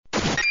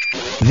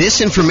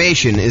This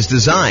information is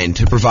designed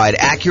to provide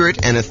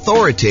accurate and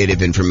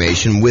authoritative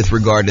information with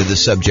regard to the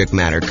subject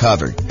matter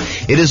covered.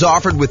 It is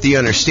offered with the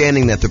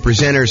understanding that the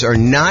presenters are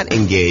not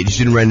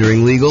engaged in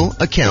rendering legal,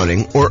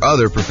 accounting, or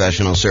other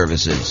professional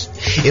services.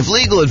 If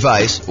legal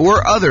advice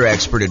or other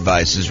expert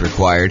advice is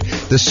required,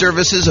 the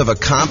services of a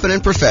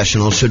competent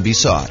professional should be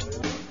sought.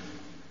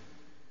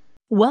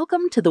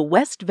 Welcome to the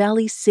West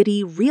Valley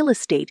City Real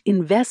Estate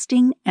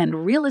Investing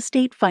and Real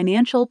Estate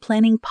Financial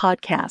Planning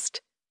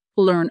Podcast.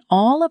 Learn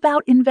all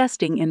about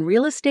investing in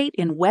real estate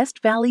in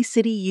West Valley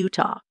City,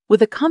 Utah, with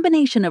a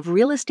combination of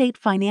real estate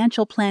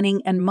financial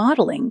planning and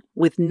modeling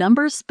with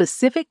numbers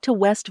specific to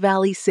West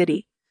Valley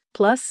City,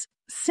 plus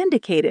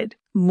syndicated,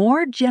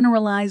 more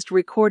generalized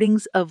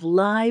recordings of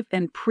live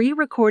and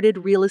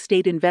pre-recorded real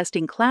estate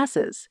investing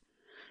classes,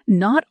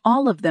 not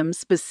all of them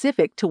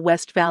specific to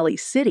West Valley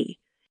City.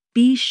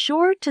 Be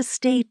sure to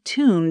stay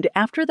tuned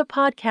after the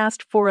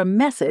podcast for a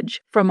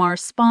message from our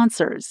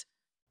sponsors.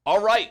 All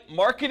right,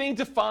 marketing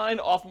to find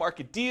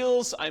off-market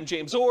deals. I'm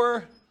James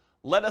Orr.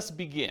 Let us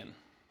begin.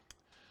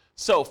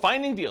 So,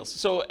 finding deals.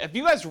 So, have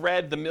you guys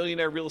read The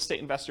Millionaire Real Estate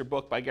Investor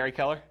book by Gary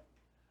Keller?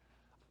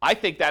 I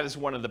think that is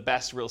one of the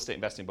best real estate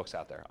investing books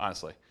out there,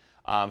 honestly.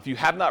 If you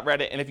have not read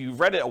it, and if you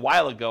read it a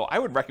while ago, I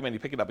would recommend you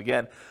pick it up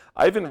again.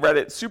 I haven't read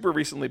it super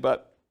recently,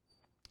 but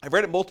I've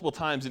read it multiple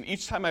times, and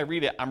each time I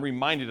read it, I'm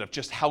reminded of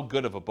just how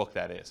good of a book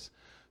that is.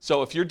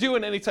 So, if you're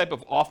doing any type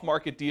of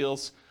off-market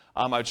deals,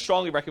 I would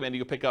strongly recommend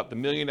you go pick up The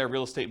Millionaire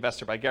Real Estate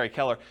Investor by Gary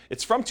Keller.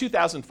 It's from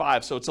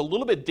 2005, so it's a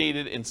little bit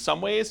dated in some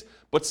ways,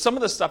 but some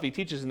of the stuff he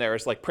teaches in there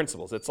is like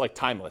principles. It's like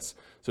timeless,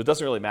 so it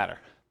doesn't really matter.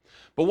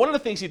 But one of the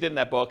things he did in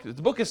that book,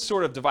 the book is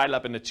sort of divided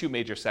up into two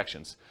major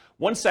sections.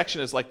 One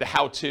section is like the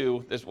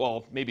how-to.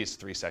 Well, maybe it's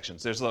three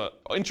sections. There's an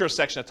intro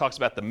section that talks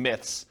about the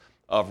myths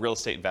of real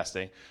estate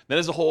investing. Then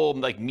there's a whole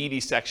like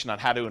meaty section on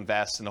how to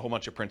invest and a whole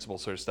bunch of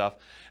principles sort of stuff.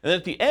 And then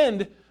at the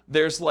end,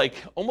 there's like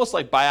almost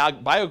like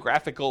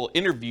biographical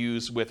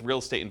interviews with real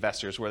estate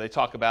investors where they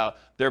talk about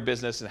their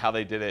business and how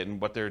they did it and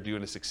what they're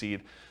doing to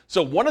succeed.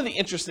 So one of the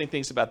interesting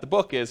things about the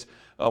book is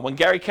when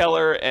Gary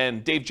Keller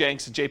and Dave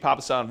Jenks and Jay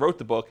Papasan wrote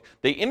the book,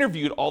 they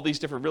interviewed all these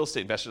different real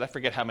estate investors. I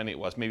forget how many it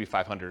was, maybe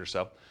 500 or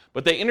so.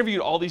 But they interviewed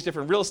all these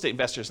different real estate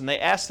investors and they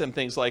asked them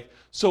things like,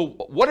 so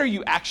what are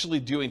you actually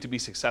doing to be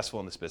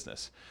successful in this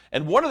business?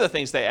 And one of the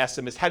things they asked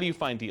them is, how do you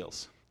find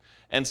deals?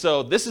 And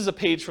so this is a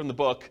page from the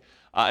book.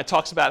 It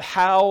talks about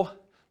how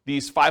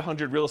these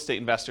 500 real estate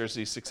investors,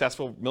 these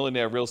successful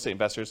millionaire real estate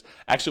investors,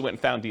 actually went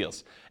and found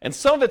deals. And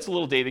some of it's a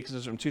little dated because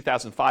it's from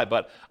 2005,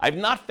 but I've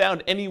not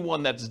found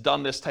anyone that's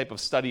done this type of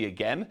study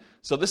again.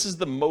 So this is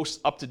the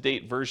most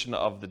up-to-date version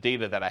of the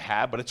data that I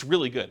have, but it's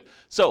really good.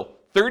 So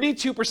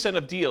 32%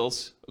 of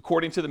deals,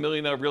 according to the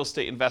millionaire real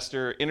estate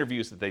investor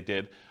interviews that they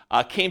did,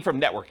 came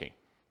from networking.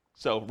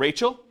 So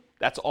Rachel,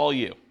 that's all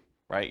you.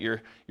 Right?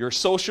 You're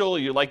social,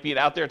 you like being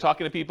out there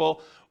talking to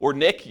people, or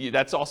Nick,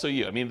 that's also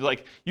you. I mean,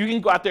 like, you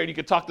can go out there and you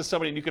could talk to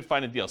somebody and you could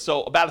find a deal.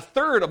 So about a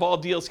third of all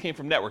deals came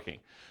from networking.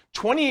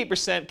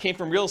 28% came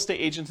from real estate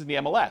agents in the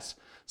MLS.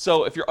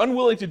 So if you're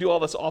unwilling to do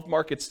all this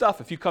off-market stuff,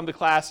 if you come to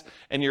class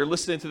and you're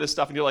listening to this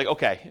stuff and you're like,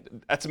 okay,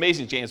 that's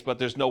amazing, James, but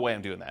there's no way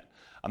I'm doing that.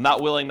 I'm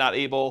not willing, not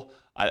able.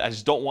 I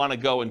just don't want to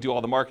go and do all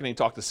the marketing,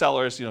 talk to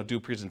sellers, do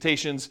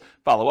presentations,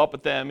 follow up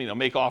with them,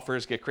 make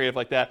offers, get creative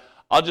like that.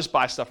 I'll just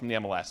buy stuff from the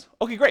MLS.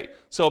 Okay, great.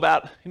 So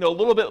about, a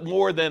little bit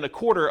more than a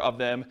quarter of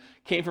them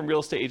came from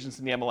real estate agents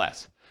in the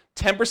MLS.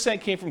 10%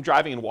 came from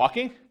driving and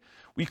walking.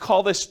 We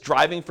call this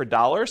driving for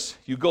dollars.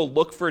 You go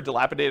look for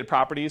dilapidated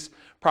properties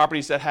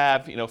that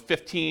have,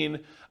 15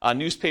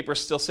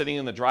 newspapers still sitting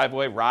in the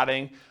driveway,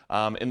 rotting.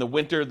 In the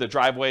winter, the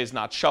driveway is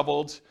not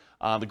shoveled.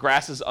 The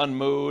grass is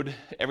unmowed.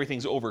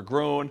 Everything's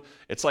overgrown.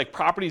 It's like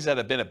properties that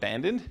have been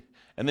abandoned.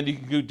 And then you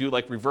can go do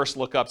like reverse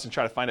lookups and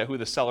try to find out who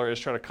the seller is,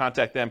 try to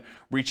contact them,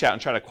 reach out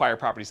and try to acquire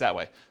properties that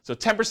way. So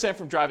 10%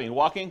 from driving and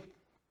walking,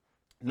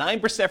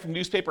 9% from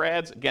newspaper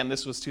ads. Again,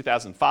 this was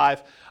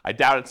 2005. I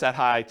doubt it's that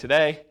high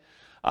today.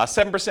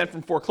 7%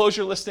 from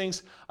foreclosure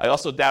listings. I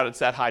also doubt it's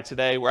that high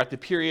today. We're at the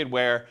period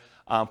where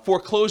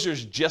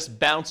foreclosures just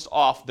bounced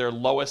off their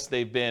lowest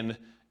they've been,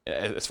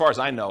 as far as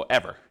I know,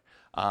 ever.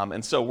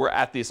 And so we're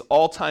at these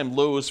all-time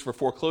lows for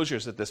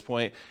foreclosures at this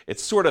point.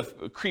 It's sort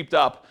of creeped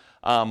up.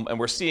 And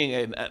we're seeing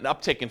an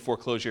uptick in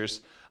foreclosures,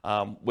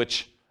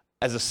 which,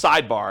 as a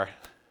sidebar,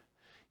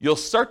 you'll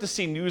start to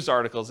see news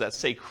articles that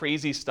say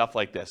crazy stuff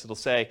like this. It'll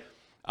say,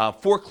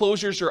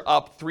 foreclosures are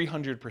up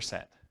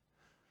 300%.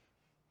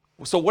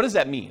 So what does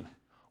that mean?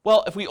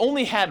 Well, if we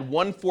only had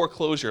one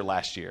foreclosure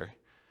last year,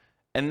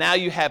 and now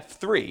you have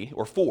 3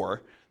 or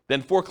 4,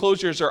 then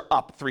foreclosures are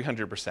up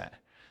 300%.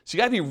 So you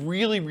got to be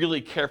really,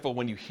 really careful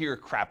when you hear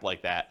crap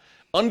like that.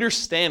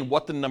 Understand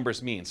what the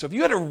numbers mean. So if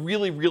you had a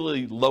really,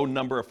 really low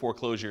number of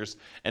foreclosures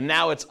and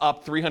now it's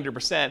up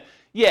 300%,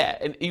 yeah,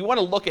 and you want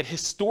to look at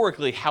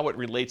historically how it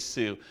relates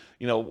to,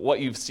 what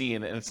you've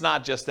seen. And it's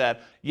not just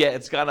that, yeah,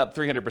 it's gone up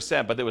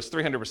 300%, but there was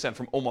 300%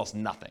 from almost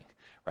nothing,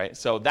 right?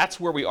 So that's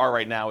where we are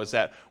right now, is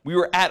that we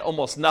were at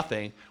almost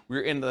nothing. We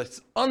were in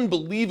this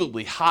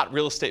unbelievably hot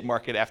real estate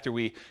market after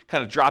we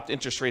kind of dropped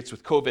interest rates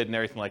with COVID and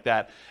everything like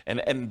that.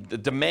 And the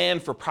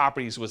demand for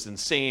properties was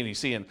insane. You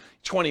see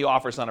 20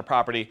 offers on a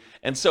property.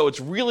 And so it's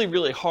really,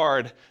 really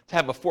hard to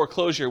have a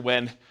foreclosure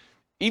when,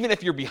 even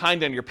if you're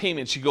behind on your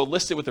payments, you go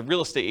list it with a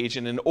real estate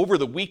agent, and over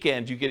the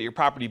weekend you get your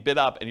property bid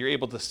up and you're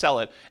able to sell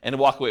it and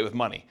walk away with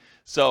money.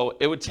 So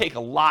it would take a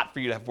lot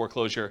for you to have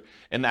foreclosure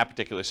in that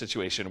particular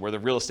situation where the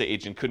real estate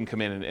agent couldn't come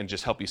in and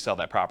just help you sell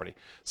that property.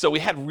 So we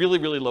had really,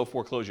 really low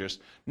foreclosures.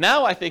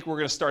 Now I think we're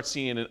going to start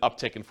seeing an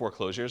uptick in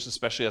foreclosures,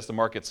 especially as the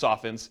market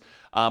softens.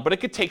 But it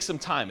could take some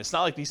time. It's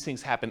not like these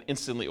things happen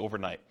instantly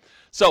overnight.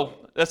 So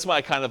that's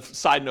my kind of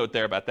side note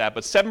there about that.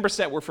 But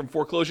 7% were from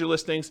foreclosure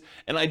listings,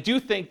 and I do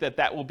think that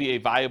that will be a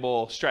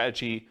viable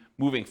strategy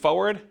moving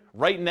forward.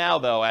 Right now,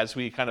 though, as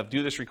we kind of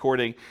do this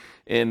recording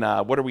in,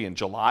 what are we in,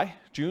 July?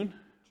 June?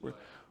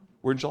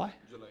 We're in July?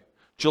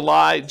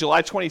 July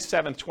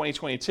 27th,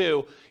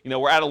 2022.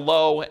 We're at a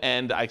low,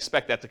 and I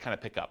expect that to kind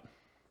of pick up.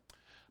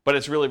 But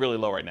it's really, really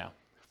low right now.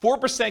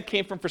 4%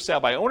 came from for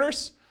sale by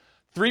owners.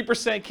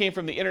 3% came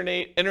from the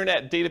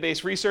internet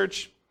database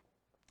research.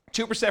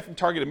 2% from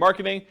targeted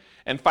marketing,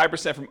 and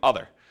 5% from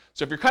other.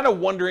 So if you're kind of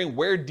wondering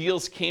where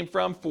deals came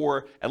from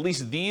for at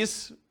least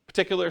these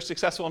particular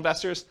successful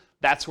investors,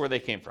 that's where they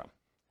came from.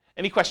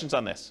 Any questions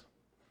on this?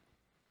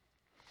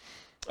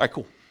 All right,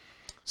 cool.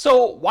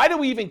 So why do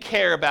we even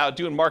care about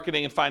doing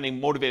marketing and finding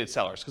motivated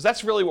sellers? Because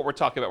that's really what we're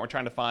talking about. We're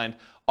trying to find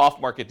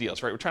off-market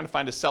deals, right? We're trying to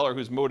find a seller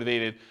who's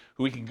motivated,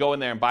 who we can go in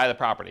there and buy the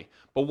property.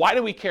 But why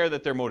do we care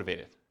that they're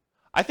motivated?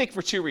 I think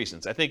for two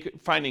reasons. I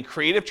think finding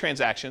creative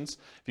transactions.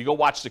 If you go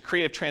watch the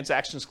creative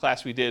transactions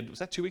class we did, was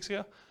that 2 weeks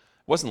ago? It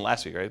wasn't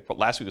last week, right? But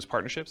last week was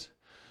partnerships.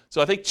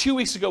 So I think 2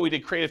 weeks ago we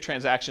did creative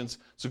transactions.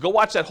 So go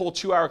watch that whole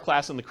 2-hour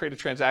class on the creative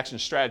transaction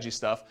strategy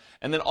stuff.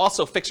 And then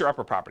also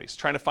fixer-upper properties,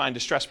 trying to find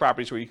distressed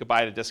properties where you could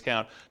buy at a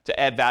discount to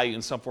add value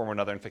in some form or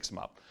another and fix them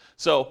up.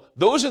 So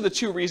those are the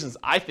two reasons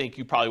I think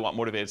you probably want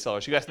motivated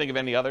sellers. You guys think of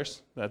any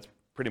others? That's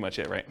pretty much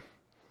it, right?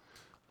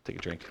 Take a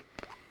drink.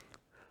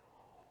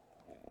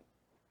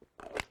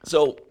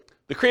 So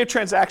the creative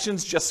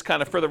transactions, just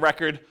kind of for the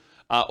record,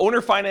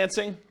 owner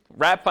financing,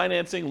 wrap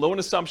financing, loan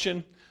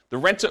assumption, the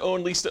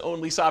rent-to-own,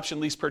 lease-to-own, lease option,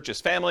 lease purchase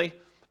family,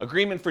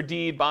 agreement for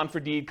deed, bond for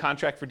deed,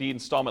 contract for deed,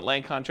 installment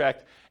land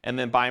contract, and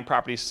then buying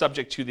properties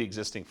subject to the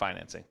existing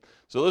financing.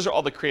 So those are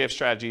all the creative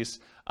strategies.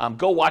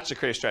 Go watch the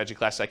creative strategy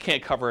class. I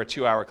can't cover a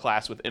 2-hour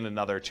class within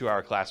another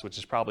 2-hour class, which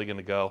is probably going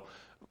to go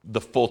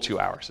the full 2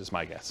 hours, is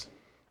my guess.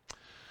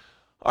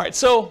 All right,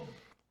 so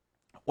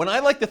when I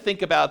like to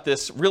think about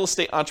this real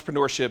estate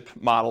entrepreneurship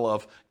model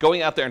of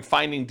going out there and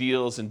finding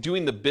deals and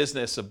doing the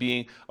business of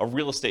being a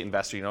real estate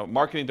investor,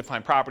 marketing to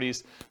find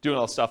properties, doing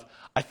all this stuff,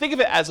 I think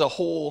of it as a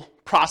whole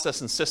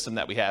process and system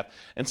that we have.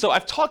 And so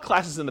I've taught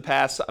classes in the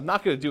past. I'm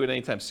not going to do it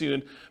anytime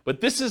soon,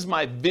 but this is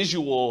my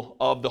visual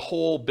of the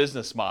whole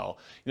business model.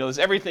 There's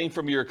everything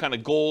from your kind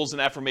of goals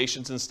and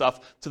affirmations and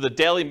stuff to the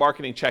daily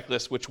marketing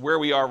checklist, which where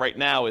we are right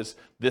now is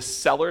this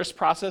seller's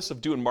process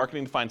of doing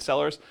marketing to find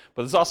sellers,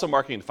 but there's also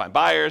marketing to find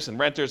buyers and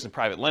renters and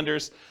private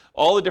lenders.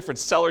 All the different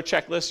seller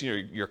checklists,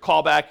 your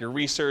callback, your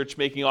research,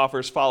 making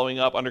offers, following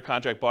up, under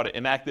contract, bought it,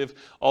 inactive,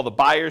 all the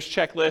buyers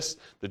checklists,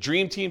 the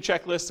dream team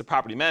checklist, the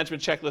property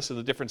management checklist, and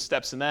the different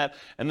steps in that,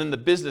 and then the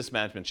business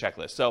management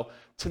checklist. So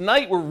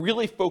tonight we're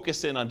really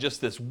focused in on just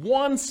this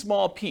one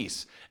small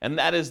piece, and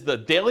that is the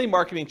daily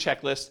marketing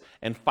checklist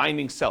and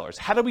finding sellers.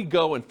 How do we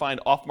go and find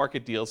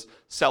off-market deals,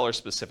 sellers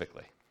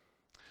specifically?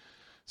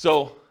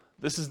 So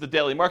this is the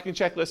daily marketing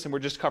checklist, and we're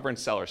just covering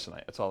sellers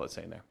tonight. That's all it's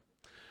saying there.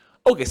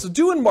 Okay, so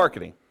doing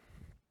marketing.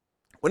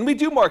 When we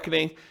do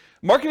marketing,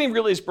 marketing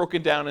really is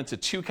broken down into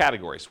two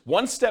categories: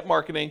 one-step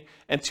marketing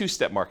and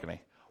two-step marketing.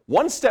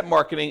 One-step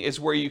marketing is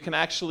where you can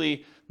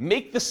actually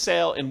make the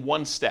sale in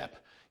one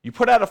step. You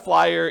put out a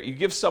flyer, you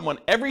give someone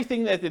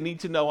everything that they need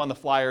to know on the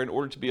flyer in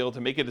order to be able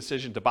to make a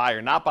decision to buy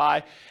or not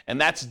buy,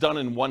 and that's done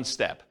in one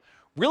step.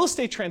 Real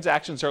estate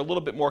transactions are a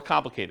little bit more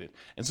complicated,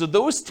 and so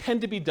those tend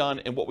to be done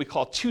in what we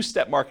call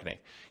two-step marketing.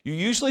 You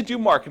usually do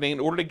marketing in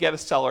order to get a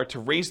seller to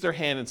raise their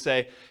hand and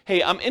say,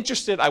 hey, I'm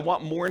interested, I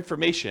want more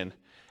information,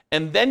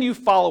 and then you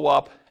follow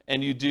up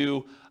and you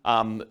do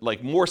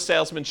like more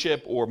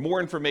salesmanship or more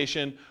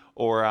information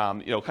or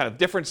kind of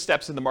different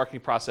steps in the marketing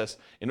process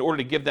in order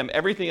to give them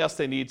everything else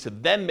they need to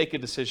then make a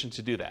decision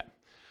to do that.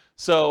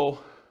 So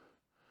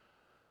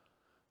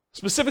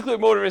specifically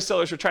with motivated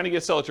sellers, we're trying to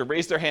get sellers to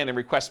raise their hand and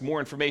request more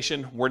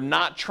information. We're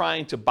not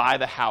trying to buy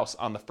the house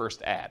on the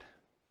first ad.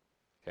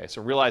 Okay,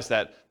 so realize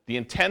that the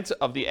intent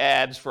of the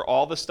ads for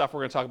all the stuff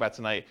we're going to talk about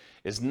tonight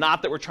is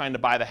not that we're trying to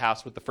buy the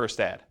house with the first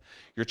ad.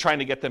 You're trying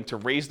to get them to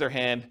raise their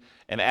hand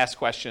and ask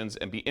questions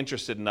and be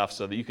interested enough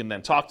so that you can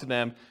then talk to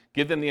them,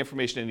 give them the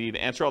information they need,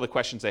 answer all the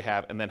questions they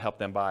have, and then help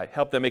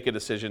them make a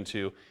decision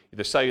to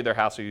either sell you their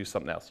house or use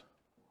something else.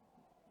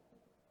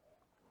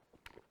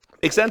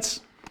 Make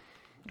sense?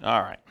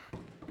 All right.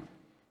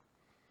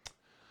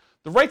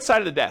 The right side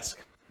of the desk.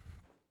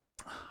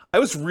 I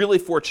was really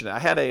fortunate. I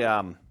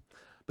had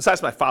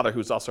besides my father,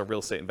 who's also a real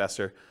estate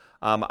investor,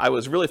 I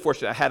was really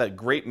fortunate. I had a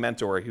great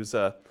mentor. He was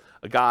a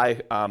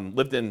guy,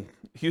 lived in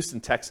Houston,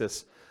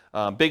 Texas,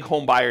 big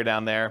home buyer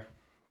down there.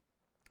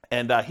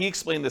 And he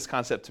explained this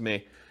concept to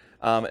me.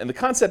 And the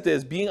concept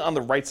is being on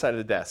the right side of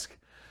the desk.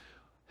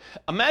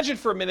 Imagine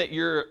for a minute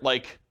you're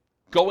like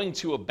going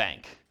to a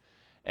bank.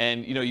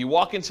 And you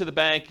walk into the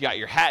bank, you got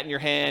your hat in your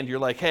hand, you're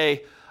like,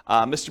 hey,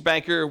 Mr.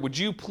 Banker, would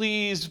you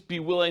please be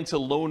willing to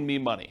loan me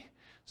money?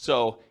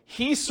 So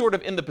he's sort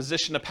of in the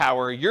position of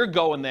power, you're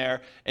going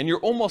there, and you're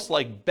almost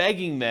like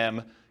begging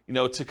them,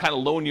 to kind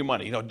of loan you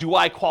money. Do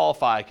I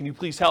qualify? Can you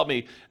please help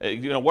me?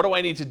 What do I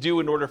need to do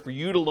in order for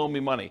you to loan me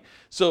money?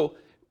 So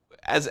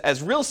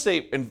as real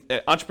estate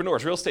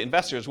entrepreneurs, real estate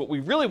investors, what we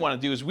really want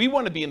to do is we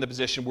want to be in the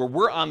position where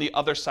we're on the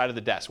other side of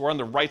the desk. We're on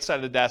the right side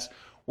of the desk,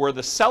 where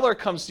the seller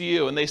comes to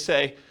you and they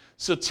say,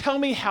 so tell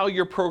me how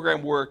your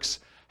program works.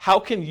 How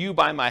can you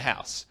buy my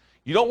house?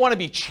 You don't want to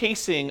be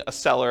chasing a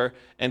seller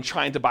and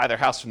trying to buy their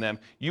house from them.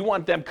 You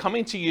want them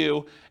coming to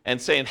you and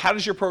saying, how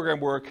does your program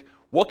work?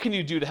 What can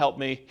you do to help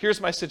me?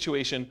 Here's my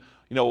situation.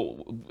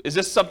 Is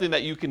this something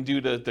that you can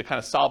do to kind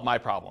of solve my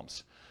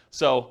problems?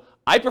 So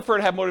I prefer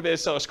to have motivated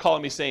sellers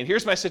calling me saying,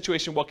 here's my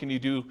situation, what can you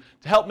do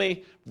to help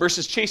me?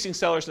 Versus chasing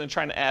sellers and then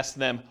trying to ask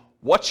them,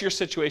 what's your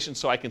situation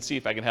so I can see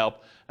if I can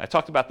help? And I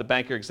talked about the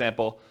banker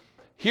example.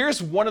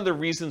 Here's one of the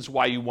reasons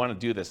why you want to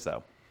do this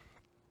though.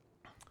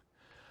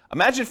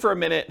 Imagine for a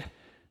minute,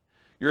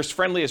 you're as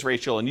friendly as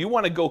Rachel and you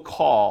want to go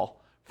call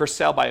for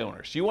sale by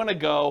owners. You want to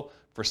go,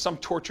 for some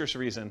torturous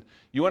reason,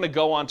 you want to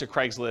go onto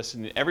Craigslist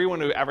and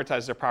everyone who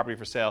advertises their property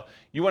for sale,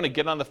 you want to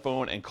get on the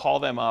phone and call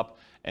them up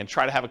and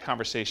try to have a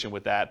conversation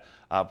with that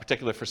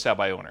particular for sale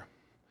by owner.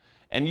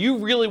 And you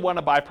really want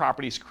to buy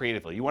properties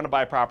creatively. You want to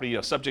buy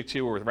property subject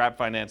to or with wrap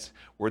finance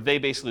where they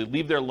basically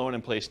leave their loan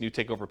in place and you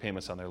take over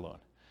payments on their loan.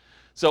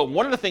 So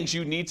one of the things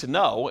you need to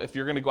know if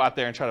you're going to go out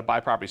there and try to buy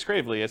properties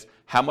creatively is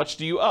how much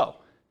do you owe?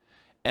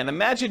 And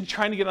imagine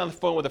trying to get on the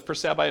phone with a for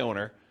sale by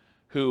owner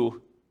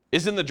who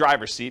is in the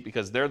driver's seat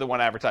because they're the one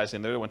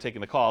advertising, they're the one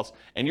taking the calls,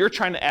 and you're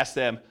trying to ask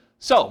them,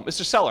 so,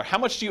 Mr. Seller, how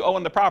much do you owe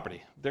on the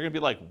property? They're going to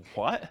be like,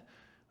 what?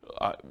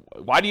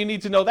 Why do you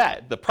need to know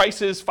that? The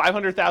price is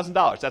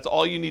 $500,000. That's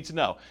all you need to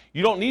know.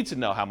 You don't need to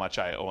know how much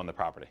I owe on the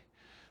property.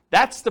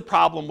 That's the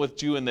problem with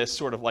doing this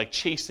sort of like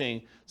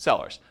chasing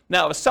sellers.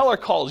 Now, if a seller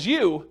calls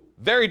you,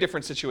 very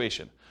different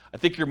situation. I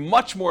think you're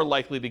much more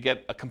likely to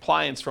get a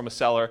compliance from a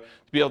seller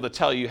to be able to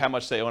tell you how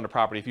much they own a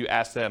property if you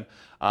ask them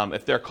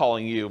if they're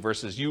calling you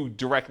versus you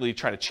directly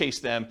try to chase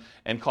them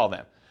and call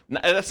them.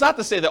 Now, that's not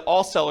to say that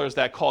all sellers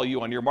that call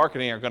you on your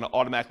marketing are going to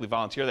automatically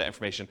volunteer that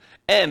information.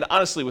 And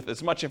honestly, with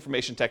as much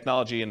information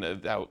technology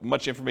and how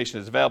much information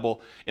is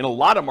available in a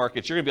lot of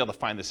markets, you're going to be able to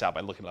find this out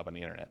by looking it up on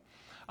the internet.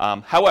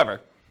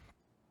 However,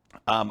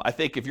 I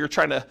think if you're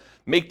trying to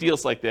make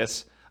deals like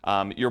this,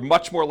 you're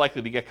much more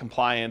likely to get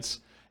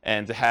compliance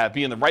and to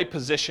be in the right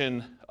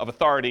position of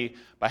authority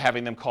by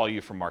having them call you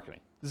from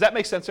marketing. Does that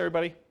make sense,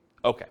 everybody?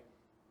 Okay.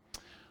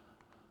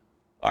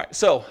 All right,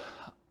 so a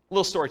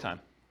little story time.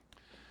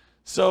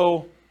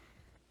 So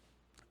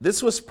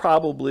this was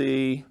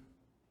probably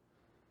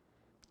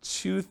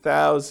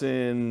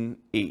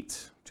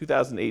 2008,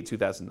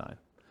 2009.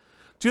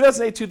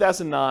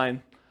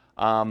 2009,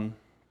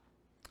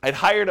 I'd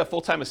hired a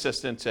full-time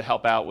assistant to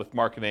help out with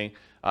marketing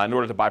in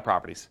order to buy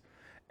properties.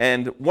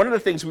 And one of the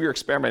things we were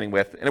experimenting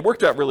with, and it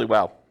worked out really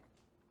well,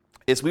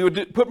 is we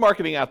would put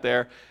marketing out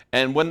there,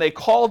 and when they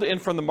called in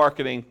from the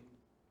marketing,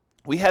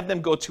 we had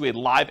them go to a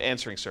live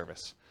answering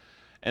service.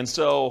 And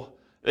so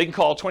they can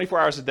call 24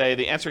 hours a day.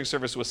 The answering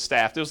service was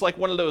staffed. It was like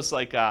one of those,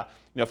 like,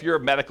 if you're a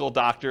medical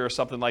doctor or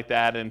something like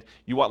that, and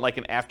you want like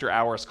an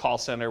after-hours call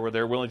center where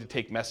they're willing to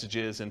take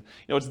messages, and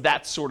it's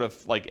that sort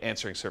of like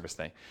answering service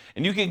thing.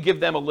 And you can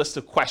give them a list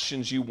of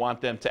questions you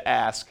want them to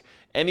ask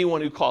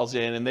anyone who calls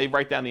in, and they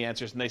write down the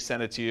answers and they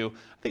send it to you.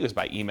 I think it was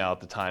by email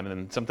at the time, and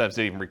then sometimes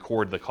they even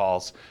record the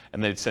calls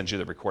and they'd send you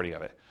the recording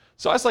of it.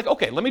 So I was like,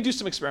 okay, let me do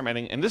some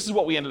experimenting, and this is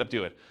what we ended up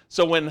doing.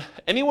 So when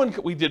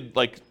we did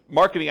like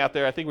marketing out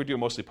there, I think we were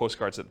doing mostly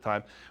postcards at the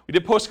time. We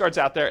did postcards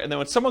out there, and then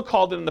when someone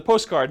called in the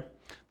postcard,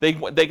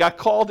 they got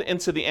called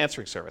into the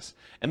answering service.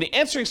 And the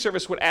answering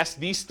service would ask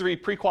these 3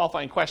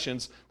 pre-qualifying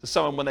questions to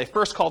someone when they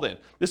first called in.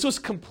 This was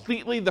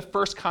completely the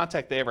first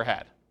contact they ever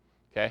had.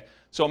 Okay?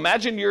 So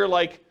imagine you're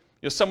like,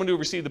 someone who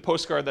received the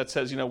postcard that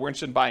says, we're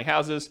interested in buying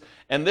houses,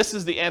 and this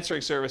is the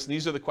answering service, and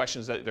these are the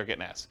questions that they're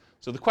getting asked.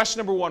 So the question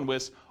number 1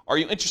 was, are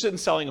you interested in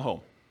selling a home?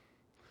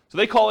 So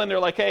they call in, they're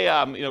like, hey,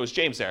 is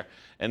James there?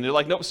 And they're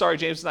like, nope, sorry,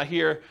 James is not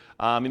here.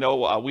 Are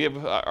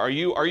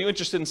you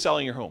interested in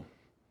selling your home?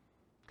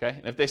 Okay,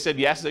 and if they said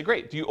yes, they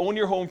great. Do you own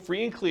your home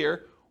free and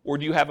clear, or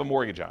do you have a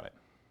mortgage on it?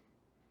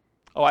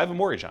 Oh, I have a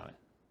mortgage on it.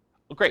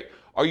 Well, great.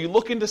 Are you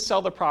looking to sell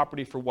the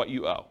property for what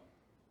you owe?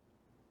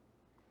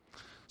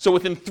 So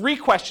within 3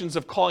 questions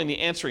of calling the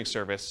answering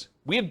service,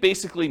 we had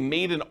basically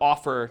made an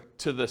offer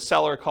to the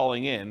seller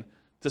calling in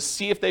to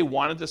see if they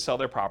wanted to sell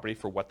their property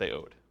for what they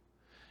owed.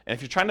 And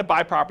if you're trying to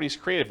buy properties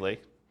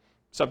creatively,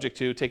 subject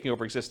to taking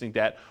over existing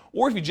debt,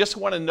 or if you just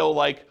want to know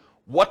like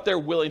what they're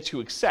willing to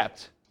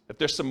accept if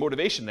there's some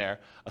motivation there,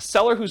 a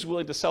seller who's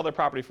willing to sell their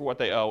property for what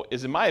they owe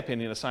is, in my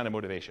opinion, a sign of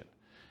motivation.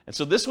 And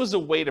so this was a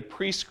way to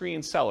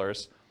pre-screen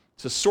sellers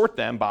to sort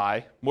them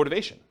by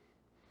motivation.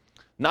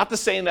 Not to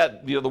say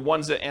that the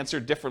ones that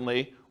answered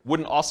differently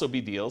wouldn't also be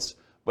deals,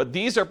 but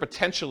these are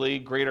potentially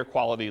greater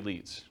quality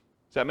leads.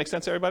 Does that make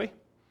sense, everybody?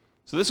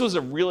 So this was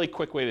a really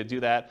quick way to do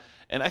that.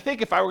 And I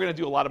think if I were going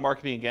to do a lot of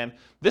marketing again,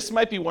 this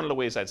might be one of the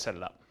ways I'd set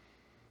it up.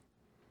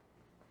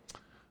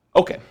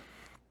 Okay,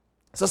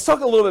 so let's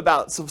talk a little bit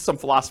about some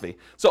philosophy.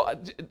 So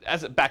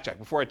as a backtrack,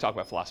 before I talk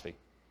about philosophy,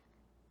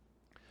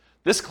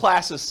 this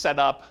class is set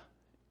up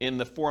in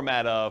the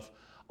format of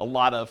a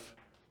lot of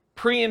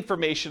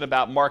pre-information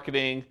about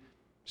marketing,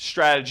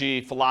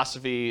 strategy,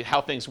 philosophy,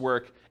 how things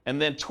work. And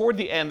then toward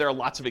the end, there are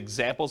lots of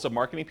examples of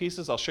marketing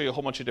pieces. I'll show you a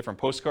whole bunch of different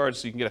postcards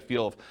so you can get a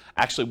feel of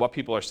actually what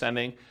people are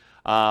sending.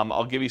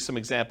 I'll give you some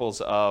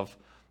examples of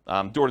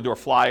door-to-door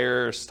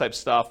flyers type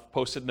stuff,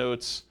 post-it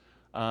notes.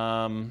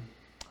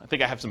 I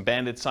think I have some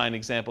bandit sign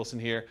examples in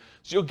here.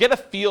 So you'll get a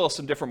feel of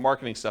some different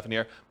marketing stuff in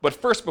here. But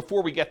first,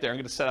 before we get there, I'm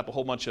going to set up a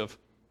whole bunch of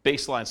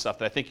baseline stuff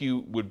that I think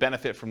you would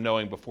benefit from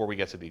knowing before we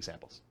get to the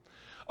examples.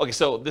 Okay,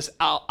 so this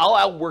I'll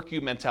outwork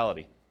you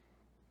mentality.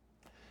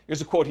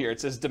 Here's a quote here.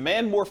 It says,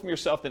 "Demand more from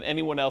yourself than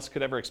anyone else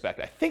could ever expect."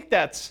 I think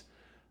it's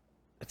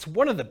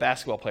one of the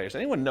basketball players.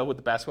 Anyone know what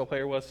the basketball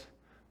player was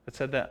that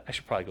said that? I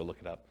should probably go look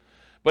it up.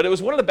 But it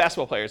was one of the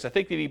basketball players. I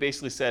think that he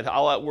basically said,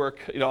 I'll outwork,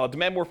 I'll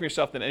demand more from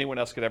yourself than anyone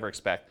else could ever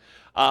expect.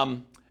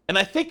 And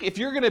I think if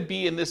you're going to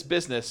be in this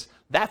business,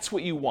 that's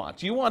what you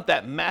want. You want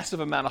that massive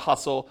amount of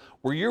hustle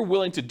where you're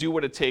willing to do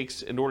what it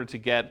takes in order to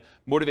get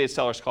motivated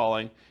sellers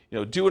calling,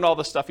 doing all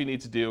the stuff you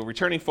need to do,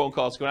 returning phone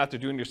calls, going out there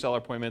doing your seller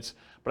appointments.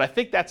 But I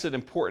think that's an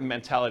important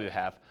mentality to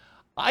have.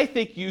 I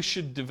think you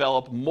should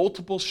develop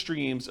multiple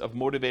streams of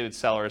motivated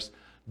sellers.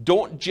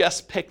 Don't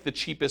just pick the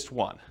cheapest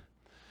one.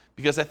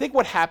 Because I think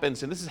what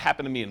happens, and this has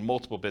happened to me in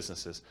multiple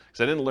businesses,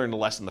 because I didn't learn the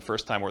lesson the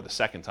first time or the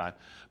second time,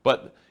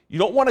 but you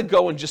don't want to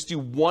go and just do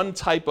one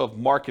type of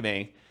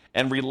marketing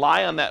and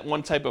rely on that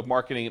one type of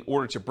marketing in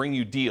order to bring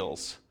you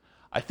deals.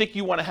 I think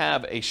you want to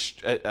have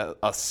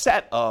a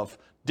set of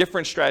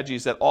different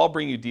strategies that all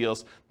bring you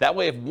deals. That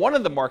way, if one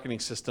of the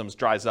marketing systems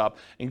dries up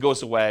and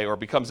goes away or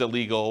becomes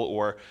illegal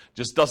or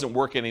just doesn't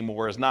work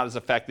anymore, is not as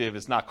effective,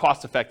 is not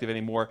cost effective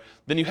anymore,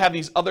 then you have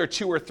these other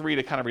 2 or 3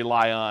 to kind of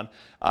rely on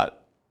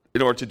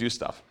in order to do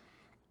stuff.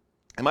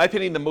 In my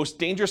opinion, the most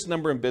dangerous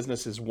number in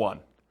business is 1.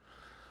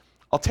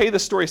 I'll tell you the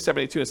story of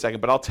 72 in a second,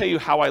 but I'll tell you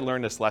how I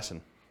learned this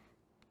lesson.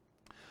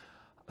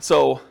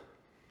 So,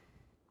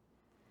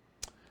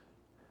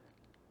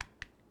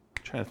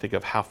 I'm trying to think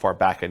of how far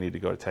back I need to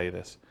go to tell you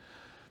this.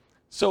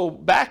 So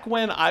back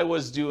when I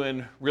was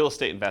doing real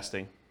estate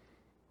investing,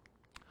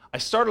 I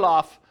started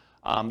off,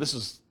 this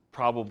is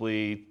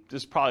probably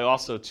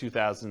also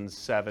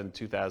 2007,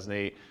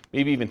 2008,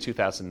 maybe even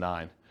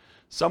 2009.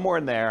 Somewhere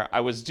in there, I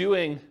was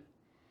doing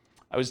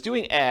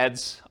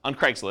ads on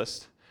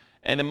Craigslist,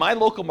 and in my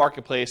local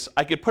marketplace,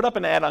 I could put up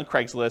an ad on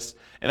Craigslist,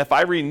 and if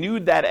I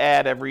renewed that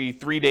ad every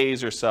 3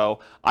 days or so,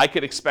 I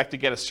could expect to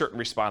get a certain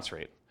response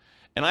rate.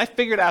 And I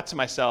figured out to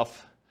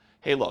myself,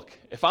 hey, look,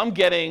 if I'm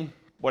getting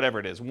whatever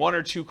it is, 1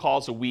 or 2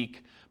 calls a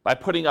week by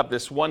putting up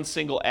this one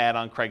single ad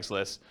on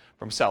Craigslist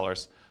from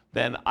sellers,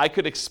 then I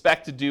could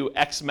expect to do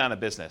X amount of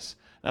business.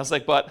 And I was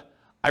like, but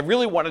I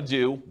really want to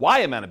do Y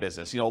amount of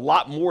business, a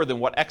lot more than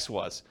what X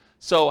was.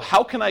 So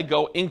how can I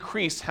go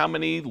increase how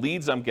many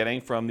leads I'm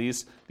getting from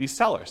these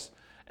sellers?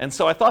 And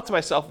so I thought to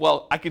myself,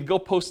 well, I could go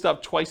post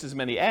up twice as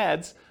many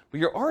ads, but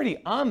you're already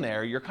on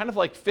there. You're kind of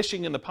like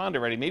fishing in the pond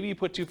already. Maybe you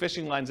put 2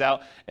 fishing lines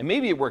out, and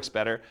maybe it works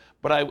better.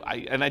 But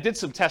I did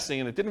some testing,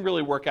 and it didn't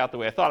really work out the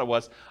way I thought it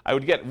was. I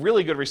would get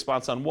really good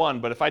response on one,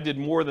 but if I did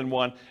more than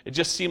one, it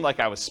just seemed like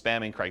I was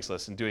spamming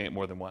Craigslist and doing it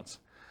more than once.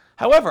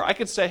 However, I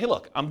could say, hey,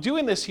 look, I'm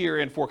doing this here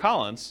in Fort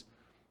Collins.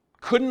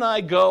 Couldn't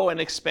I go and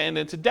expand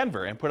into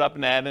Denver and put up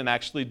an ad and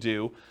actually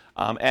do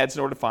ads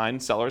in order to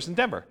find sellers in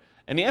Denver?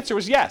 And the answer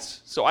was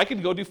yes. So I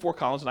could go do Fort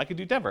Collins and I could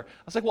do Denver.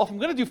 I was like, well, if I'm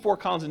going to do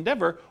Fort Collins and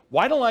Denver,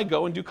 why don't I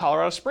go and do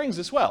Colorado Springs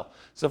as well?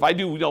 So if I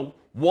do,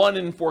 1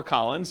 in Fort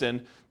Collins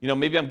and,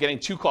 maybe I'm getting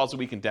 2 calls a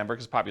week in Denver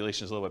because the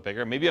population is a little bit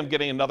bigger. Maybe I'm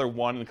getting another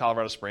 1 in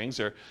Colorado Springs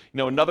or,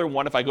 another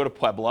 1 if I go to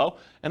Pueblo.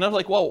 And I'm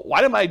like, well,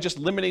 why am I just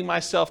limiting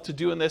myself to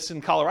doing this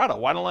in Colorado?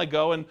 Why don't I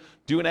go and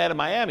do an ad in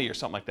Miami or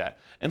something like that?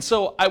 And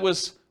so I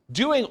was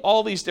doing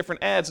all these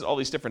different ads in all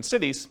these different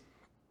cities.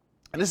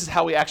 And this is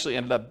how we actually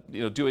ended up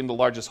doing the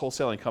largest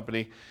wholesaling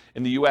company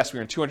in the US. We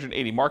were in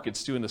 280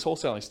 markets doing this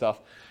wholesaling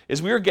stuff,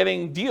 is we were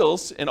getting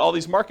deals in all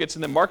these markets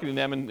and then marketing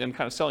them and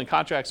kind of selling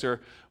contracts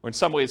or in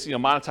some ways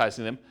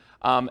monetizing them.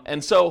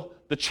 And so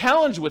the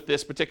challenge with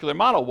this particular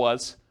model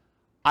was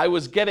I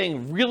was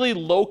getting really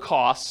low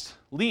cost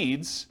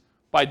leads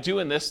by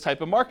doing this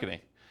type of marketing.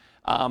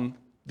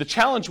 The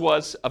challenge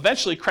was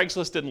eventually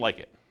Craigslist didn't like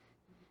it,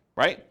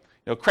 right?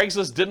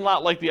 Craigslist did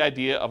not like the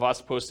idea of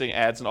us posting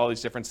ads in all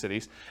these different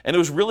cities, and it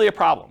was really a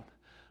problem.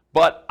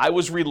 But I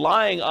was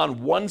relying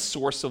on one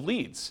source of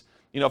leads.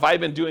 if I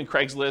had been doing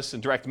Craigslist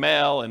and direct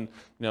mail and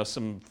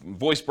some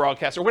voice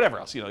broadcasts or whatever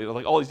else,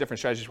 like all these different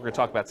strategies we're going to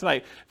talk about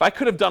tonight, if I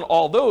could have done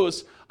all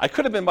those, I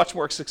could have been much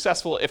more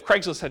successful if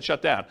Craigslist had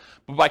shut down.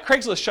 But by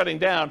Craigslist shutting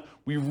down,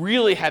 we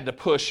really had to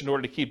push in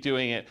order to keep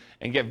doing it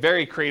and get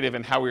very creative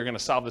in how we were going to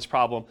solve this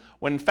problem,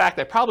 when in fact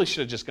I probably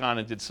should have just gone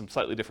and did some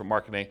slightly different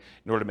marketing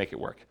in order to make it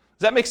work.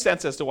 Does that make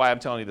sense as to why I'm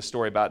telling you the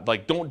story about,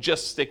 don't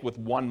just stick with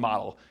one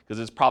model because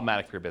it's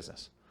problematic for your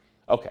business?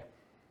 Okay.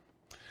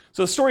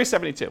 So the story is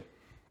 72.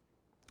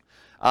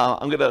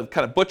 I'm going to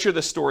kind of butcher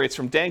this story. It's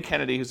from Dan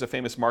Kennedy, who's a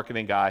famous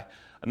marketing guy,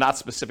 not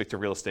specific to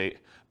real estate,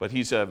 but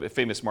he's a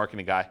famous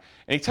marketing guy.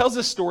 And he tells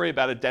this story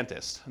about a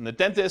dentist. And the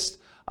dentist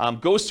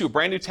goes to a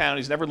brand new town.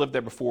 He's never lived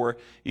there before.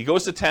 He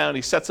goes to town.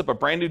 He sets up a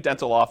brand new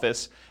dental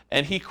office,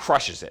 and he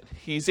crushes it.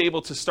 He's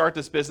able to start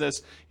this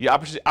business. He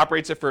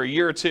operates it for a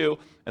year or two,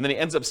 and then he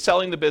ends up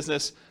selling the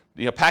business,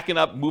 packing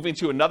up, moving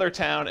to another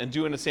town, and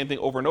doing the same thing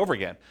over and over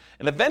again.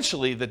 And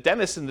eventually, the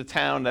dentists in the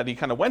town that he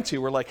kind of went to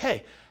were like,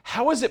 hey,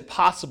 how is it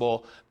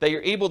possible that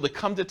you're able to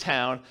come to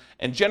town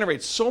and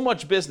generate so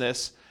much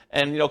business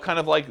and,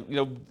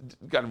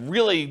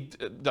 really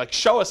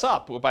show us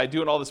up by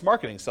doing all this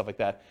marketing, stuff like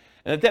that?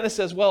 And the dentist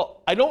says,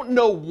 well, I don't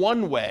know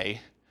one way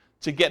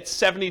to get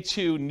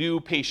 72 new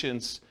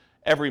patients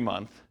every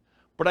month,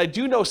 but I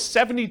do know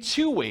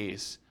 72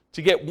 ways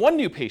to get one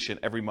new patient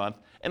every month,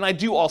 and I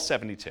do all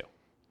 72.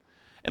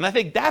 And I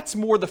think that's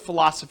more the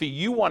philosophy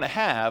you want to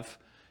have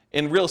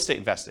in real estate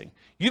investing.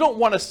 You don't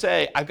want to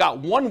say, I've got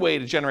one way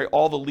to generate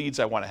all the leads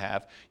I want to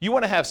have. You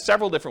want to have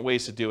several different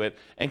ways to do it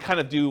and kind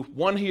of do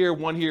one here,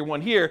 one here, one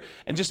here,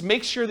 and just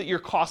make sure that your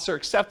costs are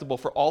acceptable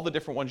for all the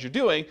different ones you're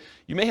doing.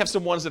 You may have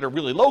some ones that are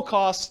really low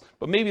cost,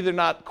 but maybe they're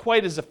not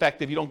quite as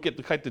effective. You don't get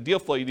the type of deal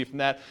flow you need from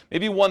that.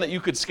 Maybe one that you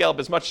could scale up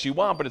as much as you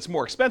want, but it's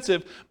more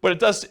expensive, but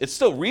it's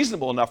still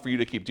reasonable enough for you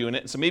to keep doing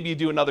it. And so maybe you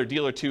do another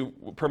deal or two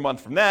per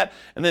month from that,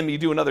 and then you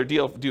do another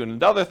deal, do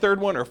another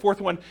third one or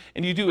fourth one,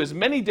 and you do as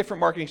many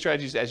different marketing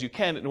strategies as you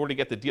can in order to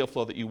get the deal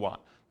flow that you want.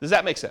 Does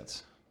that make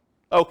sense?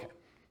 Okay.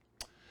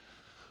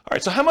 All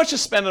right, so how much to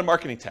spend on a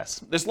marketing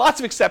test? There's lots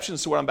of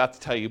exceptions to what I'm about to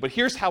tell you, but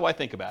here's how I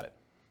think about it.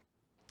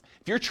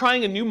 If you're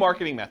trying a new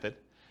marketing method,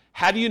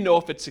 how do you know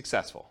if it's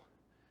successful?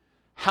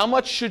 How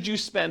much should you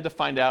spend to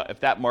find out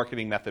if that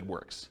marketing method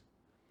works?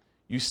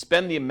 You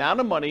spend the amount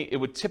of money it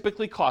would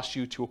typically cost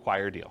you to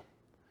acquire a deal,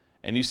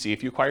 and you see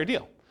if you acquire a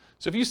deal.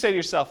 So if you say to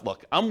yourself,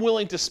 look, I'm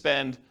willing to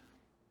spend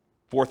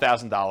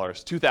 $4,000,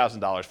 $2,000,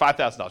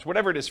 $5,000,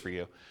 whatever it is for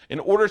you, in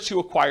order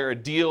to acquire a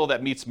deal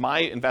that meets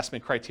my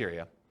investment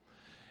criteria,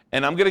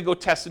 and I'm going to go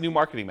test a new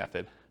marketing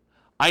method,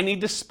 I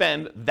need to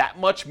spend that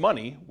much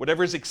money,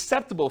 whatever is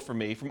acceptable for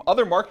me from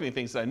other marketing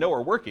things that I know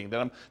are working, that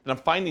I'm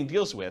finding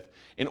deals with,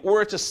 in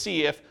order to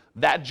see if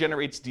that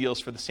generates deals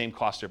for the same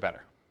cost or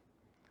better.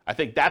 I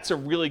think that's a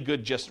really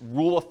good just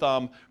rule of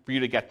thumb for you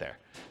to get there.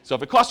 So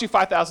if it costs you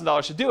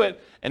 $5,000 to do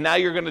it, and now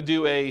you're going to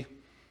do a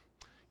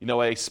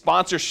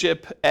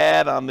sponsorship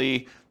ad on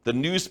the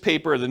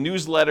newspaper, the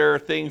newsletter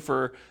thing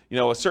for,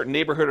 a certain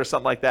neighborhood or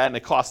something like that, and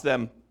it costs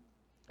them,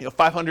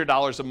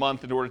 $500 a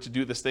month in order to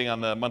do this thing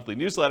on the monthly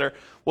newsletter,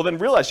 well, then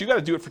realize you got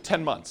to do it for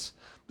 10 months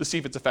to see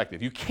if it's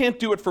effective. You can't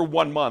do it for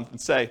 1 month and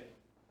say,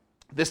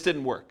 this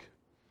didn't work.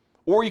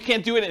 Or you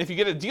can't do it, and if you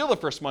get a deal the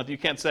first month, you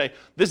can't say,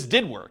 this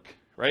did work,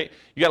 right?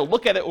 You got to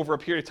look at it over a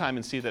period of time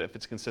and see that if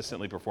it's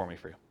consistently performing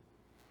for you.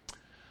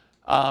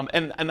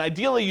 And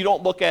ideally, you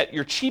don't look at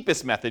your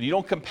cheapest method. You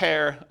don't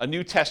compare a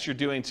new test you're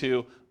doing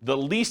to the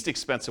least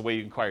expensive way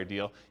you can acquire a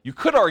deal. You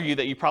could argue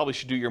that you probably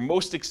should do your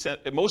most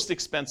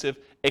expensive,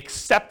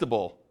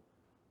 acceptable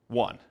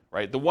one,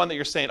 right? The one that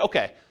you're saying,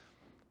 okay,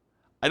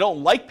 I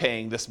don't like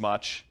paying this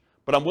much,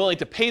 but I'm willing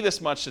to pay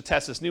this much to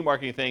test this new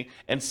marketing thing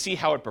and see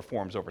how it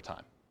performs over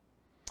time.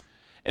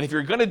 And if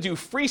you're going to do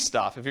free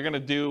stuff, if you're going to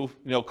do,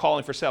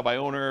 calling for sale by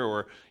owner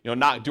or,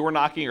 door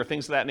knocking or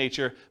things of that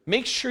nature,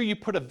 make sure you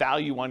put a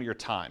value on your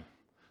time.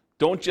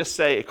 Don't just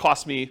say it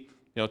cost me,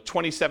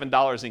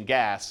 $27 in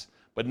gas,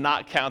 but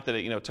not count that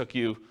it, took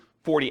you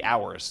 40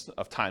 hours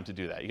of time to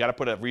do that. You got to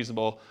put a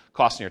reasonable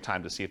cost in your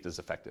time to see if this is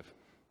effective.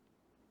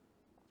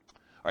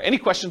 All right, any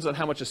questions on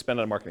how much to spend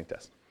on a marketing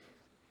test?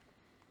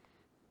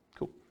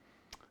 Cool.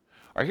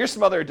 All right, here's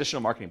some other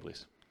additional marketing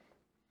beliefs.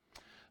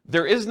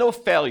 There is no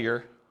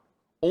failure,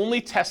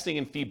 only testing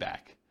and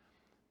feedback.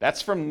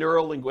 That's from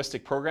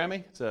neuro-linguistic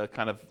programming. It's a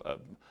kind of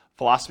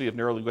philosophy of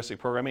neuro-linguistic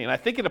programming, and I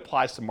think it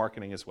applies to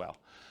marketing as well.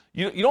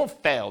 You don't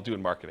fail doing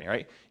marketing,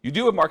 right? You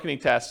do a marketing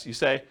test, you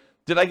say,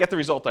 did I get the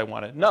result I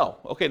wanted? No.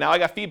 Okay, now I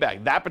got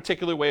feedback. That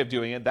particular way of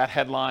doing it, that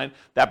headline,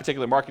 that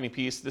particular marketing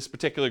piece, this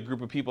particular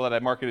group of people that I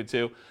marketed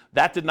to,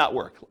 that did not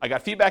work. I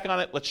got feedback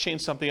on it, let's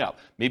change something up.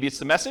 Maybe it's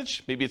the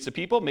message, maybe it's the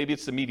people, maybe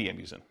it's the media I'm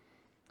using.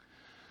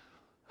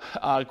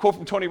 Quote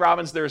from Tony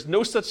Robbins, there is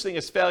no such thing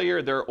as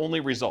failure, there are only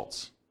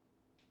results.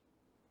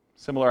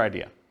 Similar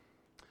idea.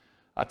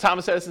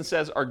 Thomas Edison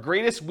says, our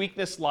greatest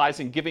weakness lies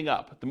in giving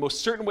up. The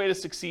most certain way to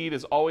succeed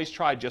is always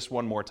try just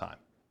one more time.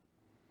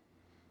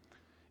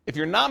 If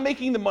you're not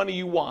making the money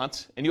you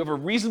want and you have a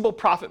reasonable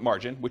profit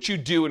margin, which you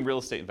do in real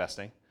estate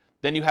investing,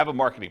 then you have a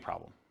marketing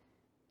problem.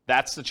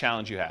 That's the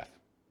challenge you have.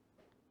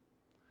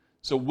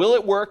 So will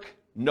it work?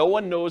 No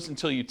one knows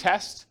until you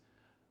test.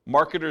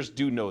 Marketers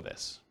do know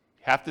this.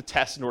 You have to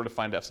test in order to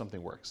find out if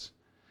something works.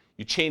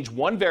 You change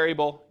one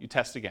variable, you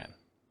test again.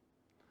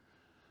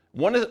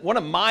 One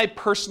of my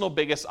personal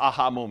biggest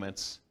aha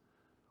moments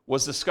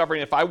was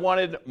discovering if I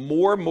wanted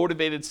more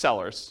motivated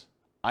sellers,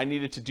 I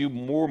needed to do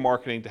more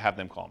marketing to have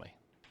them call me.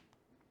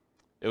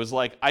 It was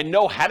like, I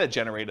know how to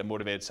generate a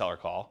motivated seller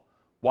call.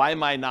 Why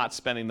am I not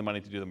spending the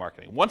money to do the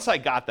marketing? Once I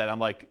got that, I'm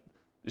like,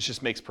 this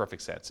just makes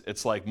perfect sense.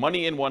 It's like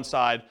money in one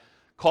side,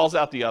 calls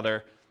out the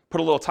other,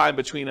 put a little time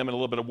between them and a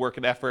little bit of work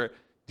and effort,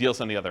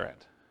 deals on the other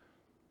end.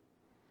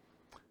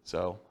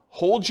 So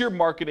hold your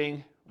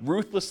marketing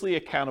ruthlessly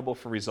accountable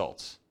for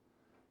results.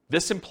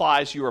 This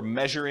implies you are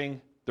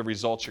measuring the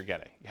results you're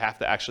getting. You have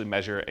to actually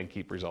measure and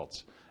keep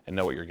results and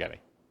know what you're getting.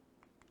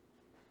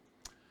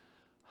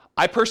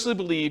 I personally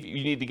believe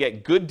you need to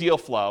get good deal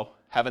flow,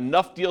 have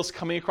enough deals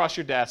coming across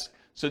your desk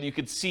so that you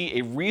can see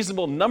a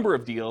reasonable number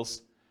of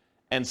deals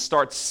and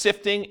start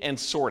sifting and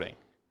sorting.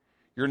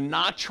 You're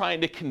not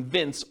trying to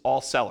convince all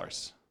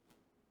sellers.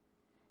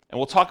 And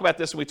we'll talk about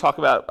this when we talk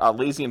about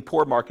lazy and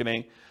poor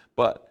marketing,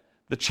 but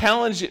the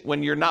challenge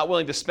when you're not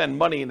willing to spend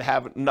money and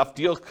have enough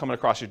deals coming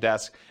across your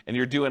desk and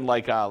you're doing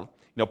like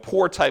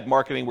poor type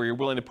marketing where you're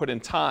willing to put in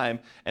time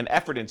and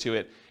effort into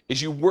it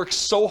is you work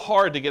so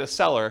hard to get a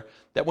seller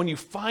that when you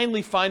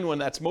finally find one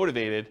that's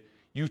motivated,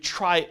 you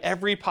try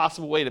every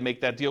possible way to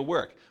make that deal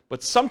work.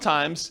 But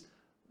sometimes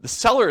the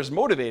seller is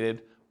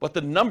motivated, but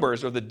the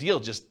numbers or the deal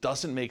just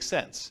doesn't make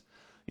sense.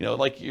 You know,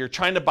 like you're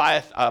trying to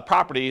buy a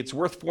property, it's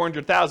worth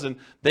 $400,000,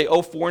 they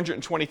owe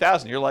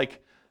 $420,000. You're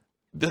like,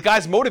 the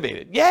guy's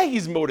motivated. Yeah,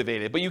 he's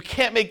motivated, but you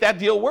can't make that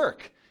deal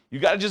work. You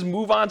got to just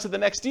move on to the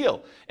next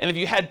deal. And if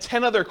you had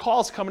 10 other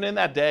calls coming in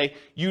that day,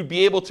 you'd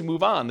be able to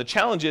move on. The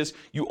challenge is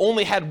you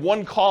only had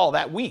one call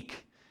that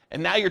week,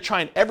 and now you're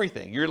trying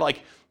everything. You're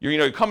like,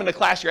 you're coming to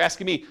class, you're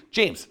asking me,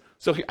 James,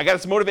 so I got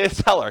this motivated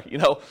seller. You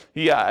know,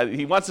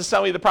 he wants to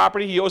sell me the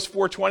property. He owes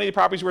 $420. The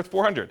property's worth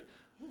 $400.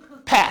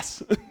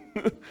 Pass.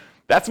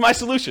 That's my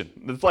solution.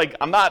 It's like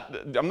I'm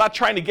not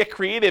trying to get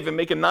creative and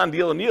make a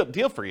non-deal a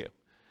deal for you,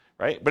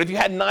 right? But if you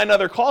had 9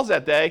 other calls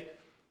that day,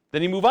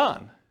 then you move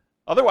on.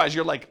 Otherwise,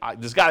 you're like,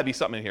 there's got to be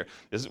something in here.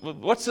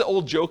 What's the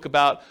old joke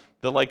about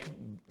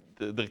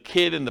the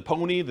kid and the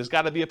pony? There's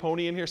got to be a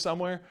pony in here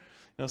somewhere,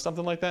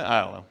 something like that.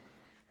 I don't know.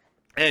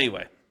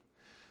 Anyway,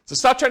 so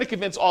stop trying to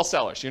convince all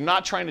sellers. You're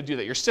not trying to do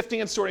that. You're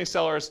sifting and sorting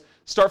sellers.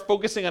 Start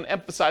focusing on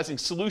emphasizing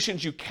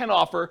solutions you can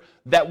offer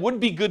that would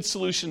be good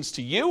solutions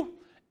to you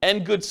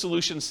and good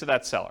solutions to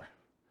that seller.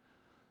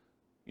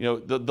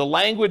 The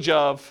language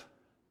of,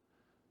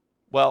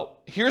 well,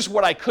 here's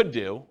what I could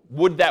do.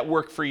 Would that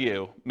work for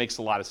you? Makes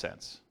a lot of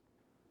sense.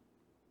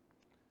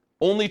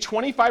 Only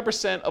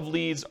 25% of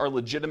leads are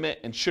legitimate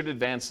and should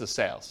advance to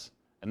sales.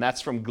 And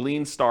that's from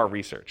Gleanstar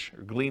Research.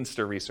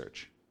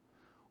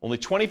 Only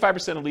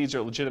 25% of leads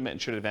are legitimate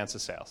and should advance to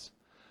sales.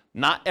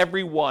 Not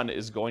every one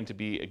is going to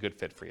be a good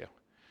fit for you.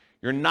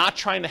 You're not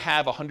trying to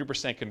have a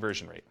 100%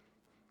 conversion rate.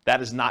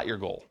 That is not your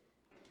goal.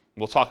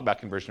 We'll talk about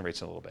conversion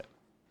rates in a little bit.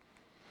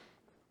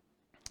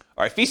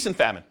 All right, feast and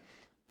famine.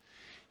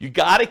 You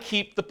got to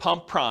keep the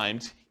pump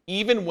primed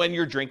even when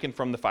you're drinking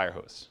from the fire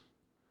hose.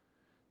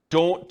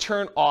 Don't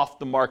turn off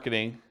the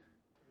marketing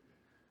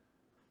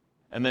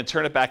and then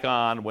turn it back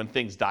on when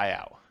things die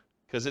out,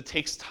 because it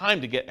takes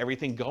time to get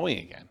everything going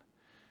again.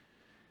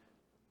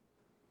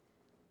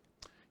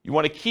 You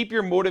want to keep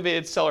your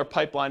motivated seller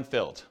pipeline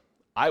filled.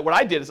 What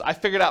I did is I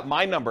figured out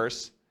my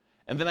numbers,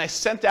 and then I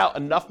sent out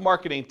enough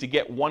marketing to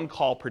get 1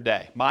 call per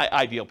day, my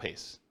ideal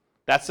pace.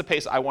 That's the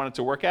pace I wanted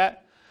to work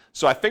at.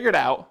 So I figured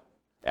out,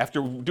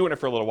 after doing it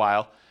for a little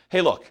while,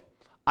 hey, look,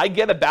 I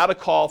get about a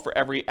call for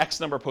every X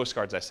number of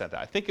postcards I sent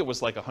out. I think it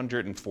was like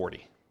 140.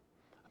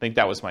 I think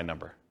that was my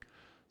number.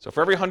 So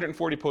for every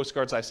 140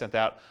 postcards I sent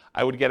out,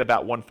 I would get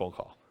about 1 phone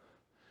call.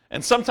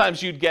 And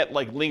sometimes you'd get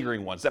like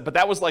lingering ones, but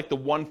that was like the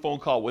 1 phone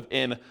call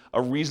within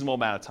a reasonable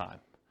amount of time.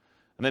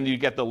 And then you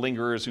get the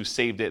lingerers who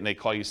saved it and they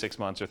call you 6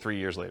 months or 3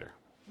 years later.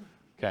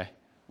 Okay?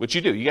 Which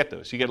you do, you get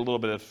those. You get a little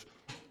bit of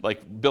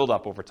like build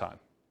up over time.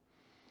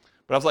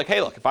 But I was like,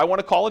 hey, look, if I want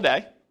to call a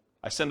day,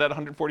 I send out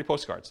 140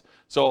 postcards.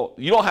 So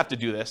you don't have to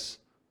do this,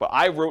 but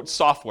I wrote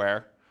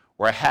software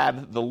where I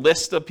had the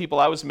list of people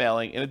I was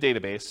mailing in a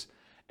database,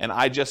 and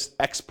I just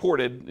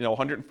exported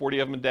 140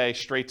 of them a day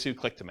straight to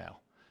Click-to-Mail.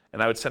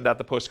 And I would send out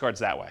the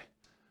postcards that way.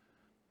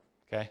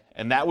 Okay?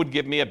 And that would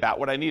give me about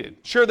what I needed.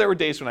 Sure, there were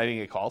days when I didn't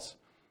get calls.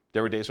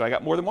 There were days when I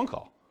got more than 1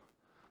 call.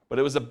 But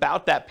it was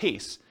about that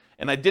pace.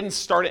 And I didn't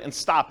start it and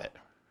stop it.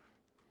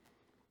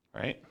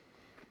 Right?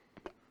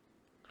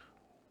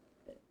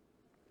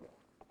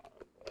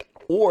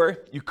 Or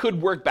you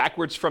could work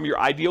backwards from your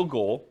ideal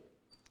goal,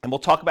 and we'll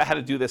talk about how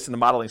to do this in the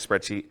modeling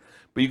spreadsheet.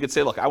 But you could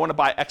say, look, I want to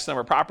buy X number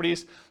of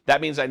properties.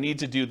 That means I need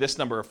to do this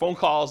number of phone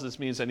calls. This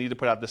means I need to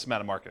put out this amount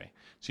of marketing.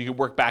 So you can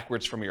work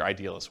backwards from your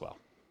ideal as well.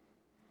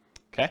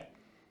 Okay?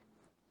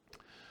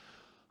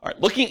 All right,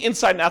 looking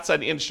inside and outside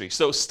the industry.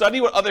 So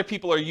study what other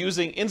people are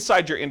using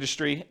inside your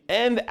industry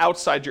and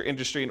outside your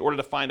industry in order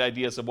to find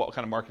ideas of what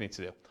kind of marketing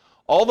to do.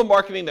 All the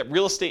marketing that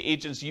real estate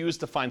agents use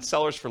to find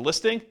sellers for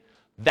listing,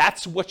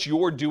 that's what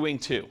you're doing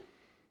too.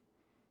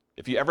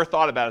 If you ever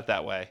thought about it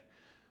that way,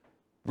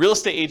 real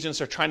estate agents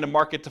are trying to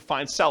market to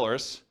find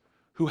sellers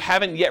who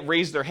haven't yet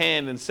raised their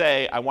hand and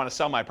say, I want to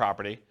sell my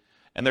property.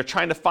 And they're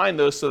trying to find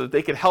those so that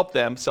they can help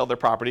them sell their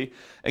property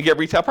and get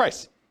retail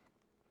price.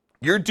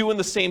 You're doing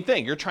the same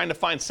thing. You're trying to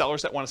find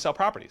sellers that want to sell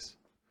properties.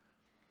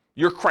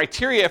 Your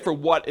criteria for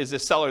what is a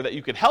seller that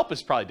you could help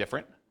is probably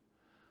different,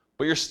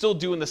 but you're still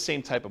doing the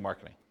same type of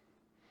marketing.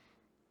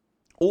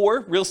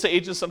 Or real estate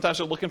agents sometimes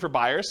are looking for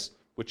buyers,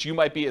 which you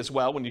might be as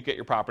well when you get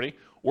your property,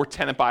 or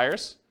tenant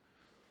buyers,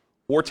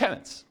 or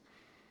tenants.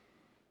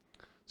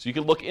 So you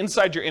can look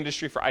inside your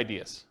industry for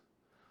ideas.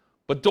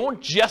 But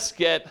don't just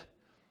get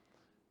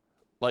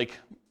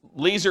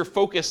laser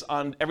focus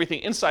on everything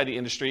inside the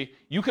industry.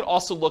 You could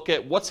also look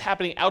at what's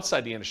happening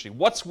outside the industry,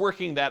 what's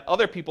working that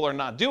other people are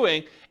not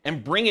doing,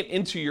 and bring it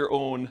into your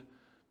own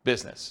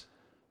business.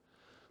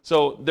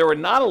 So there were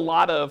not a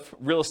lot of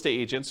real estate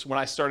agents when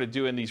I started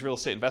doing these real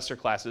estate investor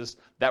classes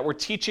that were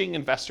teaching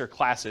investor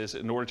classes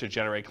in order to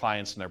generate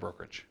clients in their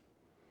brokerage.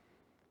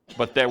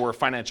 But there were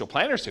financial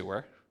planners who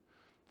were.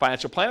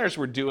 Financial planners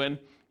were doing,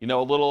 a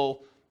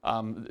little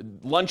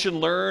lunch and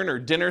learn or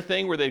dinner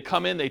thing where they'd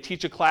come in, they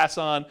teach a class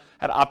on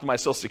how to optimize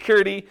Social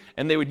Security,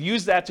 and they would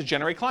use that to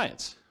generate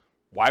clients.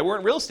 Why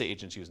weren't real estate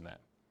agents using that?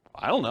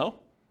 I don't know.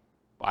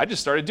 I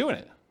just started doing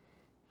it.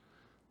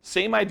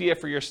 Same idea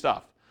for your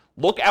stuff.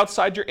 Look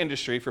outside your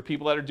industry for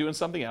people that are doing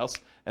something else,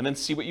 and then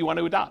see what you want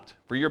to adopt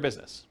for your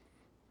business.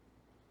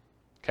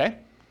 Okay?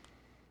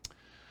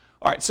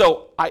 All right,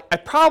 so I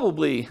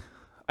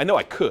know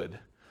I could.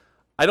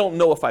 I don't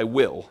know if I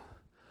will,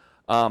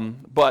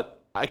 but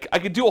I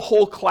could do a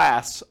whole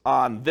class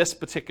on this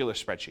particular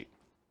spreadsheet.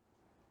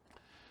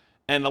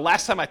 And the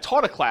last time I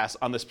taught a class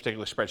on this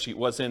particular spreadsheet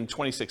was in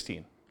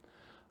 2016.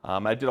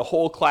 I did a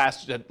whole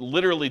class that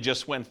literally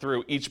just went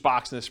through each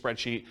box in the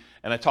spreadsheet,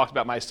 and I talked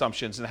about my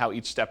assumptions and how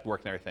each step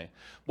worked and everything.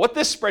 What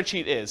this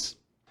spreadsheet is,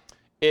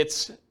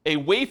 it's a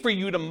way for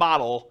you to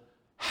model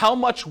how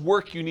much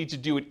work you need to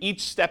do at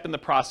each step in the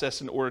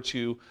process in order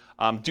to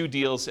do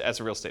deals as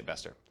a real estate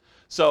investor.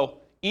 So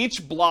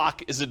each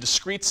block is a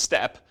discrete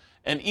step,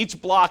 and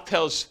each block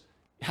tells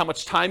how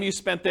much time you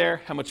spent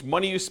there, how much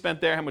money you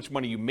spent there, how much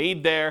money you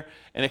made there,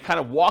 and it kind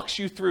of walks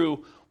you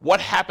through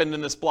what happened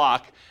in this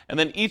block, and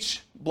then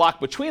each block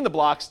between the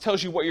blocks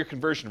tells you what your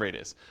conversion rate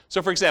is.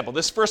 So for example,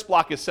 this first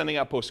block is sending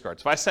out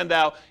postcards. If I send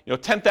out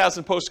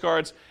 10,000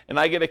 postcards and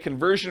I get a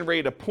conversion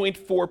rate of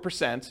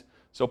 0.4%,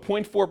 so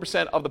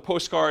 0.4% of the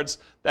postcards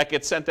that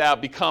get sent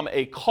out become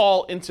a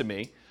call into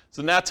me.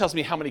 So now it tells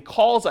me how many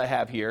calls I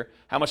have here,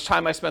 how much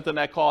time I spent on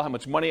that call, how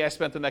much money I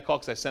spent on that call,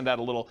 because I send out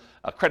a little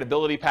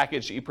credibility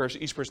package to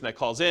each person that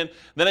calls in.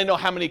 Then I know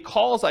how many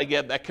calls I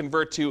get that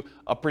convert to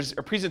a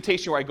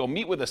presentation where I go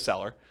meet with a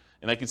seller,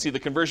 and I can see the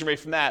conversion rate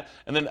from that.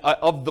 And then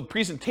of the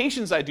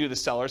presentations I do to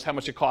sellers, how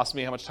much it costs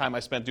me, how much time I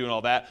spent doing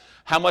all that,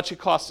 how much it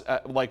costs,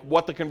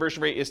 what the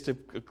conversion rate is to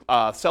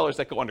sellers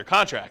that go under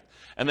contract.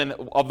 And then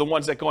of the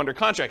ones that go under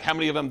contract, how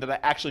many of them did I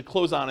actually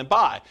close on and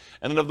buy?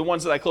 And then of the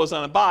ones that I close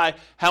on and buy,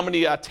 how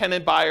many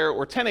tenant buyer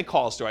or tenant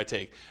calls do I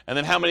take? And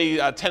then how many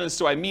tenants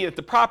do I meet at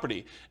the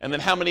property? And then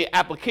how many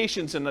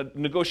applications and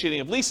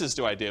negotiating of leases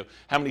do I do?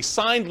 How many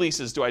signed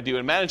leases do I do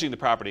in managing the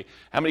property?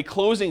 How many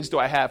closings do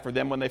I have for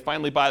them when they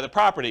finally buy the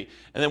property?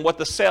 And then what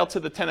the sale to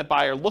the tenant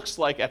buyer looks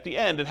like at the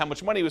end, and how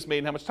much money was made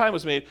and how much time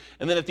was made.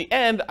 And then at the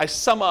end, I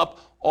sum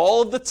up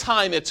all of the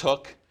time it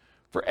took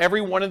for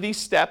every one of these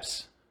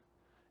steps,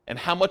 and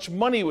how much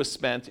money was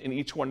spent in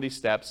each one of these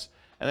steps,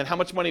 and then how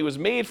much money was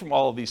made from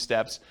all of these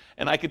steps.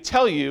 And I could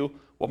tell you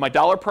what my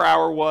dollar per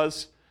hour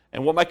was,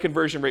 and what my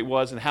conversion rate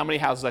was, and how many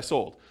houses I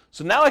sold.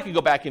 So now I can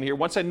go back in here,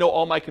 once I know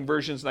all my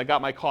conversions and I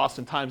got my costs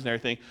and times and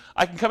everything,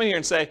 I can come in here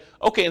and say,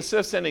 okay, instead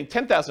of sending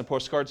 10,000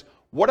 postcards,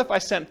 what if I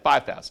sent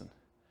 5,000?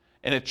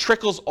 And it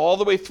trickles all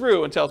the way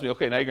through and tells me,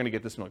 okay, now you're going to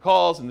get this many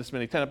calls and this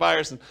many tenant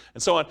buyers and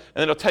so on. And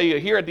then it'll tell you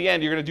here at the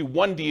end, you're going to do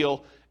one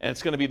deal and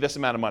it's going to be this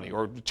amount of money,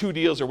 or 2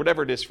 deals, or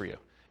whatever it is for you.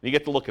 And you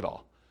get to look at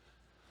all.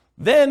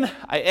 Then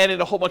I added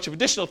a whole bunch of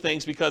additional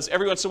things, because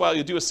every once in a while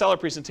you'll do a seller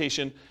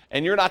presentation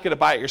and you're not going to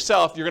buy it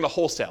yourself, you're going to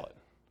wholesale it.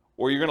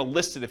 Or you're going to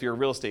list it if you're a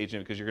real estate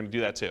agent, because you're going to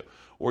do that too.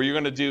 Or you're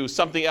going to do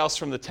something else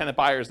from the tenant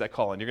buyers that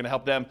call in. You're going to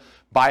help them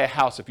buy a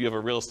house if you have a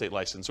real estate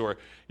license. Or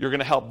you're going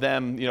to help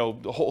them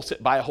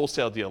buy a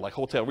wholesale deal, like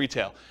wholesale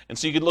retail. And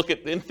so you can look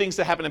at things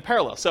that happen in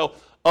parallel. So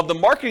of the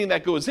marketing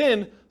that goes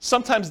in,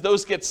 sometimes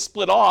those get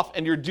split off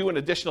and you're doing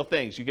additional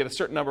things. You get a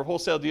certain number of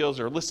wholesale deals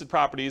or listed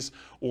properties,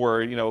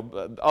 or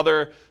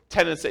other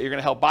tenants that you're going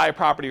to help buy a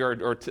property,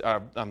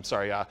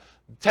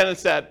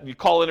 tenants that you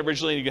call in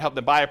originally and you can help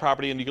them buy a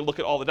property, and you can look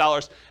at all the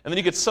dollars, and then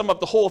you can sum up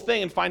the whole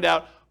thing and find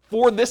out,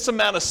 for this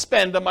amount of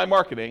spend on my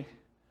marketing,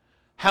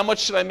 how much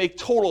should I make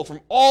total from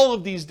all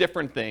of these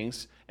different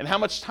things, and how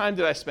much time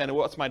did I spend, and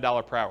what's my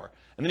dollar per hour?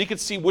 And then you can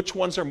see which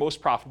ones are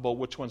most profitable,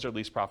 which ones are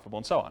least profitable,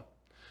 and so on.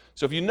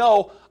 So if you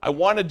know, I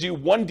want to do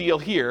one deal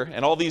here,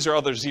 and all these are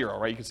other 0,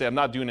 right? You can say, I'm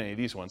not doing any of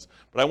these ones,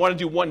 but I want to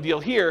do one deal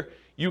here.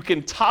 You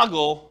can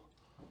toggle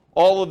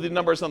all of the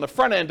numbers on the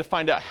front end to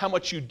find out how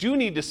much you do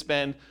need to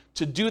spend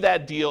to do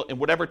that deal in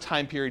whatever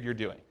time period you're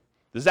doing.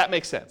 Does that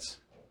make sense?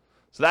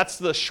 So that's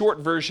the short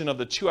version of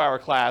the 2-hour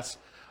class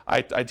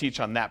I teach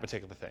on that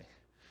particular thing.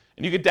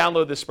 And you can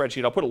download this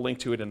spreadsheet. I'll put a link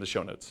to it in the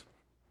show notes.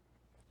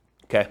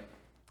 Okay.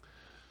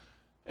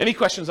 Any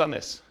questions on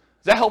this?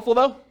 Is that helpful,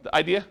 though, the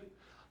idea?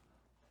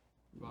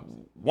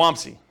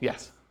 Wamsi,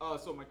 yes.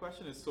 So my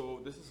question is, so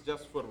this is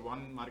just for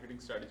one marketing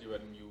strategy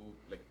when you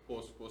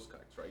post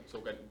postcards, right?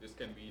 So this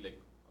can be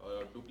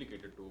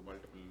duplicated to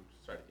multiple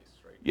strategies,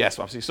 right? Yes,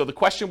 Wamsi. So the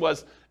question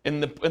was, in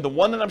the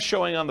one that I'm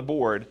showing on the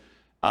board,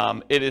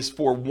 it is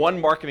for one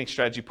marketing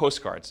strategy,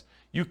 postcards.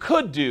 You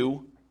could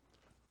do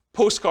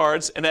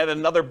postcards and add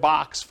another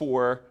box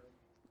for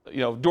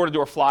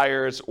door-to-door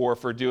flyers or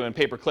for doing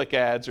pay-per-click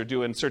ads or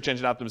doing search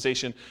engine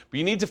optimization. But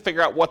you need to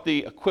figure out what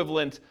the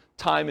equivalent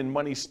time and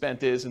money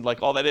spent is and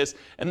all that is.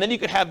 And then you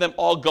could have them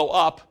all go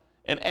up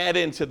and add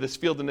into this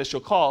field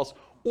initial calls.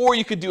 Or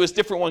you could do as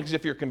different ones, because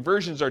if your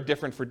conversions are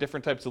different for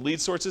different types of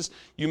lead sources,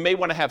 you may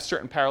want to have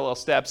certain parallel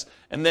steps,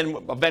 and then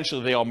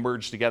eventually they all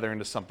merge together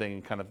into something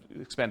and kind of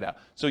expand out.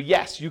 So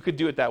yes, you could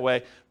do it that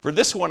way. For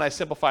this one, I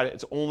simplified it.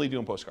 It's only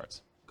doing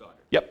postcards. Got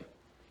it.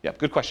 Yep,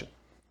 good question.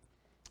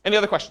 Any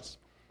other questions?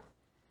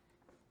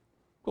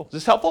 Cool. Is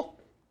this helpful?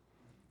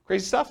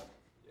 Crazy stuff?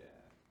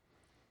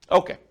 Yeah.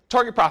 Okay,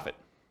 target profit.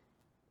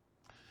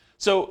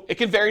 So it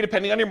can vary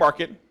depending on your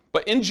market,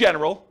 but in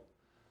general,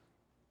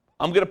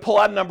 I'm going to pull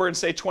out a number and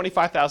say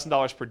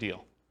 $25,000 per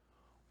deal,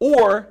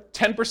 or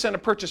 10%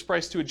 of purchase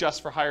price to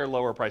adjust for higher,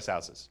 lower price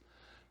houses.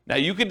 Now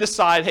you could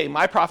decide, hey,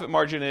 my profit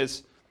margin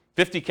is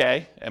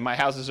 50K and my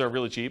houses are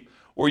really cheap.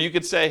 Or you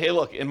could say, hey,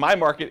 look, in my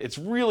market, it's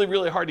really,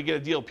 really hard to get a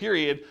deal,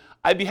 period.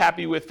 I'd be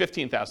happy with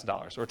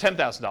 $15,000 or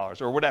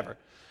 $10,000 or whatever.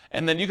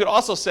 And then you could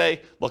also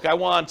say, look, I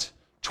want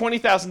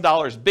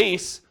 $20,000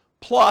 base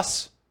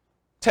plus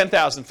 $10,000,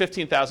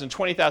 $15,000,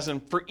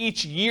 $20,000 for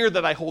each year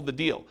that I hold the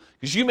deal.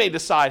 Because you may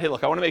decide, hey,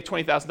 look, I want to make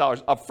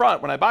 $20,000 up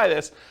front when I buy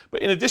this.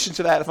 But in addition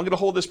to that, if I'm going to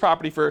hold this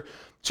property for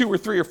 2 or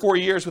 3 or 4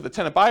 years with a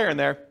tenant buyer in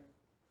there,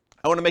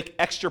 I want to make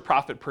extra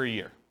profit per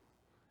year.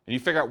 And you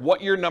figure out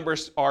what your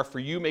numbers are for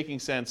you making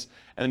sense,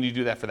 and then you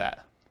do that for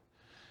that.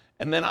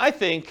 And then I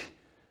think,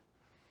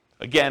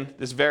 again,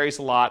 this varies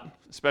a lot,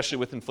 especially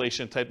with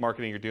inflation type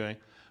marketing you're doing,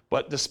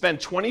 but to spend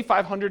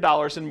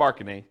 $2,500 in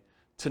marketing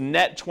to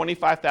net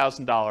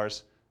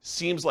 $25,000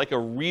 seems like a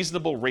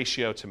reasonable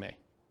ratio to me.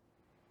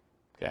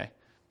 Okay?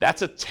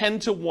 That's a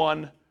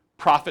 10-to-1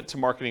 profit to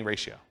marketing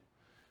ratio.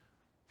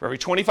 For every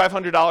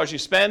 $2,500 you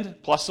spend,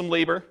 plus some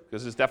labor,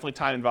 because there's definitely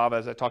time involved,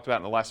 as I talked about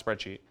in the last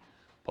spreadsheet,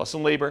 plus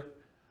some labor.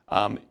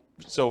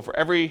 So for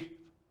every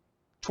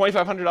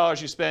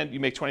 $2,500 you spend, you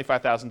make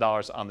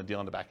 $25,000 on the deal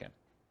on the back end.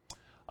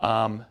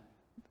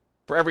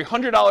 For every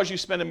 $100 you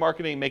spend in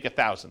marketing, make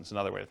 1,000 is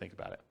another way to think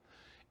about it.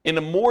 In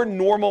a more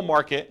normal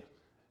market,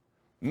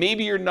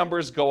 maybe your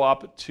numbers go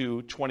up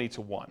to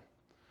 20-to-1.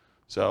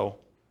 So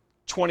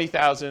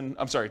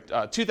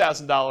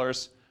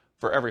 $2,000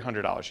 for every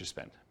 $100 you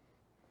spend.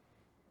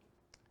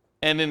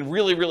 And in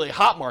really, really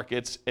hot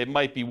markets, it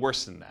might be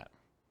worse than that,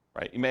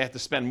 right? You may have to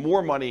spend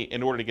more money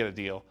in order to get a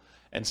deal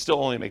and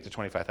still only make the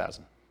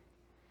 $25,000.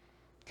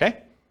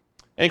 Okay?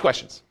 Any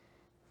questions?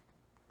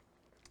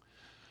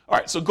 All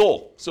right, so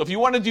goal. So if you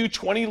want to do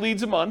 20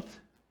 leads a month,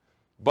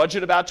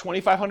 budget about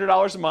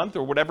 $2,500 a month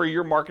or whatever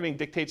your marketing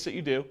dictates that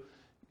you do.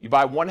 You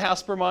buy one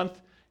house per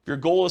month. If your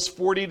goal is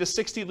 40 to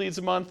 60 leads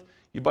a month,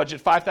 you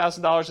budget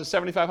 $5,000 to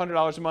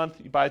 $7,500 a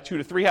month. You buy 2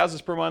 to 3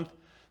 houses per month.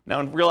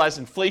 Now realize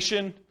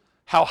inflation,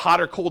 how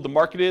hot or cold the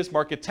market is,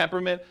 market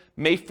temperament,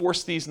 may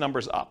force these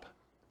numbers up.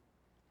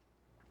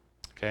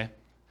 Okay?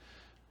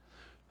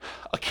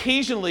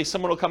 Occasionally,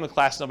 someone will come to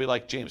class and they'll be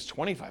like, James,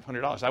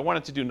 $2,500. I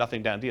wanted to do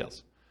nothing down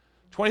deals.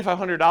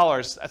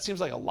 $2,500, that seems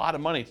like a lot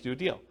of money to do a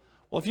deal.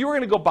 Well, if you were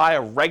going to go buy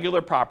a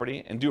regular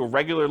property and do a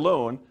regular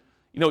loan,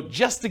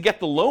 just to get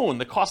the loan,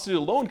 the cost to do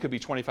the loan could be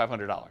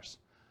 $2,500.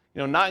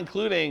 Not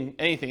including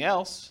anything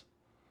else.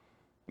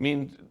 I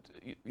mean,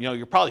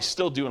 you're probably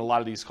still doing a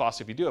lot of these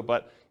costs if you do it,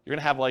 but you're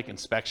going to have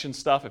inspection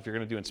stuff if you're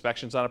going to do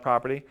inspections on a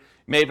property. You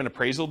may have an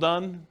appraisal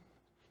done.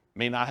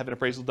 May not have an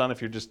appraisal done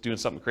if you're just doing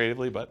something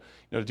creatively, but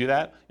to do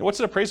that. What's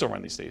an appraisal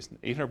run these days?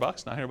 $800,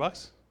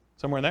 $900,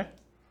 somewhere in there?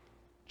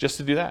 Just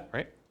to do that,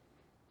 right?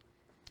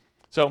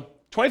 So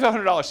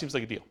 $2,500 seems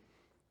like a deal.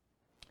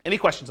 Any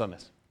questions on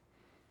this?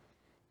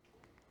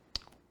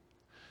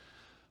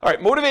 All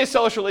right, motivated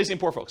sellers for lazy and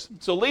poor folks.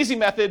 So lazy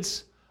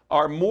methods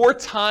are more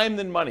time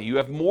than money. You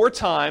have more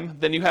time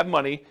than you have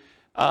money.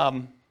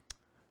 I'm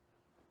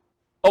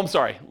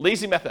sorry,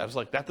 lazy method. I was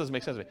like, that doesn't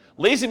make sense to me.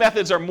 Lazy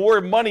methods are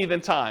more money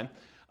than time.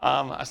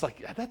 I was like,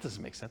 yeah, that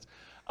doesn't make sense.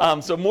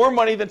 So more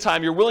money than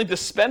time. You're willing to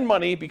spend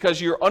money because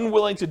you're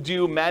unwilling to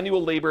do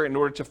manual labor in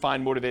order to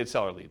find motivated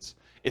seller leads.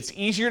 It's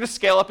easier to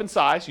scale up in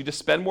size. You just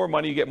spend more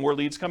money, you get more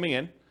leads coming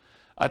in.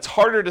 It's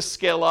harder to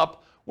scale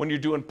up when you're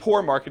doing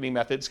poor marketing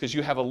methods because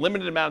you have a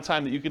limited amount of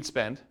time that you can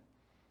spend.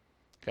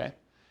 Okay?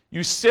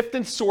 You sift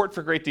and sort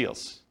for great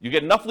deals. You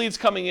get enough leads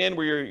coming in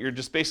where you're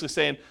just basically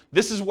saying,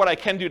 this is what I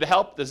can do to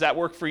help. Does that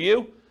work for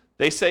you?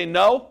 They say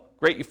no.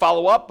 Great, you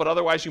follow up, but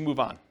otherwise you move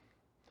on.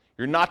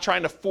 You're not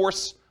trying to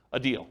force a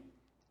deal.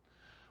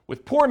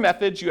 With poor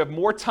methods, you have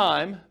more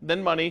time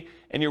than money,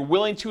 and you're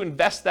willing to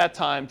invest that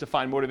time to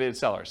find motivated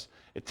sellers.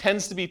 It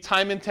tends to be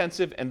time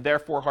intensive and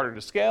therefore harder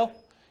to scale.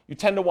 You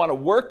tend to want to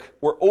work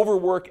or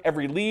overwork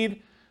every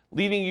lead,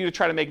 leading you to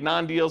try to make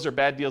non-deals or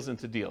bad deals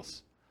into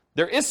deals.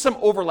 There is some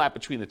overlap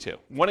between the two.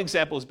 One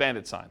example is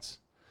bandit signs.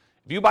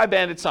 If you buy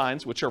bandit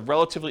signs, which are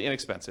relatively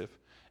inexpensive,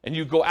 and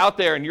you go out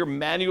there and you're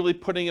manually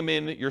putting them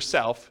in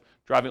yourself,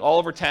 driving all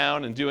over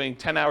town and doing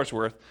 10 hours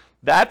worth,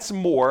 that's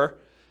more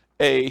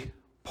a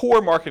poor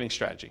marketing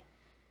strategy.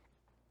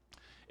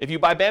 If you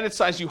buy bandit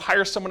signs, you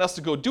hire someone else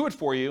to go do it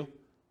for you,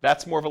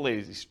 that's more of a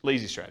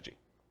lazy strategy.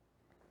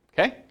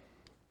 Okay?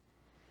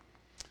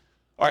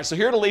 All right, so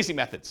here are the lazy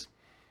methods.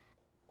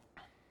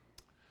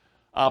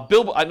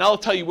 And I'll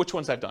tell you which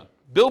ones I've done.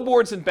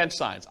 Billboards and bench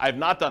signs. I have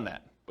not done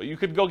that. But you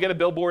could go get a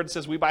billboard that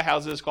says, we buy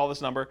houses, call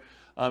this number.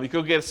 You could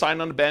go get a sign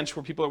on the bench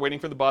where people are waiting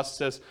for the bus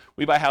that says,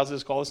 we buy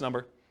houses, call this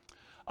number.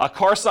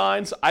 Car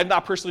signs, I've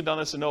not personally done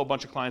this. I know a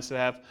bunch of clients that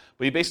have.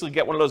 But you basically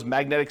get one of those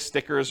magnetic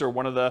stickers or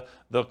one of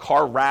the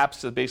car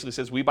wraps that basically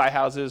says, we buy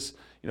houses,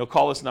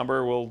 call this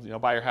number, we'll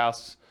buy your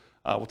house.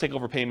 We'll take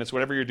over payments,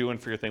 whatever you're doing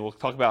for your thing. We'll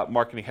talk about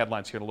marketing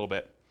headlines here in a little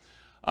bit.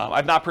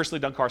 I've not personally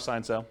done car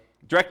signs, though.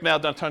 Direct mail,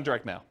 done a ton of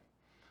direct mail.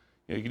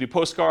 You could do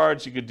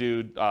postcards, you could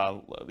do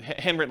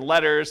handwritten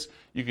letters,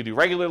 you could do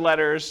regular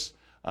letters,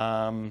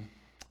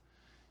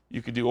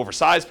 you could do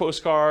oversized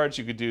postcards,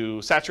 you could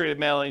do saturated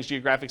mailings,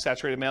 geographic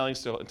saturated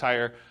mailings to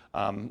entire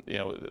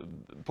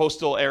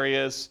postal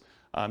areas.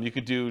 You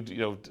could do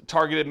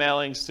targeted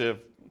mailings to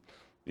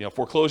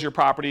foreclosure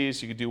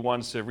properties. You could do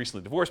ones to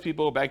recently divorced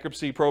people,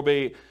 bankruptcy,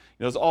 probate.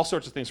 There's all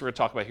sorts of things we're going to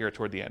talk about here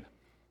toward the end.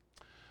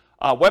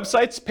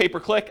 Websites,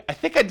 pay-per-click. I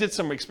think I did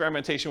some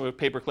experimentation with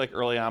pay-per-click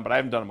early on, but I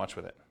haven't done much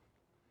with it.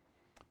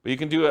 But you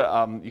can do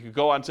you could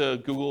go onto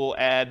Google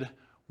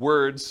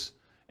AdWords,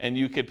 and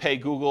you could pay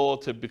Google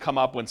to come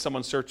up when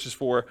someone searches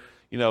for,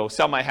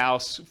 sell my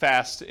house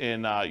fast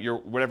in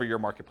whatever your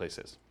marketplace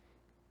is.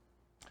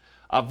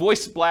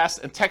 Voice blast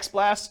and text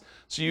blast,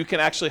 so you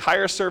can actually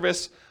hire a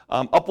service,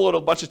 upload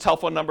a bunch of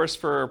telephone numbers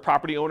for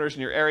property owners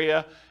in your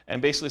area,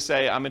 and basically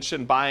say, I'm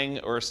interested in buying,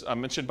 or I'm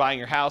interested in buying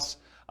your house.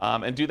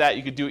 And do that.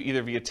 You could do it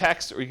either via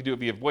text or you could do it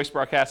via voice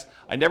broadcast.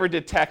 I never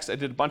did text. I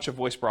did a bunch of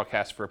voice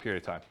broadcasts for a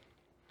period of time.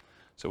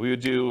 So we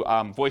would do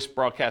voice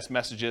broadcast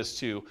messages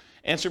to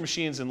answer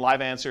machines and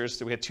live answers.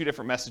 So we had two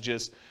different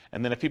messages.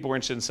 And then if people were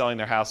interested in selling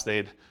their house,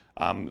 they'd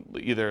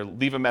either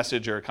leave a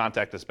message or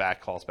contact us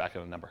back, call us back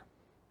on a number.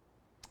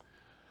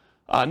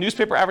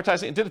 Newspaper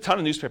advertising. I did a ton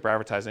of newspaper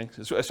advertising.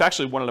 It's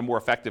actually one of the more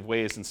effective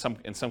ways in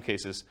some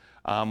cases.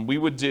 We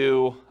would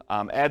do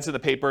ads in the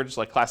paper, just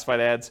like classified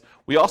ads.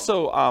 We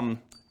also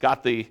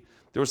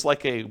there was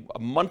like a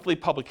monthly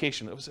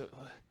publication.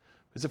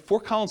 Is it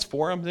Fort Collins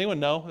Forum? Does anyone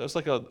know? It was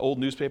like an old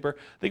newspaper.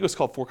 I think it was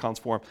called Fort Collins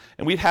Forum.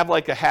 And we'd have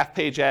like a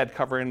half-page ad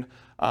covering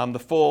the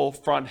full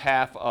front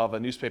half of a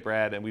newspaper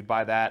ad, and we'd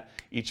buy that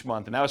each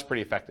month. And that was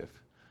pretty effective.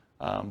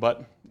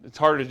 But it's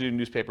harder to do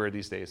newspaper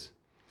these days.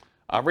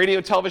 Radio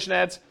and television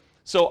ads.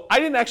 So I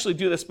didn't actually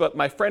do this, but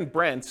my friend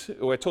Brent,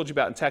 who I told you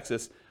about in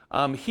Texas,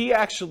 he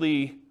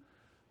actually,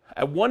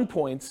 at one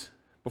point,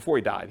 before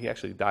he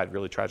actually died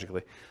really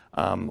tragically,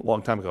 a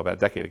long time ago, about a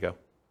decade ago.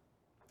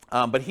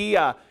 But he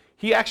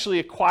actually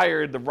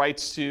acquired the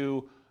rights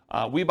to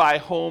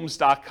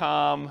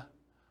WeBuyHomes.com.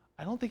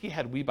 I don't think he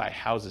had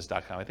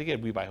WeBuyHouses.com. I think he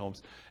had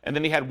WeBuyHomes. And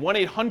then he had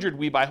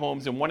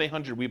 1-800-WeBuyHomes and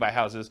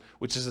 1-800-WeBuyHouses,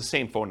 which is the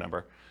same phone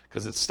number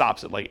because it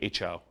stops at like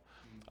HO.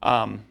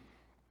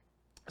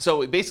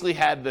 So it basically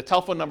had the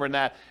telephone number and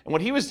that. And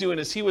what he was doing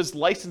is he was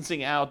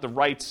licensing out the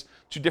rights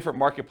to different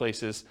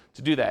marketplaces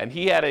to do that. And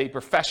he had a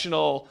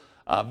professional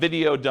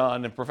video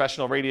done and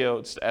professional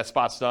radio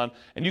spots done.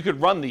 And you could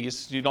run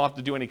these. You don't have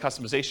to do any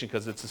customization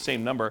because it's the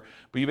same number.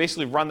 But you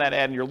basically run that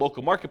ad in your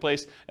local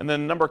marketplace, and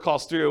then the number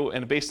calls through.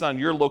 And based on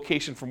your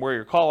location from where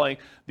you're calling,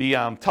 the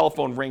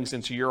telephone rings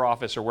into your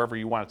office or wherever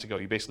you want it to go.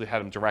 You basically had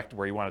them direct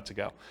where you want it to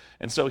go.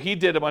 And so he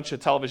did a bunch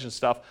of television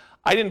stuff.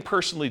 I didn't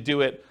personally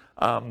do it,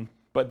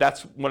 but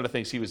that's one of the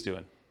things he was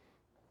doing.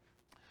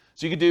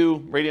 So you could do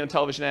radio and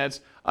television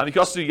ads. You could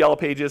also do Yellow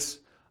Pages.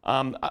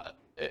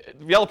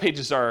 Yellow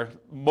Pages are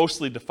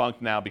mostly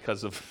defunct now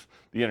because of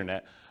the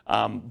internet.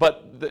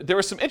 But there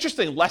were some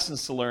interesting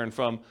lessons to learn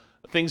from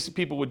things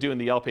people would do in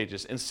the Yellow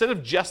Pages. Instead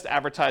of just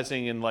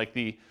advertising in like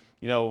the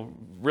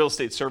real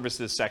estate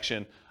services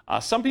section,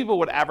 some people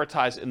would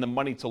advertise in the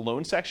money to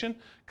loan section,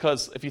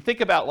 because if you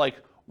think about like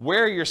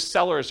where your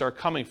sellers are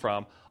coming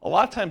from, a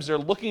lot of times they're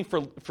looking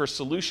for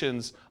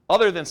solutions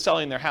other than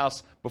selling their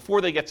house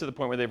before they get to the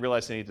point where they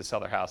realize they need to sell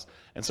their house.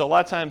 And so a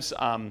lot of times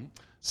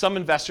some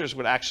investors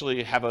would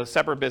actually have a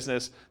separate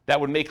business that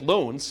would make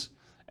loans,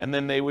 and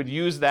then they would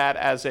use that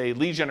as a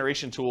lead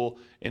generation tool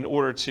in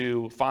order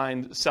to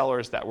find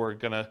sellers that were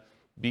going to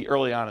be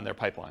early on in their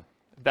pipeline.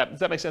 Does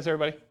that make sense,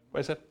 everybody? What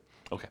I said?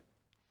 Okay.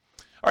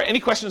 All right,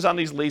 any questions on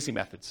these lazy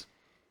methods?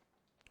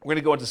 We're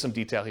going to go into some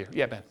detail here.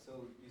 Yeah, Ben. So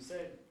you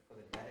said for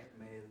the direct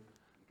mail,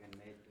 you can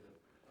mail to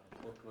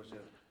the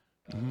foreclosure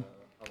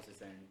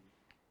houses and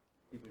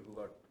people who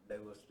got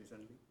divorced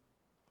recently.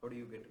 How do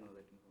you get to know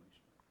that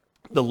information?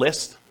 The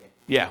list?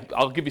 Yeah,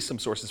 I'll give you some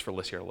sources for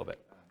lists here in a little bit.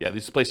 Yeah,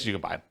 these are places you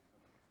can buy them.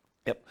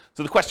 Yep.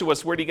 So the question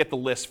was, where do you get the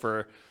list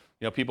for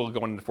people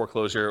going into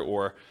foreclosure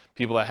or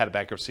people that had a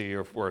bankruptcy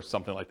or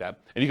something like that?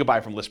 And you can buy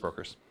it from list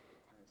brokers.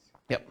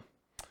 Yep.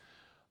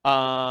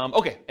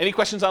 Okay, any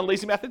questions on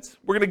lazy methods?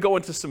 We're going to go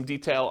into some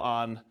detail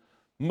on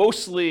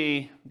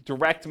mostly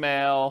direct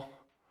mail.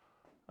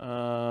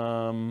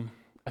 I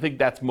think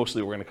that's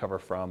mostly what we're going to cover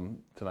from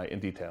tonight in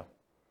detail.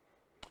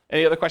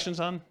 Any other questions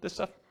on this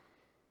stuff?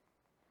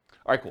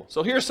 All right, cool.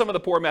 So here's some of the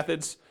poor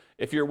methods.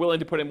 If you're willing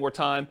to put in more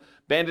time,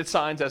 bandit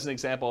signs as an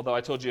example, although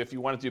I told you if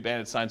you want to do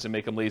bandit signs and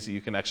make them lazy,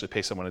 you can actually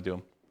pay someone to do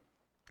them.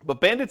 But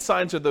bandit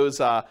signs are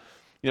those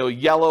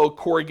yellow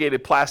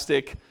corrugated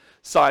plastic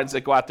signs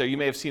that go out there. You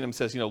may have seen them,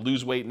 says,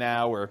 lose weight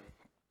now, or,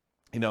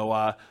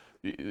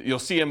 you'll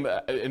see them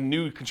in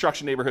new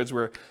construction neighborhoods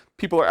where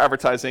people are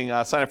advertising,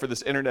 sign up for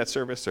this internet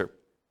service or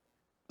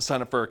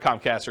sign up for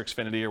Comcast or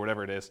Xfinity or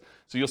whatever it is.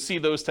 So you'll see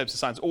those types of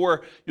signs.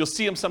 Or you'll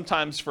see them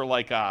sometimes for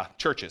like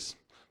churches.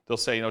 They'll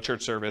say,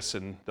 church service,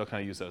 and they'll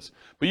kind of use those.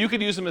 But you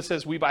could use them. It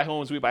says, we buy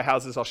homes, we buy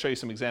houses. I'll show you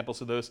some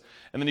examples of those.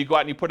 And then you go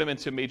out and you put them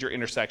into major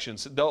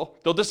intersections. They'll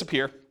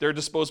disappear. They're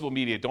disposable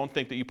media. Don't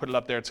think that you put it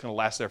up there, it's going to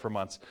last there for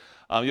months.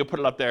 You'll put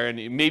it up there, and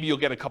maybe you'll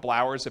get a couple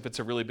hours if it's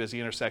a really busy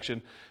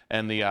intersection,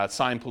 and the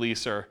sign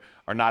police are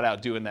not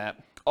out doing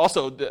that.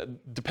 Also,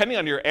 depending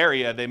on your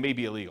area, they may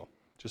be illegal,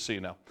 just so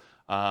you know.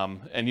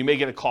 And you may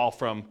get a call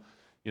from,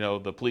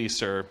 the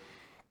police or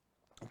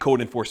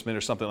code enforcement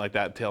or something like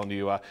that telling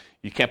you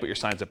you can't put your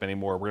signs up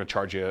anymore. We're going to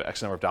charge you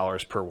X number of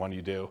dollars per one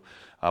you do.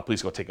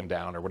 Please go take them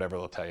down or whatever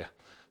they'll tell you.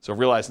 So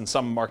realize in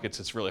some markets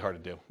it's really hard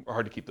to do or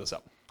hard to keep those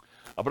up.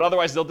 But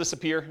otherwise they'll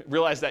disappear.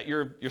 Realize that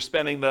you're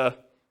spending the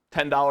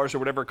 $10 or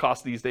whatever it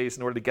costs these days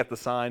in order to get the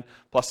sign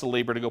plus the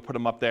labor to go put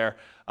them up there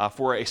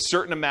for a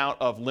certain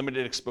amount of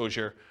limited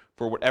exposure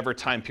for whatever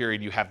time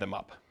period you have them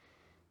up.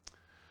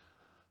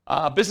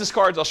 Business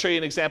cards, I'll show you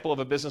an example of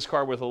a business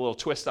card with a little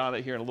twist on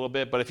it here in a little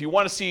bit. But if you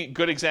want to see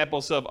good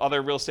examples of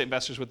other real estate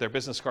investors with their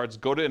business cards,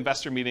 go to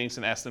investor meetings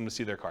and ask them to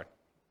see their card.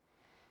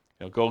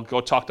 Go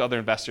talk to other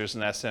investors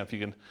and ask them if you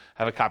can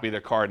have a copy of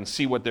their card and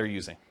see what they're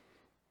using.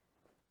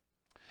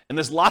 And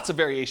there's lots of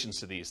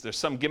variations to these. There's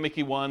some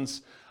gimmicky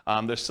ones.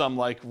 There's some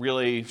like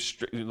really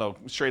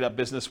straight up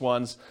business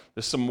ones.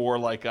 There's some more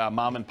like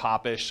mom and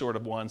pop-ish sort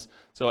of ones.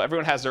 So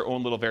everyone has their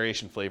own little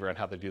variation flavor on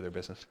how they do their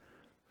business.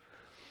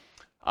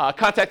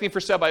 Contacting for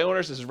sale by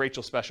owners, this is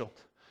Rachel's special.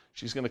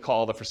 She's going to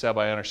call the for sale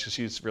by owners because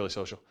she's really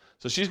social.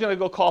 So she's going to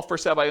go call for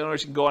sale by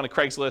owners. You can go on a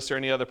Craigslist or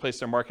any other place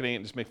they're marketing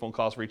and just make phone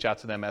calls, reach out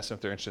to them, ask them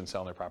if they're interested in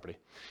selling their property.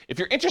 If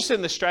you're interested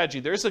in this strategy,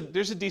 there's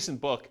a decent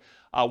book.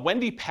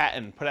 Wendy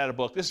Patton put out a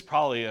book. This is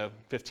probably a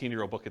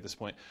 15-year-old book at this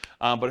point.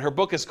 But her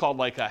book is called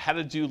How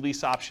to Do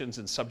Lease Options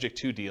and Subject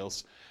to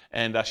Deals.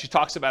 And she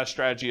talks about a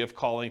strategy of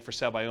calling for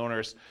sale by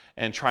owners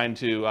and trying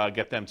to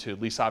get them to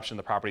lease option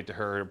the property to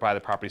her or buy the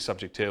property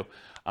subject to.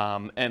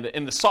 And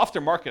in the softer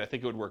market, I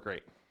think it would work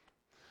great.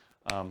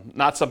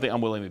 Not something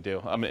I'm willing to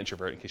do. I'm an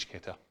introvert, in case you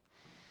can't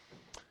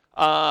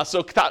tell.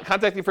 So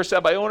contacting for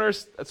sale by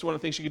owners, that's one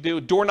of the things you could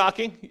do. Door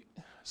knocking.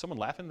 Someone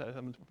laughing that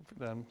I'm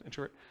an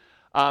introvert?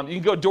 You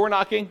can go door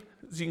knocking.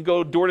 So you can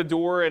go door to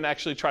door and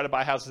actually try to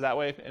buy houses that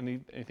way.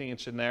 Anything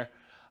interested in there?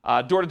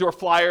 Door to door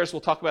flyers. We'll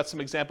talk about some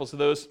examples of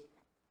those.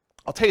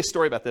 I'll tell you a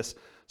story about this.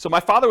 So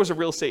my father was a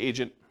real estate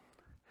agent,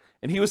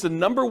 and he was the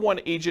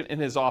 #1 agent in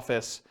his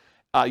office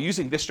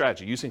using this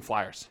strategy, using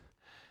flyers.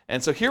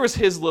 And so here was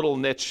his little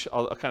niche.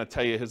 I'll kind of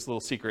tell you his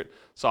little secret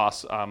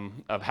sauce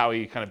of how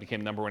he kind of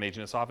became #1 agent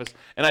in his office.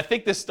 And I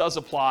think this does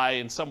apply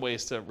in some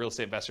ways to real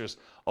estate investors,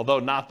 although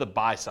not the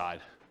buy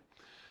side.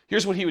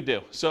 Here's what he would do.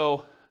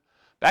 So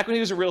back when he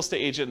was a real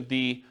estate agent,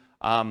 the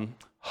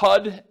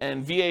HUD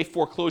and VA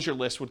foreclosure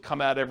list would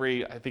come out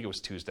every, I think it was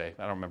Tuesday.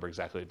 I don't remember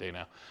exactly the day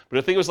now. But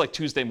I think it was like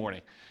Tuesday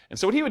morning. And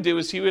so what he would do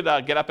is he would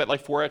get up at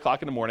like 4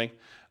 o'clock in the morning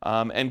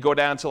and go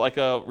down to like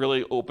a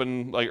really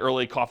open, like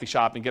early coffee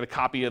shop and get a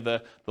copy of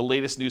the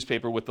latest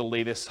newspaper with the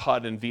latest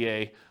HUD and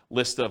VA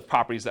list of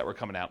properties that were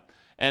coming out.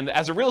 And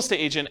as a real estate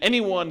agent,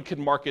 anyone could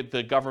market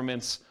the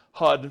government's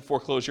HUD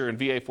foreclosure and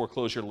VA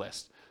foreclosure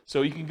list.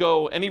 So you can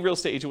go, any real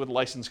estate agent with a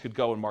license could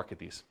go and market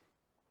these.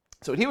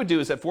 So what he would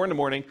do is at 4 in the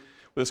morning,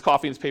 with his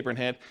coffee and his paper in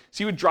hand, so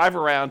he would drive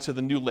around to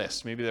the new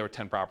list. Maybe there were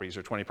 10 properties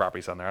or 20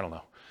 properties on there, I don't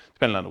know,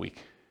 depending on the week.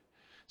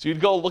 So you'd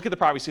go look at the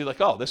properties, so you'd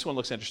like, oh, this one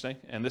looks interesting,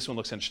 and this one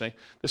looks interesting,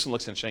 this one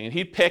looks interesting. And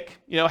he'd pick,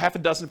 half a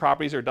dozen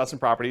properties or a dozen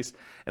properties,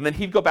 and then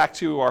he'd go back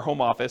to our home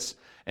office,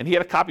 and he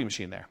had a copy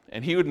machine there.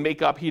 And he would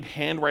he'd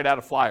hand write out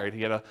a flyer.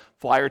 He had a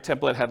flyer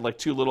template, had like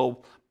 2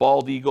 little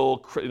bald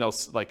eagle,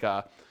 like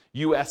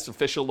U.S.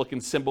 official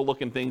looking symbol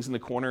looking things in the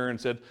corner and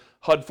said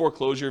HUD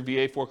foreclosure,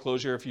 VA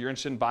foreclosure, if you're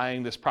interested in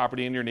buying this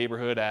property in your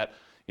neighborhood at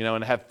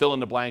and have fill in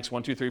the blanks,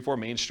 1, 2, 3, 4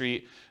 Main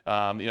Street.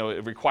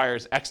 It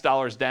requires X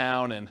dollars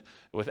down, and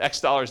with X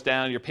dollars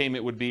down, your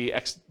payment would be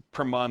X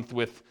per month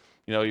with,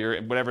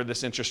 your whatever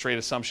this interest rate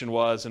assumption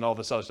was and all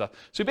this other stuff.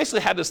 So he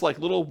basically had this like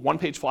little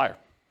one-page flyer.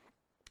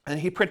 And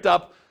he printed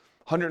up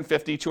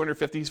 150,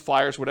 250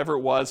 flyers, whatever it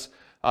was,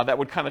 that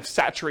would kind of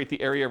saturate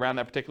the area around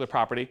that particular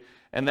property.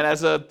 And then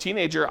as a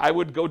teenager, I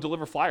would go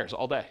deliver flyers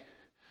all day.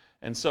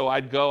 And so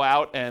I'd go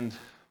out and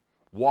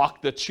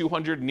walk the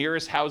 200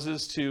 nearest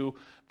houses to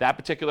that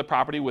particular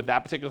property with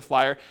that particular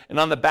flyer. And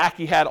on the back,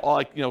 he had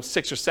all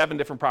 6 or 7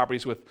 different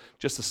properties with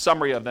just a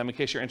summary of them in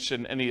case you're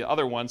interested in any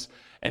other ones.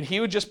 And he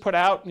would just put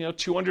out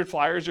 200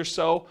 flyers or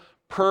so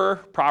per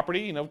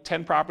property,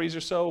 10 properties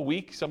or so a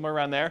week, somewhere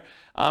around there.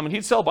 And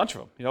he'd sell a bunch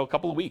of them, a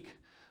couple a week,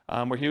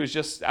 where he was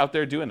just out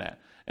there doing that.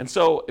 And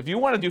so if you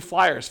want to do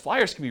flyers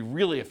can be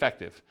really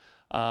effective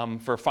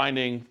for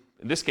finding,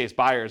 in this case,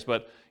 buyers,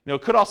 but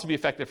it could also be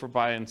effective for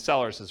buying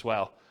sellers as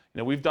well.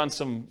 We've done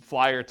some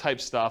flyer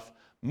type stuff,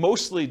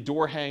 mostly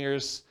door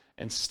hangers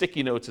and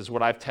sticky notes is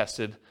what I've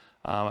tested.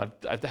 I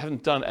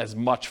haven't done as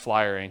much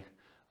flyering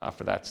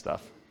for that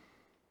stuff.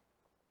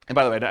 And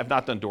by the way, I've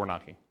not done door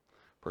knocking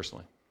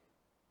personally.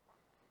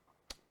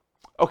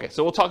 Okay,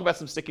 so we'll talk about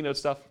some sticky note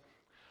stuff.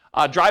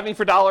 Driving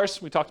for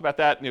dollars, we talked about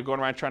that, going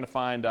around trying to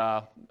find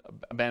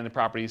abandoned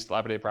properties,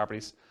 dilapidated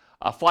properties.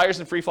 Flyers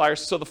and free flyers.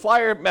 So the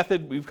flyer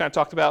method we've kind of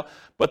talked about,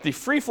 but the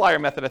free flyer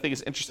method I think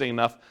is interesting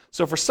enough.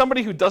 So for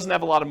somebody who doesn't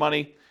have a lot of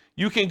money,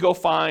 you can go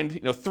find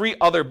 3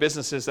 other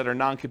businesses that are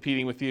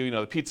non-competing with you,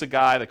 the pizza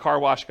guy, the car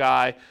wash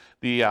guy,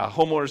 the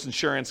homeowner's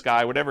insurance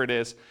guy, whatever it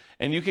is,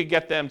 and you could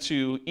get them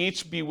to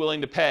each be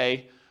willing to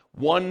pay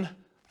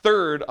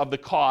 1/3 of the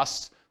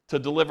cost to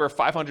deliver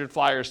 500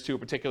 flyers to a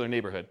particular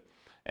neighborhood.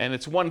 And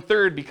it's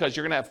 1/3 because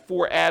you're going to have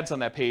 4 ads on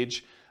that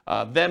page,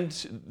 them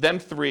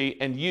 3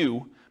 and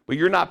you, but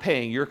you're not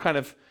paying. You're kind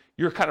of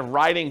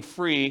riding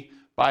free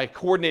by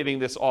coordinating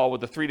this all with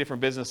the 3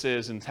 different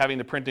businesses and having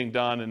the printing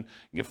done and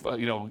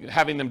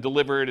having them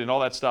delivered and all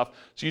that stuff.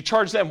 So you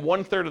charge them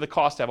 1/3 of the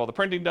cost to have all the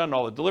printing done,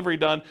 all the delivery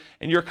done,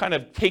 and you're kind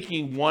of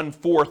taking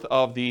 1/4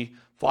 of the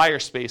flyer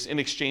space in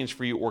exchange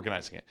for you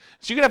organizing it.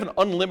 So you can have an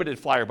unlimited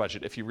flyer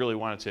budget if you really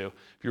wanted to,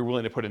 if you're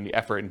willing to put in the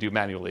effort and do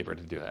manual labor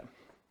to do that.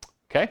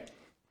 Okay?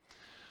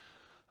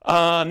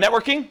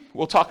 Networking,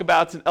 we'll talk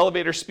about an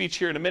elevator speech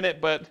here in a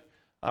minute, but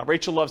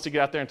Rachel loves to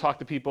get out there and talk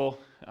to people,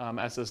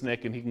 as does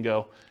Nick, and he can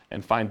go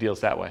and find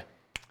deals that way.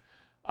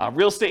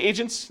 Real estate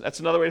agents,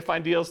 that's another way to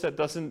find deals that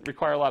doesn't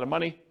require a lot of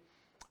money.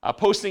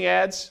 Posting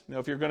ads,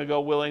 if you're going to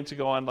go willing to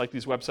go on like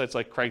these websites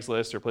like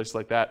Craigslist or places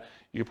like that,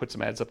 you can put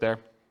some ads up there.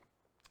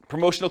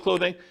 Promotional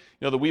clothing,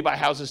 the We Buy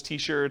Houses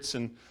t-shirts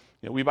and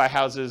We Buy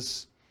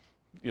Houses,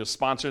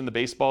 sponsoring the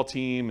baseball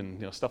team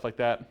and stuff like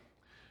that.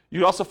 You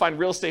can also find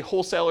real estate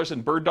wholesalers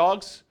and bird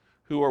dogs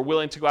who are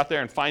willing to go out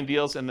there and find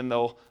deals, and then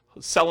they'll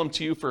sell them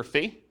to you for a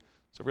fee.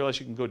 So realize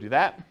you can go do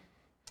that.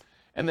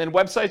 And then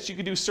websites, you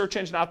can do search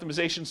engine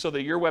optimization so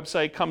that your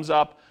website comes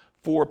up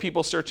for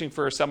people searching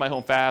for Sell My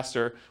Home Fast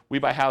or We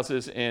Buy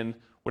Houses in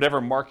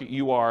whatever market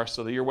you are,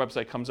 so that your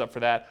website comes up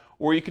for that.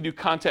 Or you can do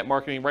content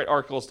marketing, write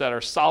articles that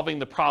are solving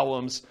the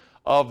problems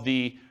of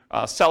the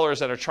sellers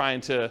that are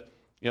trying to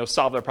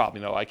solve their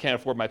problem. I can't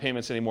afford my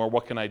payments anymore.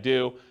 What can I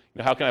do?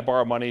 How can I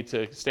borrow money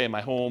to stay in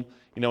my home?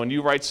 And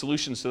you write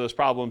solutions to those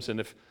problems.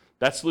 And if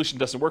that solution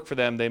doesn't work for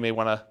them, they may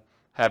want to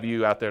have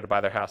you out there to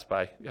buy their house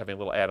by having a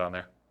little ad on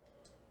there.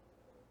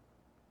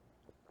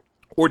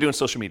 Or doing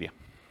social media.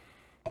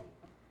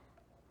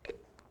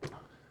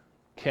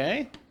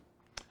 Okay.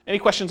 Any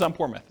questions on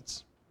poor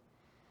methods?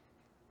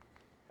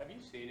 Have you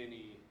seen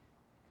any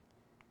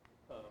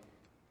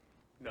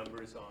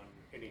numbers on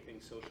anything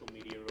social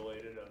media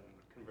related on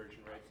conversion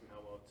rates and how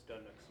well it's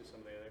done next to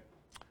some of the other?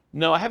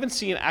 No, I haven't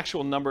seen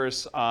actual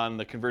numbers on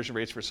the conversion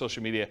rates for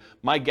social media.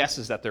 My guess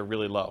is that they're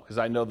really low because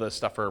I know the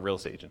stuff for real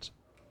estate agents.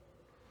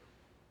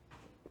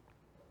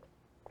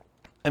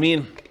 I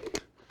mean,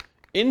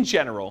 in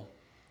general,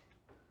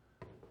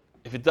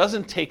 if it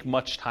doesn't take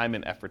much time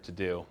and effort to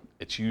do,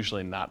 it's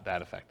usually not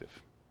that effective,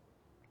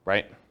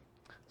 right?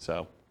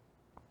 So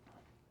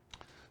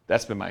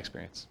that's been my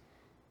experience.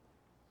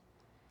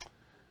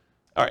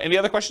 All right, any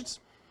other questions?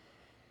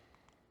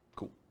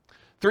 Cool.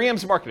 3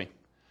 M's of marketing.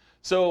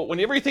 So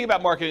whenever you think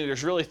about marketing,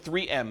 there's really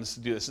 3 M's to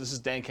do this. This is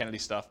Dan Kennedy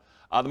stuff.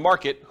 The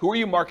market, who are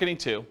you marketing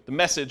to? The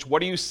message,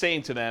 what are you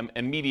saying to them?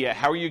 And media,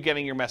 how are you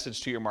getting your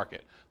message to your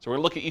market? So we're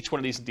going to look at each one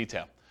of these in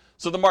detail.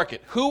 So the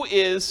market, who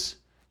is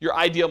your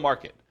ideal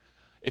market?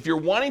 If you're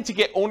wanting to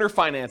get owner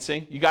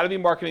financing, you got to be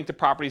marketing to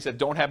properties that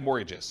don't have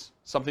mortgages,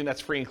 something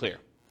that's free and clear.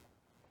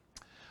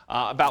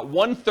 About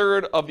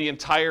 1/3 of the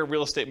entire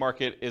real estate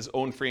market is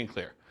owned free and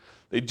clear.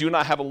 They do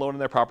not have a loan in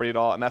their property at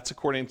all, and that's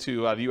according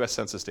to the U.S.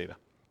 Census data.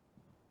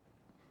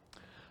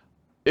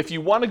 If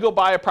you want to go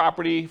buy a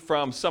property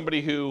from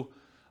somebody who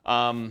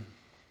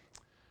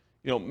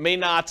may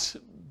not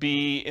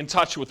be in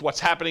touch with what's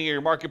happening in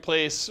your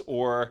marketplace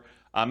or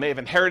may have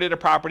inherited a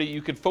property,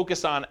 you can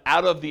focus on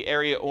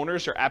out-of-the-area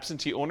owners or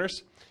absentee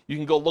owners. You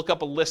can go look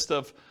up a list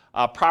of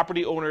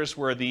property owners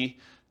where the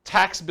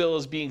tax bill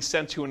is being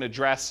sent to an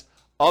address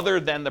other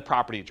than the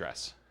property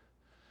address.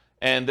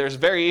 And there's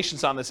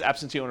variations on this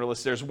absentee owner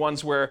list. There's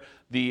ones where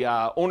the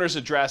owner's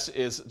address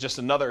is just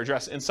another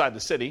address inside the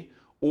city,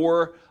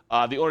 or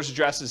the owner's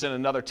address is in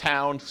another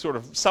town, sort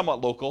of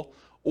somewhat local,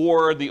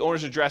 or the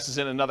owner's address is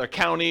in another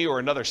county or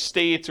another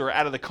state or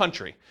out of the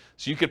country.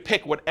 So you could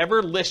pick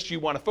whatever list you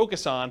want to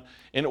focus on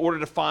in order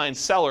to find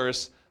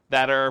sellers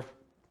that are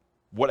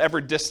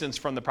whatever distance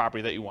from the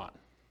property that you want.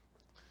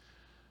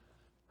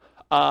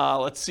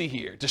 Let's see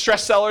here.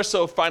 Distressed sellers,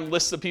 so find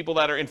lists of people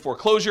that are in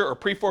foreclosure or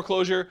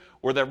pre-foreclosure,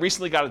 or that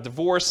recently got a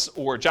divorce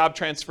or job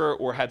transfer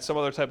or had some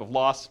other type of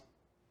loss,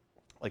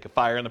 like a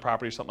fire in the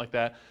property or something like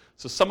that.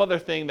 So some other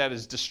thing that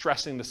is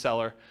distressing the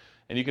seller,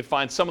 and you can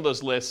find some of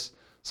those lists.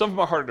 Some of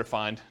them are harder to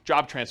find.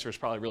 Job transfer is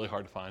probably really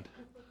hard to find.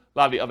 A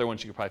lot of the other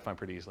ones you can probably find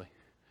pretty easily.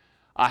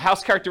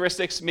 House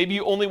characteristics, maybe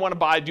you only want to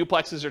buy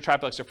duplexes or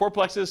triplexes or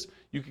fourplexes.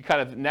 You can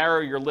kind of narrow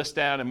your list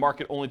down and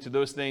market only to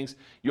those things.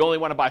 You only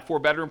want to buy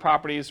 4-bedroom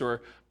properties,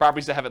 or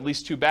properties that have at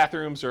least 2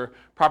 bathrooms, or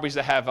properties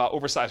that have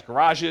oversized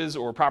garages,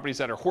 or properties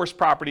that are horse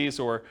properties,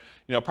 or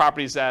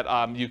properties that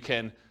you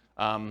can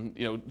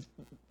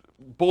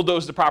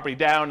bulldoze the property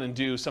down and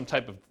do some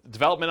type of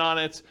development on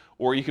it,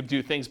 or you could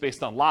do things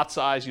based on lot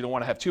size. You don't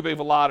want to have too big of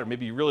a lot, or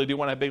maybe you really do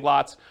want to have big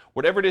lots.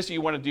 Whatever it is that you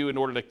want to do in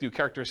order to do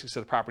characteristics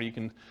of the property, you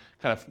can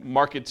kind of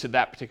market to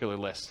that particular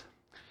list.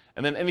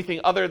 And then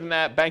anything other than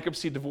that,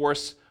 bankruptcy,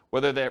 divorce,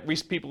 whether that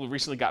people who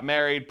recently got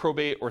married,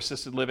 probate, or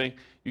assisted living,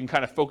 you can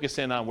kind of focus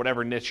in on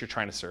whatever niche you're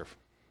trying to serve.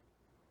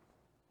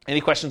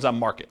 Any questions on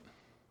market?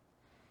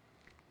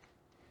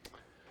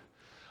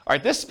 All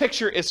right, this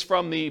picture is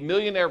from the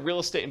Millionaire Real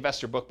Estate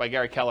Investor book by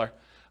Gary Keller.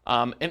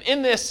 And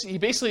in this, he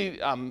basically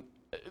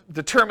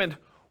determined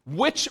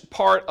which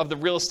part of the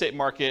real estate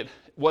market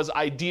was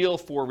ideal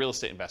for real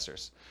estate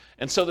investors.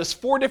 And so there's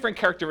 4 different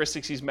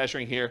characteristics he's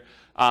measuring here.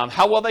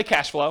 How well they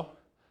cash flow,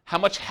 how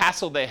much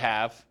hassle they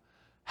have,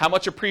 how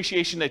much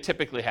appreciation they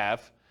typically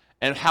have,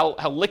 and how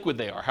liquid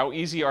they are, how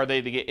easy are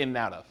they to get in and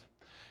out of.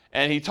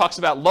 And he talks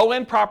about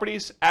low-end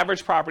properties,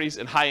 average properties,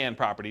 and high-end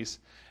properties.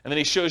 And then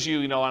he shows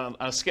you, on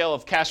a scale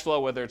of cash flow,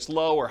 whether it's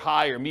low or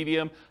high or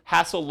medium,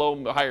 hassle,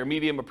 low, high or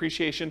medium,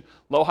 appreciation,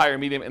 low, high or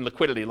medium, and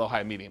liquidity, low,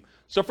 high, medium.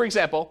 So for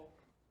example,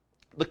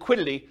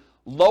 liquidity,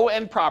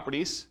 low-end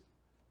properties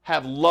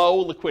have low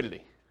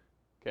liquidity.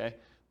 Okay?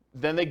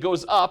 Then it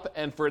goes up,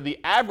 and for the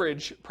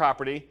average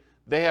property,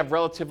 they have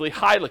relatively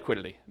high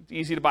liquidity. It's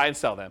easy to buy and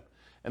sell them.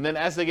 And then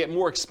as they get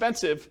more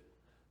expensive,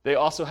 they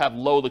also have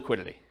low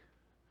liquidity.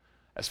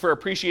 As for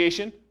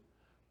appreciation,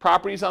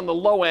 properties on the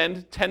low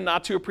end tend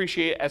not to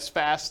appreciate as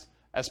fast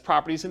as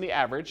properties in the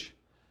average,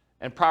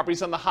 and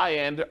properties on the high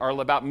end are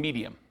about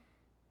medium.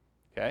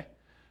 Okay?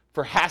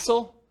 For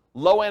hassle,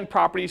 low-end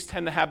properties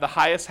tend to have the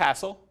highest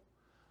hassle,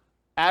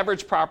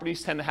 average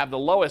properties tend to have the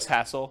lowest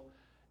hassle,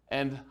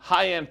 and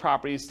high-end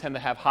properties tend to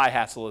have high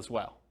hassle as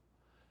well.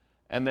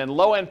 And then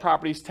low-end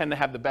properties tend to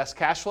have the best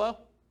cash flow,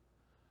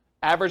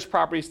 average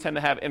properties tend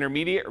to have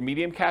intermediate or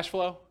medium cash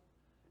flow,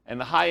 and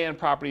the high-end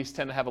properties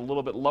tend to have a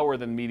little bit lower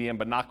than medium,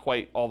 but not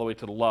quite all the way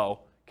to the low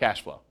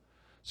cash flow.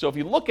 So if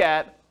you look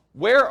at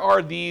where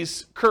are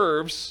these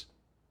curves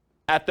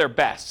at their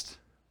best,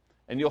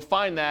 and you'll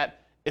find that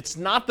it's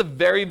not the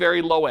very,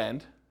 very low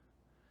end,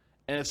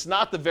 and it's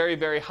not the very,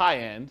 very high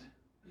end.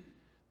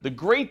 The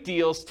great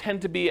deals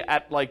tend to be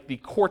at like the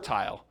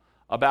quartile,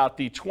 about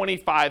the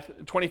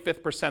 25th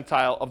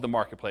percentile of the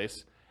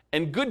marketplace,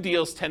 and good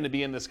deals tend to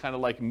be in this kind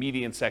of like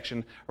median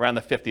section around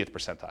the 50th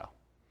percentile.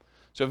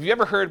 So have you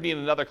ever heard me in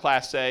another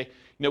class say,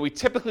 we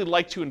typically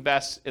like to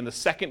invest in the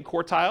second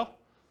quartile.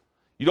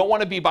 You don't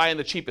want to be buying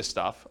the cheapest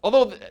stuff.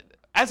 Although,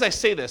 as I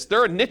say this,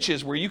 there are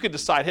niches where you could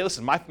decide, hey,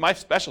 listen, my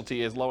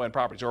specialty is low-end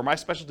properties, or my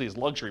specialty is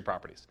luxury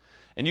properties.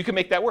 And you can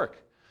make that work.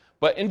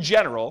 But in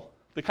general,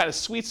 the kind of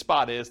sweet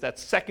spot is that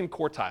second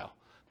quartile.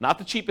 Not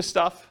the cheapest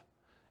stuff,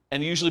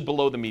 and usually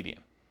below the median.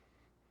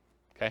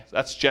 Okay, so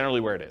that's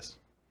generally where it is.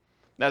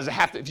 Now, does it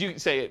have to, if you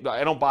say,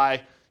 I don't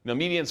buy,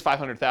 median's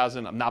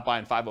 500,000, I'm not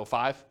buying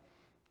 505.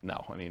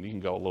 No, I mean, you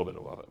can go a little bit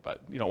above it,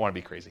 but you don't want to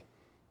be crazy.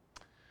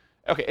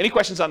 Okay, any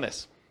questions on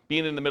this?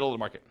 Being in the middle of the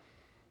market.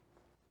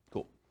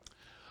 Cool.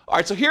 All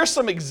right, so here's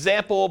some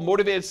example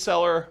motivated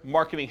seller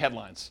marketing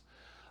headlines.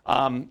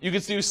 You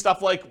can do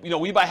stuff like,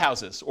 we buy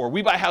houses, or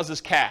we buy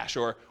houses cash,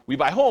 or we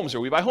buy homes,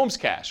 or we buy homes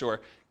cash, or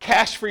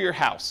cash for your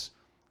house,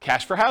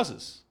 cash for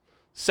houses.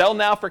 Sell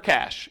now for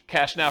cash,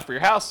 cash now for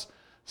your house.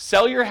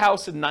 Sell your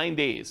house in 9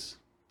 days.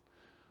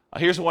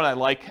 Here's one I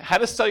like. How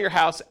to sell your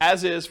house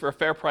as is for a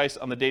fair price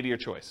on the date of your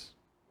choice.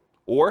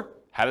 Or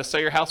how to sell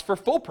your house for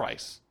full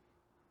price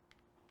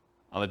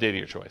on the date of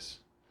your choice.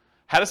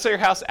 How to sell your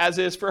house as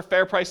is for a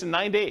fair price in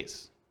 9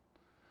 days.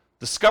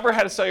 Discover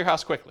how to sell your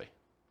house quickly.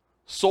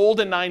 Sold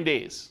in 9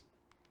 days.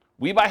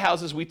 We buy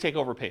houses, we take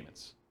over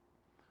payments.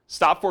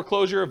 Stop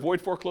foreclosure,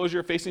 avoid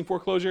foreclosure, facing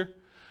foreclosure.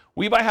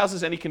 We buy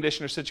houses any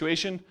condition or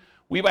situation.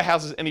 We buy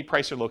houses any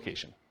price or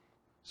location.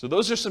 So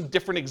those are some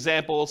different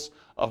examples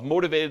of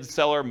motivated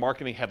seller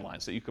marketing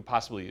headlines that you could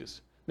possibly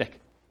use. Nick?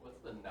 What's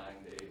the 9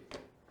 days?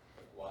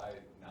 Why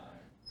 9?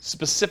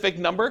 Specific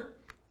number?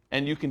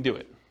 and you can do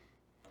it.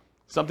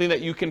 Something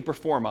that you can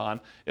perform on.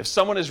 If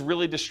someone is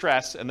really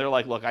distressed and they're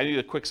like, look, I need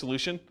a quick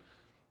solution,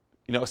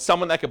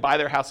 someone that could buy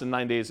their house in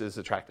 9 days is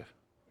attractive.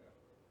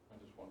 I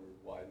just wondered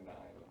why 9,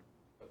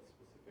 that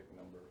specific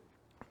number.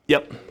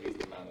 Yep. At least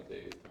the amount of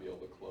days to be able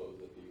to close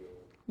a deal.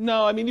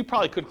 No, I mean, you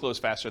probably could close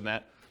faster than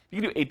that.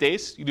 You can do 8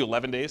 days. You can do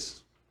 11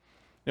 days.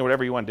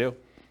 Whatever you want to do.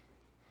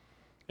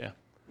 Yeah.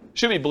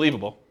 Should be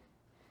believable.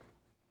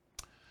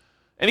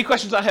 Any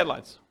questions on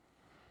headlines?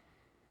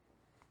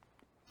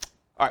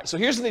 All right, so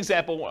here's an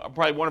example,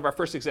 probably one of our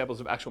first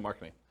examples of actual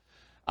marketing.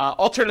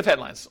 Alternative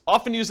headlines,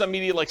 often used on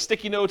media like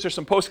sticky notes or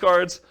some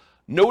postcards.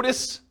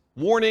 Notice,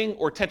 warning,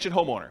 or attention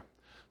homeowner.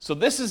 So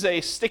this is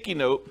a sticky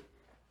note.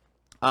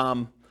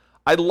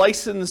 I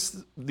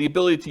licensed the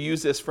ability to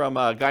use this from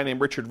a guy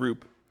named Richard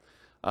Roop.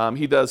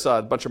 He does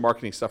a bunch of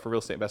marketing stuff for real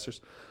estate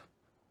investors.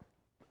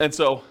 And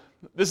so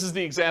this is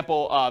the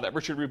example that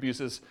Richard Roop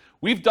uses.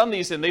 We've done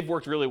these and they've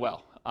worked really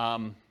well.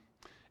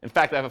 In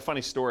fact, I have a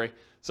funny story.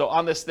 So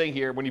on this thing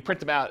here, when you print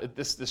them out,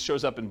 this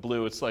shows up in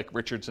blue. It's like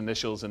Richard's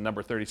initials and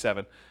number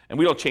 37. And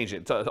we don't change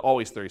it. It's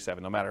always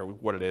 37, no matter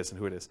what it is and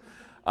who it is.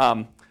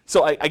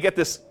 So I get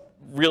this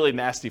really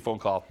nasty phone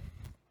call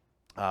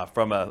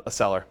from a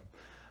seller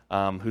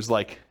who's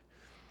like,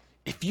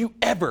 if you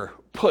ever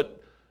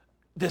put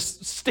this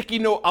sticky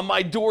note on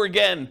my door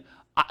again,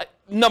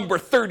 number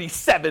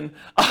 37.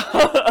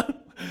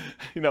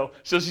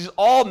 So she's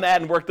all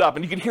mad and worked up,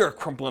 and you can hear her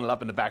crumpling it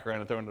up in the background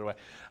and throwing it away.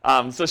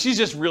 So she's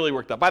just really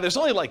worked up. There's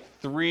only like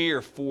 3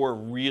 or 4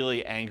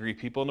 really angry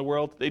people in the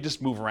world. They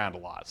just move around a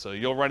lot, so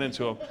you'll run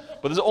into them.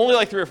 But there's only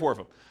like 3 or 4 of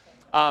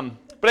them.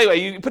 But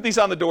anyway, you put these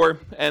on the door,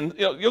 and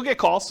you'll get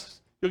calls.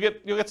 You'll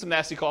get some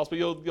nasty calls, but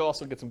you'll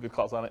also get some good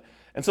calls on it.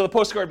 And so the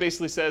postcard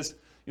basically says,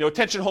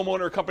 attention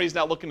homeowner, companies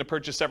now looking to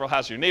purchase several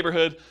houses in your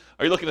neighborhood.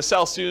 Are you looking to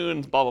sell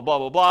soon? Blah, blah,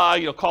 blah, blah,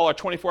 blah. Call our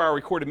 24-hour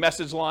recorded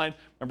message line.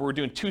 Remember, we're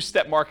doing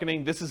 2-step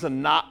marketing. This is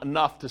not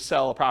enough to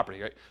sell a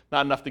property, right?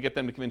 Not enough to get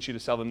them to convince you to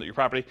sell them your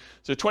property.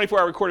 So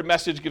 24-hour recorded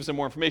message gives them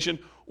more information.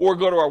 Or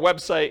go to our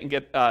website and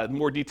get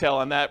more detail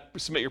on that.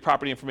 Submit your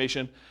property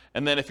information.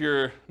 And then if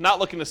you're not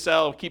looking to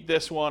sell, keep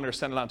this one or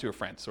send it on to a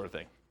friend, sort of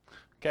thing.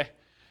 Okay?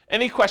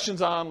 Any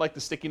questions on like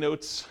the sticky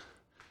notes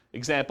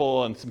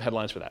example and some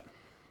headlines for that?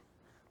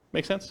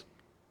 Make sense?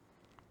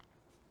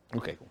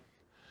 Okay, cool.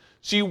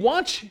 So you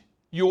want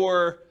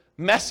your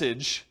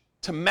message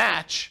to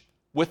match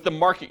with the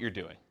market you're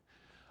doing.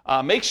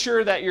 Make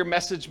sure that your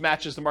message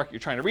matches the market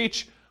you're trying to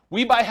reach.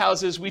 We buy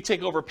houses, we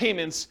take over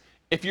payments.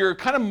 If you're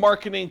kind of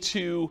marketing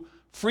to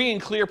free and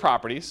clear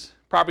properties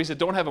that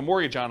don't have a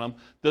mortgage on them,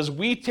 does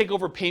we take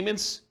over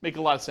payments make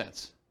a lot of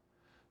sense?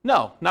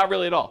 No, not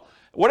really at all.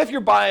 What if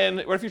you're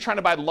trying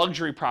to buy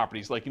luxury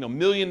properties like, $1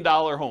 million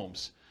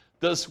homes?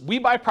 Does we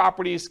buy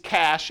properties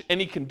cash,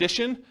 any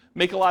condition,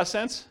 make a lot of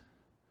sense?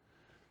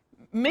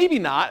 Maybe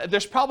not.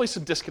 There's probably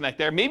some disconnect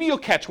there. Maybe you'll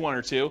catch 1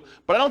 or 2,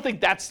 but I don't think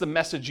that's the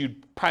message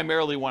you'd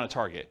primarily want to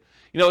target.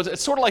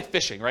 It's sort of like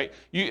fishing, right?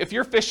 If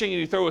you're fishing and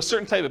you throw a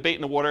certain type of bait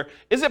in the water,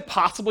 is it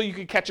possible you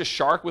could catch a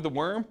shark with a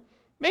worm?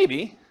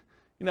 Maybe.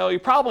 You're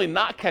probably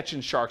not catching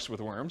sharks with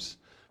worms,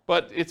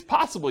 but it's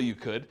possible you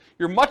could.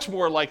 You're much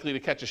more likely to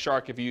catch a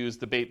shark if you use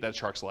the bait that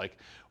sharks like,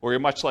 or you're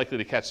much likely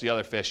to catch the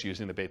other fish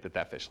using the bait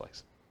that fish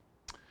likes.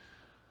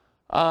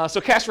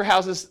 So cash for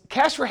houses.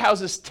 Cash for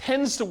houses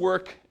tends to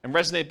work and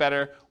resonate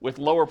better with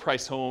lower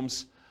priced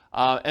homes.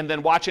 And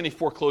then watch any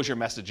foreclosure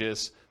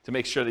messages to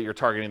make sure that you're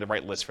targeting the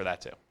right list for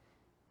that too.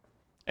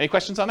 Any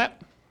questions on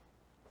that?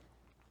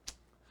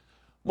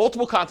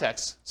 Multiple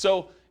contacts.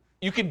 So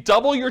you can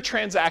double your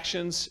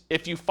transactions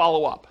if you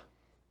follow up.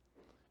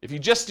 If you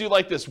just do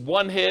like this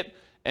one hit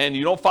and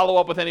you don't follow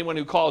up with anyone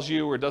who calls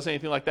you or does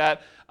anything like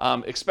that,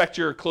 expect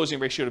your closing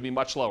ratio to be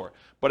much lower.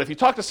 But if you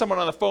talk to someone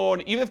on the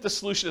phone, even if the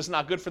solution is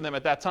not good for them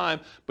at that time,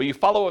 but you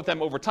follow up with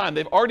them over time,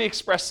 they've already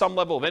expressed some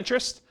level of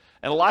interest,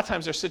 and a lot of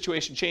times their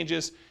situation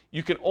changes.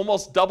 You can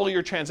almost double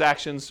your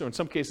transactions, or in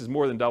some cases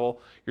more than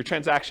double your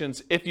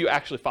transactions if you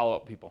actually follow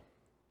up with people.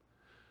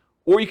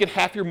 Or you can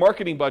half your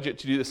marketing budget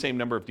to do the same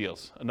number of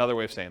deals. Another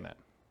way of saying that.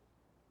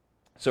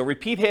 So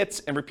repeat hits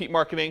and repeat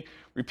marketing,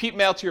 repeat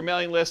mail to your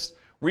mailing list,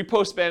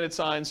 repost banded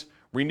signs,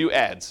 renew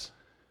ads.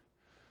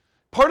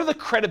 Part of the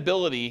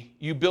credibility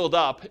you build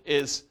up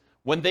is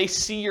when they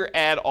see your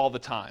ad all the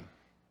time,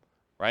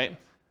 right?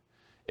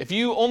 If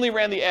you only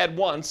ran the ad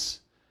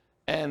once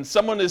and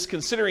someone is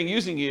considering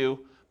using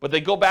you, but they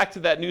go back to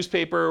that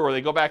newspaper or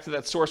they go back to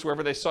that source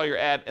wherever they saw your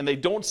ad and they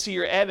don't see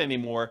your ad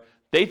anymore,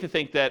 they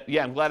think that,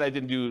 yeah, I'm glad I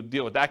didn't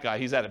deal with that guy.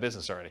 He's out of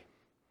business already.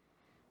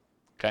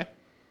 Okay?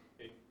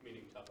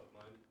 Meaning top of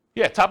mind?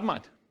 Yeah, top of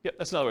mind. Yep,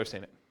 that's another way of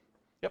saying it.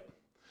 Yep.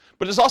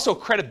 But there's also a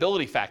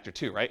credibility factor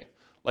too, right?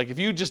 Like if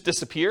you just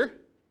disappear,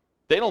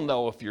 they don't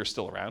know if you're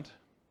still around.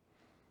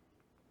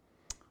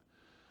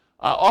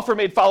 Offer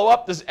made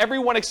follow-up. Does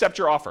everyone accept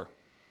your offer?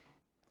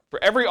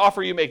 For every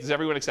offer you make, does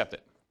everyone accept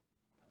it?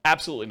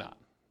 Absolutely not.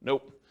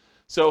 Nope.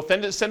 So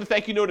send a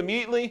thank you note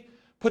immediately.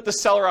 Put the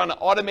seller on an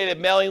automated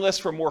mailing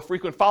list for more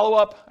frequent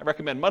follow-up. I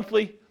recommend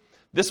monthly.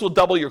 This will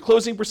double your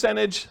closing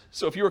percentage.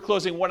 So if you were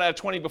closing 1 out of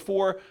 20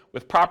 before,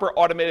 with proper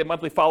automated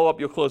monthly follow-up,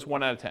 you'll close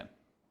 1 out of 10.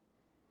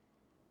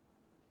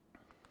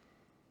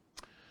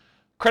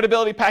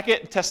 Credibility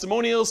packet and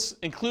testimonials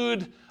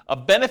include a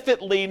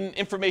benefit-laden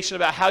information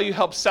about how you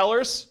help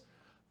sellers,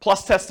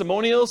 plus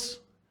testimonials.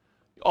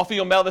 Often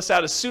you'll mail this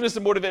out as soon as the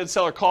motivated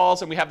seller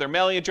calls and we have their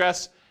mailing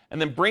address, and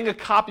then bring a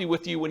copy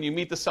with you when you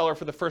meet the seller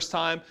for the first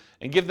time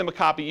and give them a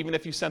copy even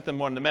if you sent them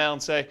one in the mail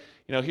and say,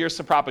 here's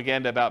some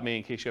propaganda about me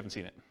in case you haven't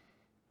seen it.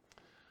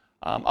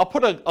 I'll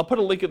put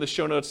a link in the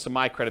show notes to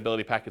my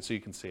credibility packet so you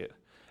can see it.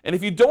 And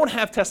if you don't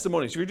have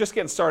testimonials, if you're just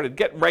getting started,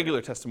 get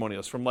regular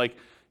testimonials from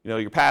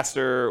your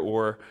pastor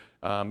or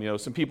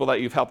some people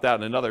that you've helped out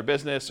in another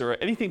business or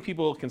anything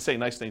people can say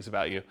nice things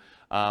about you.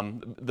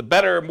 The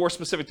better, more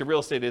specific to real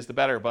estate is, the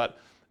better. But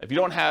if you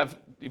don't have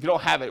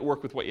it,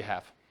 work with what you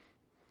have.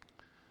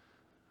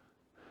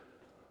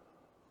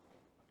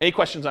 Any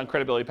questions on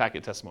credibility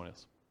packet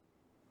testimonials?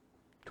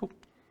 Cool.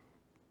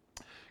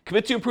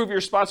 Commit to improve your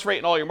response rate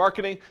in all your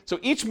marketing. So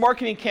each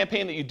marketing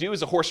campaign that you do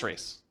is a horse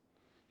race.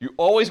 You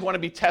always want to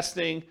be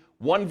testing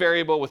one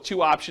variable with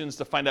 2 options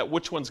to find out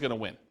which one's going to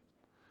win.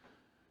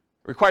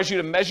 It requires you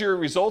to measure your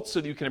results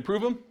so that you can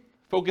improve them.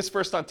 Focus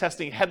first on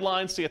testing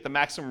headlines to get the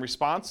maximum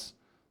response.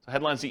 So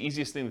headlines are the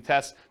easiest thing to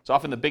test. It's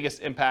often the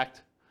biggest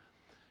impact.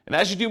 And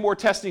as you do more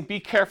testing, be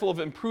careful of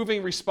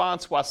improving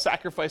response while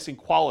sacrificing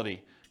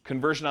quality,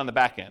 conversion on the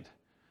back end.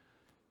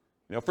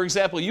 For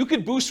example, you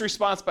could boost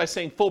response by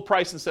saying full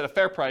price instead of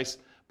fair price,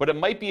 but it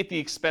might be at the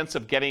expense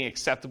of getting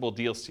acceptable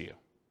deals to you.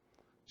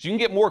 So you can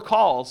get more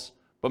calls,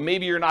 but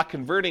maybe you're not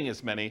converting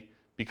as many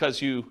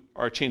because you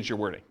changed your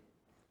wording.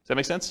 Does that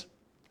make sense?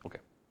 Okay.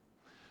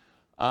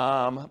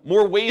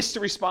 More ways to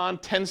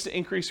respond tends to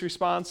increase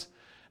response.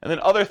 And then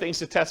other things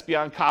to test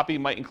beyond copy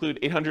might include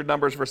 800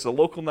 numbers versus a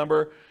local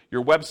number,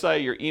 your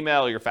website, your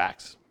email, your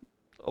fax.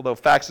 Although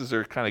faxes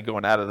are kind of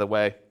going out of the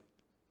way,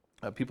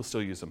 people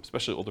still use them,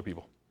 especially older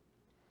people.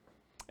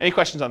 Any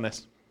questions on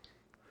this?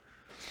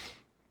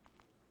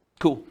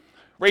 Cool.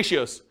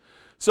 Ratios.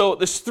 So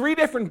there's 3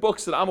 different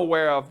books that I'm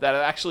aware of that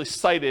have actually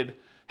cited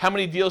how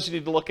many deals you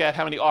need to look at,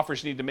 how many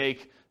offers you need to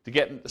make to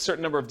get a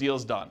certain number of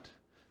deals done.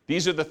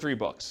 These are the 3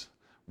 books.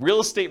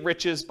 Real Estate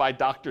Riches by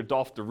Dr.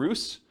 Dolph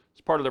DeRoos.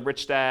 It's part of the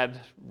Rich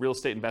Dad Real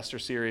Estate Investor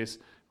series,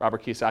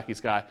 Robert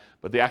Kiyosaki's guy.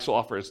 But the actual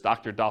author is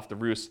Dr. Dolph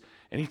DeRoos.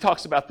 And he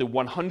talks about the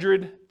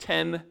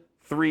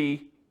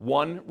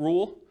 100-10-3-1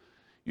 rule.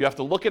 You have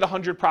to look at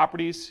 100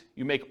 properties,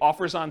 you make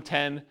offers on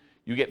 10,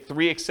 you get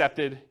 3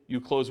 accepted,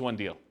 you close 1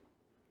 deal.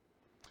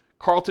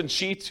 Carlton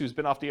Sheets, who's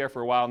been off the air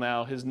for a while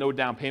now, his no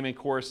down payment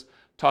course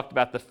talked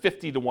about the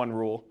 50-1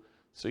 rule.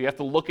 So you have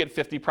to look at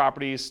 50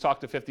 properties,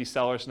 talk to 50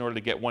 sellers in order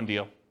to get 1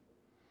 deal.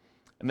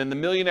 And then the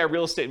Millionaire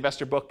Real Estate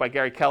Investor book by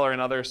Gary Keller and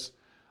others,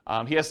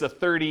 he has the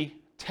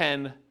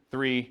 30-10-3-1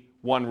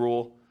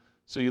 rule.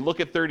 So you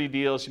look at 30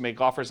 deals, you make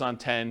offers on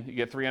 10, you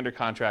get 3 under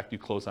contract, you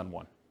close on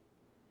 1.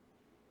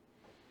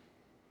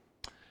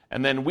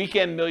 And then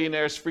Weekend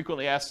Millionaires,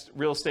 Frequently Asked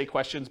Real Estate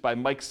Questions by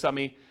Mike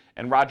Summey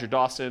and Roger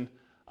Dawson.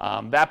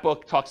 That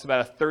book talks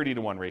about a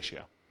 30-1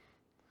 ratio.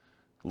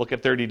 Look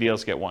at 30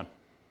 deals, get 1.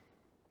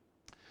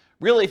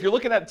 Really, if you're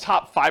looking at the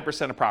top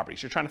 5% of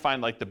properties, you're trying to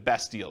find the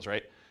best deals,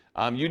 right?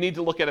 You need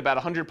to look at about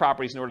 100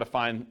 properties in order to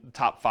find the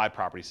top 5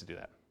 properties to do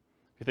that.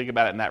 If you think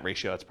about it in that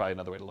ratio, that's probably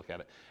another way to look at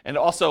it. And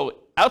also,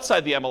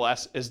 outside the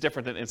MLS is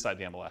different than inside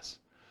the MLS.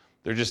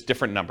 They're just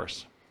different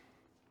numbers.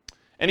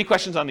 Any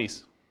questions on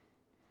these?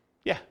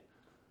 Yeah.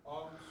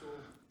 So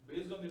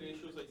based on the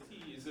ratios I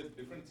see, is it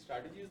different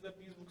strategies that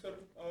these books are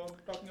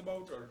talking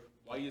about, or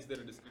why is there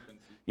a discrepancy?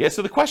 Yeah,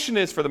 so the question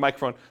is, for the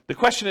microphone, the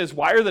question is,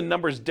 why are the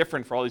numbers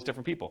different for all these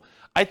different people?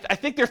 I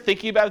think they're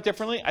thinking about it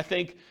differently. I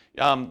think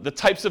the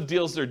types of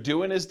deals they're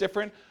doing is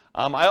different.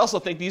 I also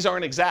think these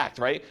aren't exact,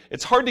 right?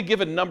 It's hard to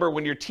give a number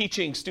when you're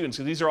teaching students,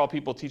 because these are all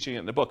people teaching it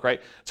in the book,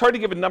 right? It's hard to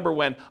give a number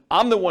when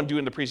I'm the one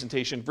doing the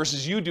presentation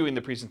versus you doing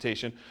the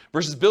presentation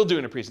versus Bill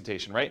doing the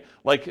presentation, right?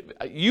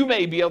 You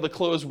may be able to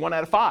close 1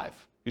 out of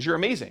 5 because you're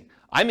amazing.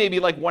 I may be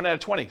 1 out of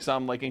 20 because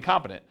I'm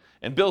incompetent.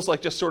 And Bill's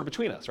just sort of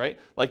between us, right?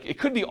 It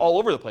could be all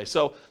over the place.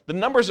 So the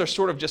numbers are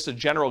sort of just a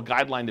general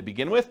guideline to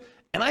begin with.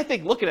 And I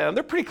think looking at them,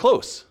 they're pretty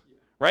close,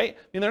 right? I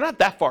mean, they're not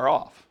that far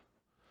off.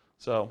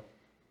 So.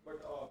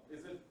 But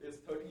is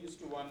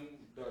 30:1,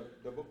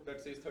 the book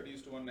that says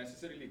 30:1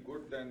 necessarily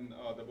good than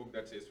the book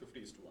that says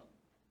 50:1?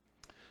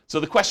 So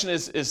the question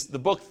is the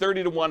book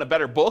 30:1 a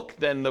better book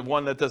than the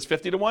one that does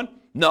 50:1?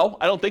 No,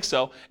 I don't think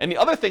so. And the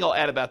other thing I'll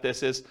add about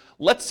this is,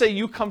 let's say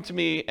you come to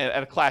me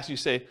at a class, you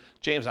say,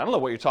 James, I don't know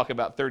what you're talking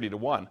about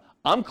 30:1.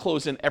 I'm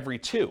closing every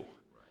 2.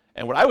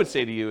 And what I would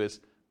say to you is,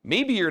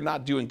 maybe you're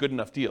not doing good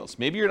enough deals.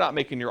 Maybe you're not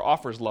making your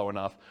offers low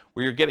enough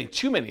where you're getting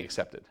too many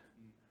accepted,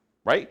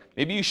 right?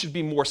 Maybe you should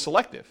be more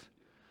selective.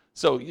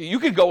 So you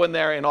could go in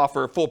there and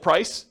offer full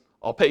price.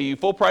 I'll pay you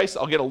full price.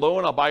 I'll get a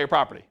loan. I'll buy your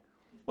property.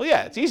 Well,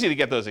 yeah, it's easy to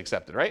get those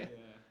accepted, right?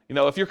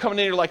 Yeah. If you're coming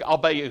in, you're like, I'll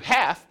buy you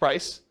half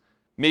price.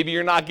 Maybe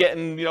you're not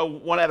getting,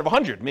 1 out of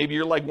 100. Maybe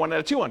you're 1 out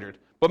of 200.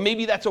 But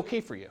maybe that's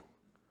okay for you.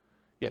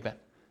 Yeah, Ben.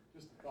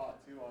 Just a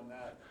thought too on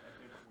that. I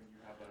think when you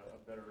have a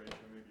better ratio,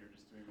 maybe you're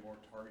just doing more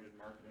targeted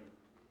marketing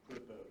so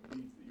that the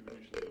leads that you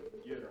initially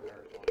get are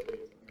higher quality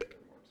leads, and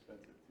they're more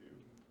expensive too.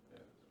 Yeah.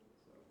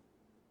 So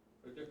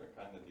they're different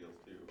kind of deals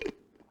too.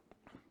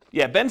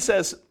 Yeah, Ben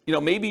says,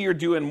 maybe you're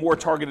doing more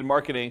targeted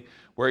marketing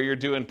where you're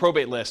doing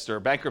probate lists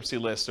or bankruptcy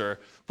lists or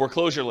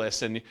foreclosure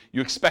lists, and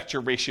you expect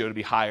your ratio to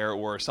be higher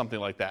or something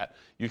like that.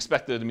 You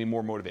expect it to be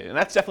more motivated, and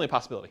that's definitely a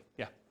possibility.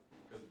 Yeah.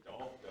 Because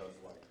Dolph does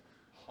like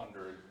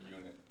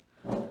 100-unit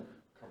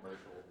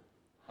commercial,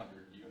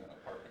 100-unit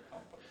apartment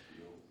complex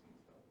deals and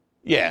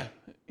stuff.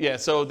 Yeah.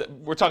 So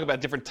we're talking about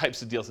different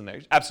types of deals in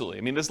there. Absolutely.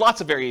 I mean, there's lots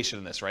of variation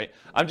in this, right?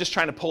 I'm just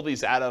trying to pull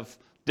these out of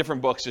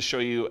different books to show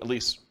you at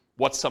least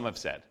what some have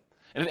said.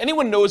 And if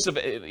anyone knows of,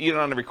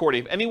 on the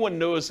recording, if anyone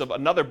knows of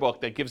another book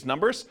that gives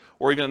numbers,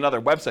 or even another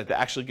website that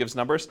actually gives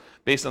numbers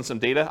based on some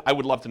data, I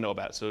would love to know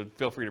about it. So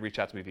feel free to reach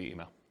out to me via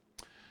email.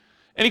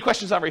 Any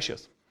questions on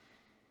ratios?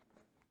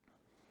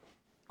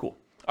 Cool.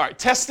 All right,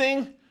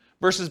 testing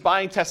versus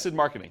buying tested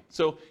marketing.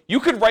 So you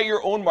could write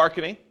your own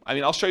marketing. I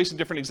mean, I'll show you some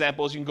different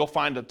examples. You can go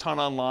find a ton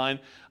online.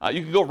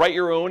 You can go write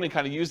your own and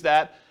kind of use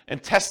that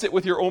and test it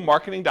with your own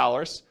marketing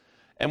dollars.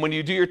 And when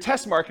you do your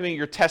test marketing,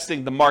 you're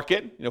testing the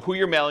market, who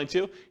you're mailing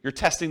to. You're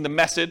testing the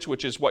message,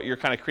 which is what you're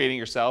kind of creating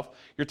yourself.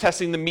 You're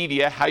testing the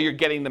media, how you're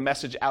getting the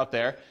message out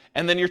there.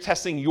 And then you're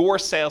testing your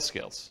sales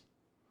skills.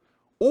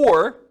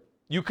 Or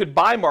you could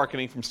buy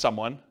marketing from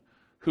someone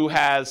who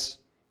has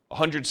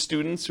 100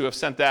 students who have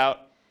sent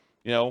out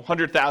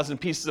 100,000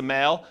 pieces of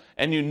mail,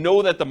 and you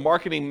know that the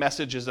marketing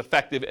message is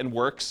effective and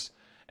works,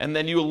 and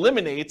then you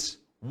eliminate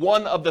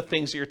one of the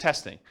things that you're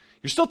testing.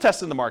 You're still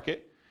testing the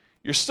market.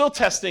 You're still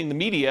testing the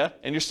media,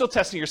 and you're still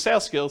testing your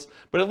sales skills,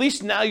 but at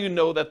least now you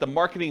know that the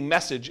marketing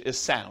message is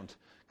sound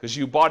because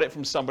you bought it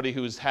from somebody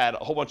who's had a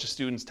whole bunch of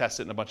students test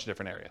it in a bunch of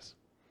different areas.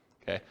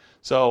 Okay,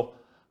 so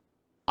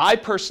I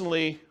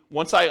personally,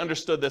 once I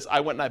understood this, I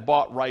went and I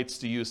bought rights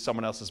to use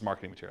someone else's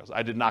marketing materials.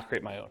 I did not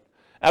create my own.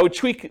 I would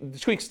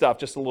tweak stuff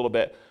just a little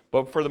bit,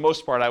 but for the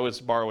most part, I was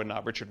borrowing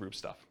Richard Roop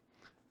stuff.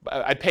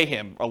 I'd pay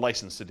him a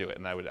license to do it,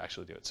 and I would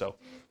actually do it. So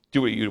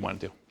do what you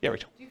want to do. Yeah,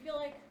 Rachel. Do you feel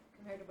like,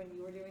 compared to when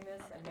you were doing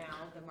this, and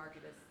now the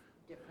market is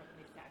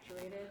differently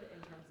saturated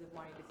in terms of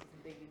wanting to see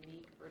something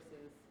unique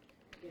versus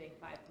getting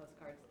 5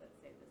 postcards that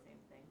say the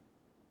same thing?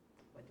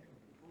 What different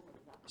people?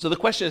 So the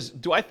question is,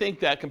 do I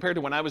think that compared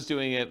to when I was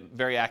doing it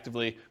very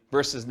actively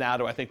versus now,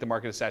 do I think the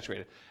market is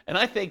saturated? And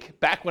I think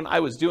back when I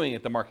was doing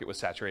it, the market was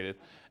saturated.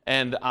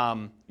 And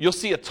you'll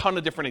see a ton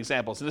of different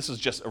examples. And this is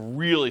just a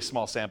really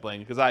small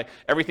sampling because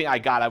everything I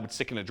got, I would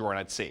stick in a drawer and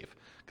I'd save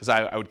because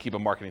I would keep a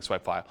marketing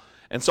swipe file.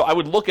 And so I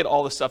would look at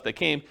all the stuff that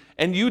came,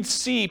 and you'd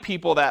see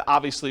people that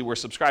obviously were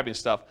subscribing to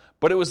stuff,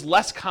 but it was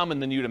less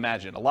common than you'd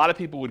imagine. A lot of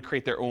people would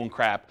create their own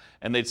crap,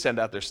 and they'd send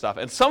out their stuff.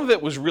 And some of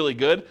it was really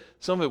good,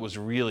 some of it was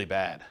really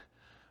bad,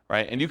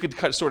 right? And you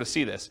could sort of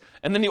see this.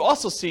 And then you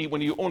also see, when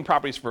you own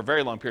properties for a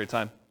very long period of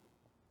time,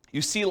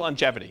 you see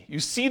longevity.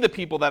 You see the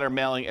people that are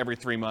mailing every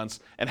 3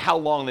 months and how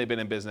long they've been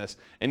in business.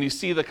 And you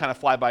see the kind of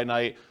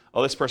fly-by-night,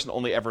 oh, this person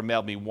only ever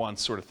mailed me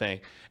once sort of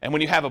thing. And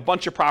when you have a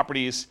bunch of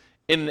properties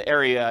in the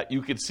area,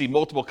 you could see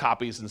multiple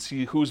copies and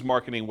see who's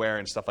marketing where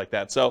and stuff like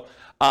that. So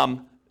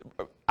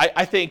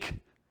I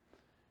think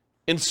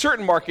in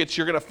certain markets,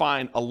 you're going to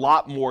find a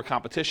lot more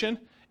competition.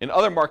 In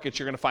other markets,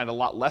 you're going to find a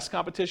lot less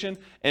competition.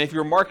 And if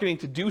you're marketing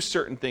to do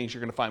certain things,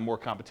 you're going to find more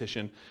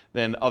competition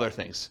than other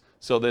things.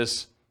 So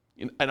there's,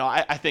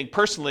 I think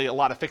personally, a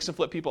lot of fix and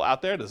flip people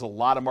out there. There's a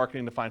lot of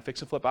marketing to find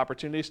fix and flip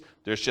opportunities.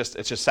 It's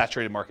just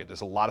saturated market.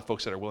 There's a lot of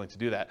folks that are willing to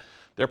do that.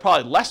 There are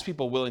probably less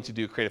people willing to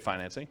do creative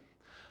financing.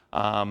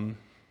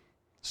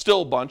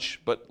 Still a bunch,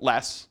 but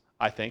less,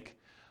 I think.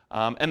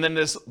 And then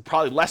there's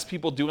probably less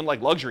people doing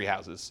like luxury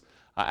houses,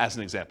 as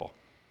an example.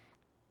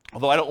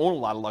 Although I don't own a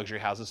lot of luxury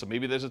houses, so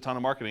maybe there's a ton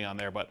of marketing on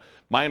there, but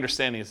my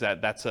understanding is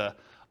that that's a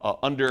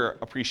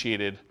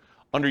underappreciated,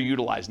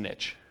 underutilized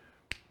niche.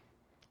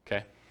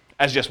 Okay?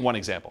 As just one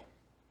example.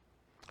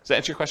 Does that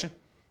answer your question?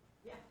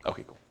 Yeah.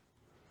 Okay, cool.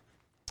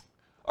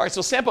 All right,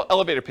 so sample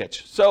elevator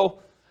pitch. So,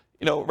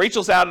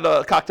 Rachel's out at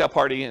a cocktail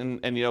party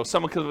and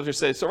someone comes up to her and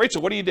says, so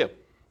Rachel, what do you do?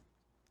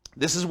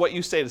 This is what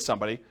you say to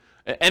somebody.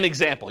 An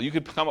example. You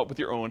could come up with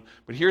your own,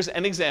 but here's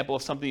an example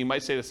of something you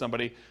might say to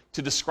somebody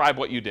to describe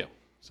what you do.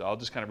 So I'll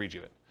just kind of read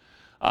you it.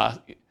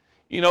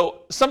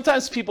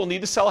 Sometimes people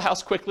need to sell a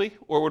house quickly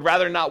or would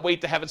rather not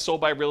wait to have it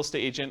sold by a real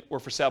estate agent or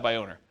for sale by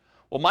owner.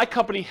 Well, my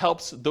company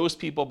helps those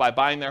people by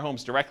buying their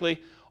homes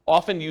directly,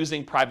 often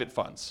using private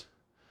funds.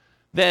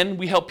 Then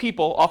we help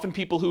people, often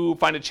people who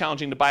find it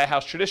challenging to buy a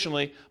house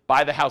traditionally,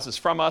 buy the houses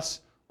from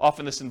us.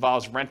 Often this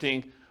involves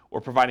renting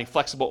or providing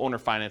flexible owner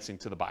financing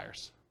to the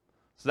buyers.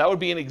 So that would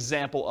be an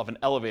example of an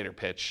elevator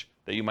pitch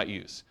that you might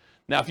use.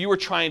 Now, if you were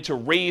trying to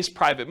raise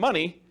private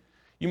money,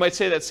 you might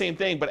say that same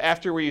thing, but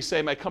after where you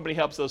say my company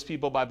helps those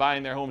people by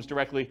buying their homes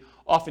directly,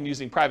 often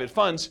using private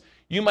funds,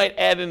 you might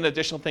add an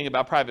additional thing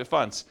about private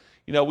funds.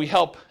 We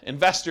help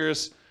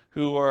investors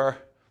who are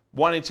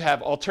wanting to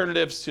have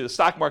alternatives to the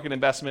stock market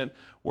investment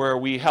where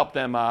we help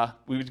them,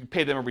 we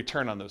pay them a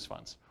return on those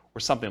funds or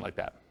something like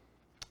that.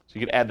 So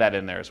you could add that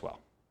in there as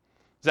well.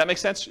 Does that make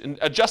sense? And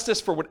adjust this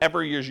for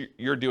whatever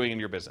you're doing in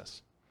your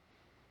business.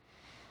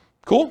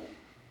 Cool?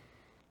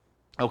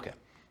 Okay.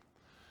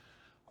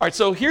 All right,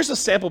 so here's a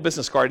sample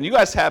business card, and you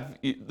guys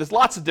there's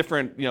lots of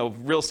different,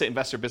 real estate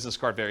investor business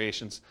card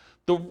variations.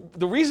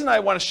 The reason I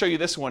want to show you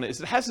this one is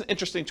it has an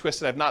interesting twist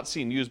that I've not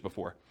seen used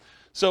before.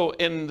 So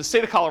in the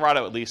state of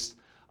Colorado, at least,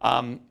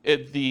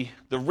 the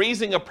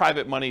raising of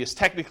private money is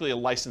technically a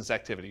licensed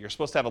activity. You're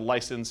supposed to have a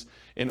license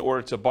in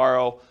order to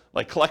borrow,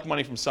 like collect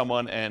money from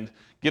someone and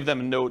give them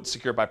a note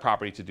secured by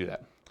property to do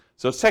that.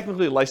 So it's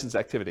technically a licensed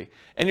activity.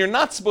 And you're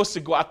not supposed to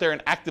go out there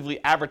and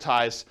actively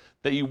advertise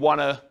that you want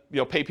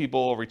to pay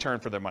people a return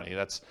for their money.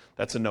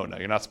 That's a no-no.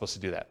 You're not supposed to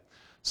do that.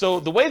 So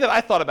the way that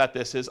I thought about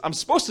this is I'm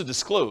supposed to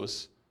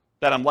disclose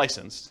that I'm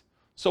licensed.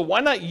 So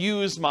why not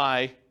use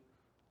my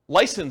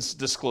license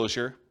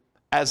disclosure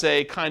as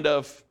a kind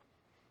of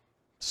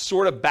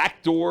sort of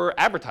backdoor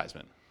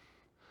advertisement?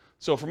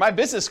 So for my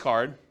business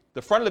card,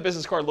 the front of the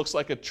business card looks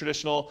like a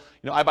traditional,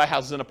 I buy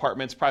houses and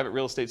apartments, private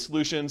real estate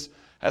solutions,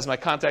 has my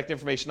contact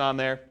information on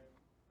there,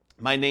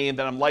 my name,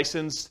 that I'm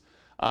licensed,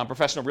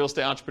 professional real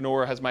estate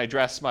entrepreneur, has my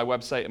address, my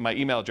website, and my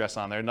email address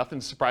on there. Nothing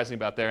surprising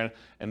about there,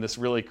 and this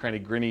really kind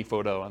of grinny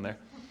photo on there,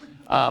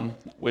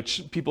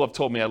 which people have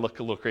told me I look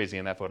a little crazy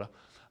in that photo,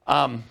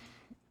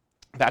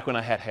 back when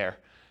I had hair.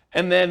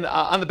 And then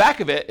on the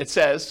back of it, it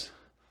says,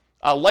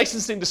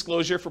 licensing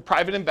disclosure for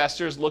private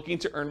investors looking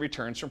to earn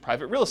returns from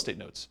private real estate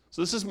notes.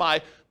 So this is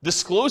my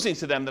disclosing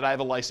to them that I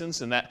have a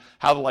license and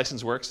how the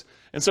license works.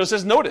 And so it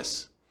says,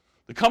 notice,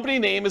 the company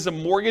name is a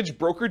mortgage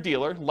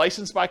broker-dealer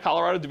licensed by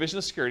Colorado Division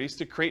of Securities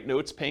to create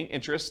notes paying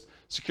interest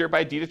secured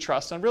by a deed of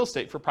trust on real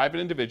estate for private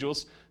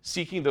individuals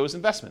seeking those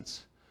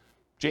investments.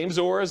 James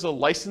Orr is a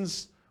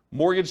licensed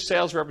mortgage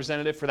sales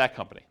representative for that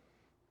company.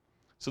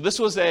 So this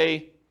was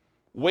a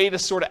way to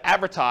sort of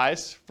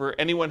advertise for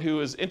anyone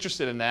who is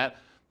interested in that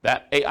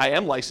I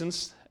am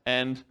licensed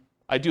and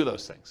I do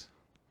those things.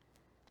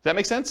 Does that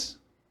make sense?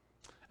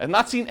 I've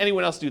not seen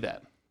anyone else do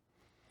that.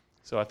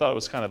 So I thought it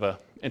was kind of an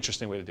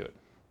interesting way to do it.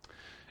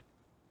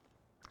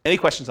 Any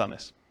questions on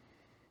this?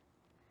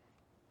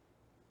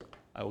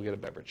 I will get a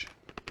beverage.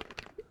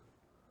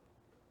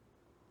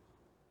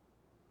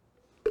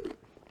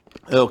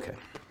 Okay.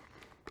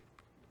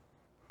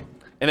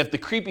 And if the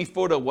creepy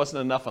photo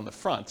wasn't enough on the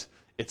front,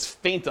 it's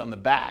faint on the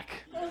back.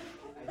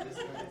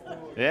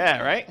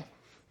 Yeah, right?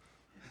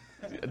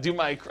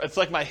 It's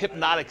like my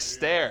hypnotic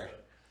stare.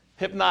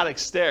 Hypnotic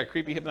stare,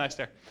 creepy hypnotic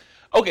stare.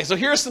 Okay, so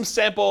here are some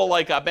sample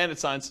bandit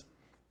signs.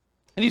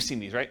 And you've seen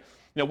these, right?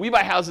 We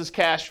buy houses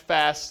cash,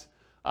 fast.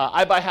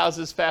 I buy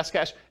houses fast,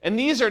 cash. And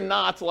these are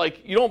not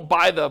you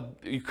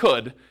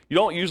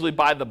don't usually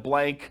buy the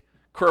blank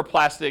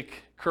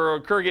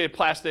corrugated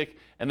plastic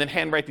and then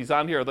handwrite these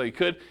on here, although you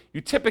could.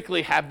 You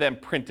typically have them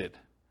printed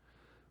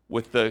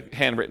with the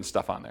handwritten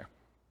stuff on there.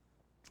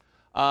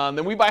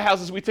 Then we buy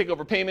houses, we take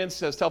over payments,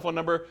 says telephone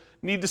number.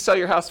 Need to sell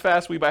your house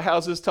fast, we buy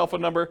houses,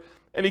 telephone number,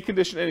 any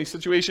condition, any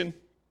situation.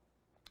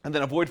 And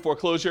then avoid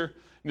foreclosure. And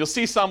you'll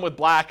see some with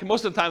black.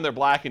 Most of the time they're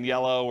black and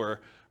yellow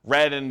or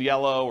red and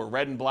yellow or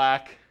red and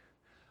black,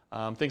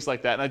 things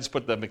like that. And I just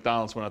put the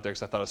McDonald's one out there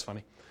because I thought it was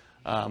funny.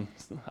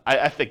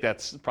 I think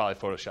that's probably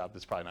Photoshop.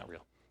 That's probably not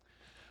real.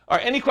 All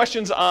right, any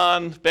questions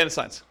on bandit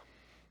signs?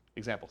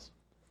 Examples?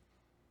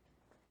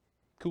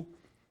 Cool.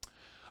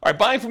 All right,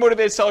 buying for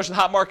motivated sellers in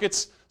hot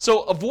markets.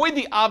 So avoid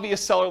the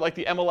obvious seller like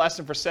the MLS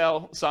and for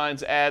sale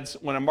signs ads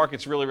when a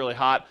market's really, really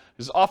hot,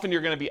 because often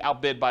you're going to be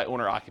outbid by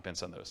owner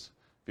occupants on those.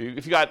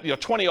 If you got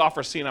 20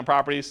 offers seen on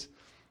properties,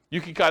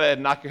 you can kind of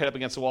knock your head up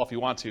against the wall if you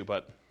want to,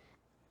 but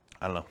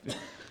I don't know.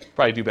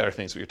 Probably do better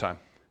things with your time.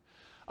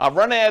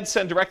 Run ads,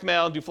 send direct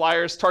mail, do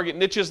flyers, target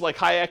niches like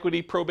high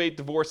equity, probate,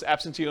 divorce,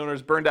 absentee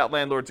owners, burned out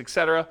landlords,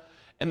 etc.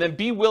 And then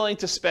be willing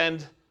to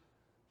spend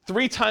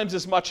 3 times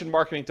as much in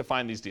marketing to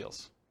find these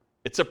deals.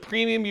 It's a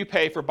premium you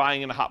pay for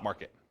buying in a hot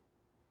market.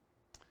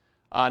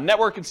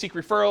 Network and seek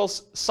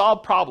referrals,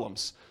 solve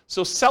problems.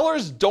 So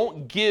sellers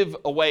don't give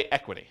away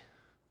equity.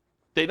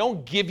 They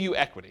don't give you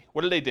equity.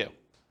 What do?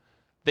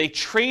 They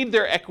trade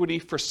their equity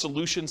for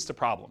solutions to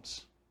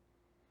problems.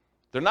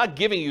 They're not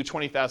giving you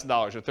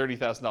 $20,000 or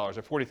 $30,000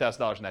 or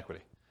 $40,000 in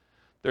equity.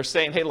 They're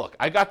saying, hey, look,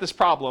 I got this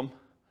problem.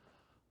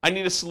 I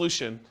need a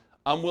solution.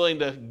 I'm willing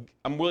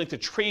to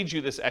trade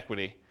you this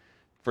equity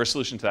for a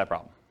solution to that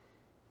problem.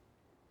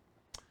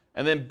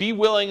 And then be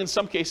willing, in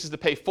some cases, to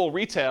pay full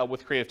retail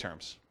with creative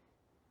terms.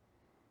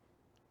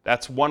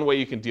 That's one way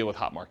you can deal with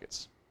hot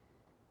markets.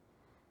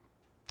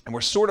 And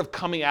we're sort of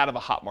coming out of a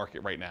hot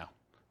market right now.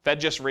 Fed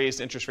just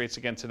raised interest rates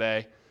again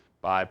today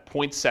by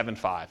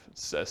 0.75.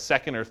 It's a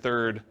second or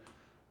third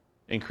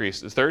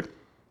increase. Third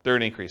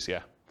increase,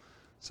 yeah.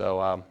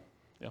 So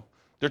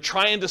they're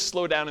trying to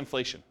slow down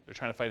inflation. They're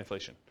trying to fight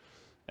inflation.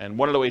 And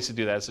one of the ways to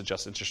do that is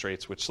adjust interest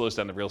rates, which slows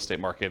down the real estate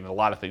market, and a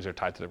lot of things are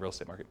tied to the real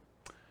estate market.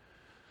 All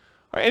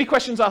right, any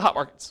questions on hot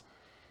markets?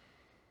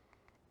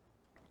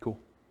 Cool.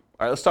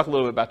 All right, let's talk a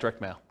little bit about direct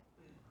mail.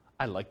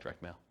 I like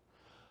direct mail.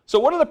 So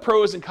what are the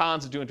pros and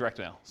cons of doing direct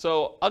mail?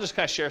 So I'll just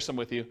kind of share some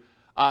with you.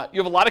 You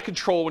have a lot of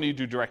control when you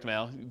do direct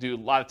mail. You do a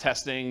lot of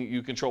testing.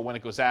 You control when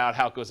it goes out,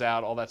 how it goes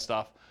out, all that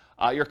stuff.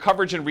 Your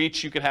coverage and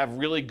reach, you can have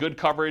really good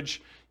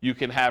coverage. You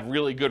can have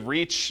really good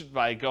reach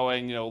by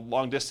going,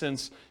 long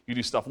distance. You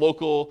do stuff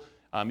local.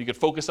 You can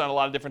focus on a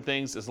lot of different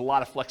things. There's a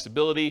lot of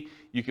flexibility.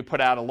 You can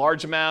put out a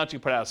large amount. You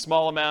can put out a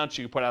small amount.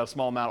 You can put out a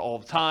small amount all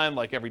the time,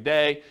 like every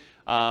day.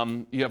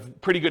 You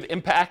have pretty good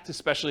impact,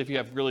 especially if you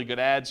have really good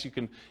ads. You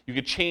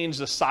could change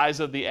the size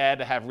of the ad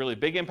to have really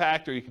big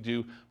impact, or you could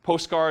do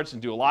postcards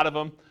and do a lot of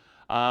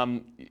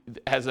them.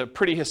 It has a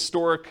pretty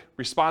historic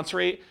response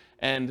rate,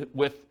 and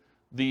with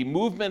the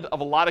movement of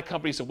a lot of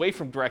companies away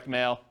from direct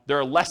mail, there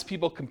are less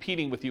people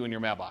competing with you in your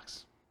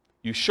mailbox.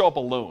 You show up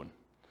alone.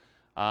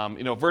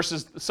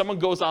 Versus someone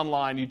goes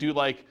online, you do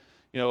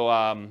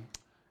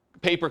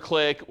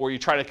pay-per-click, or you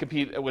try to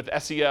compete with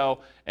SEO,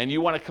 and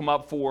you want to come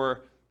up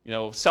for,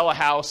 sell a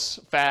house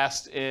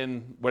fast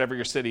in whatever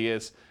your city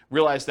is.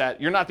 Realize that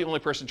you're not the only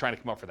person trying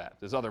to come up for that.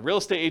 There's other real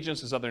estate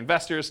agents, there's other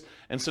investors,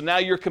 and so now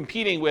you're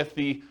competing with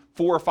the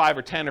 4 or 5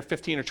 or 10 or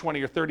 15 or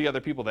 20 or 30 other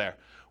people there.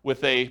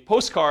 With a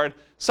postcard,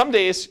 some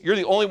days you're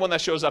the only one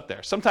that shows up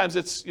there. Sometimes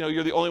it's,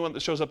 you're the only one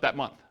that shows up that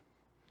month.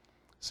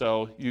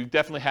 So you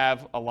definitely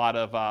have a lot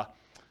of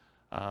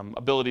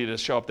ability to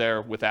show up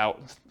there without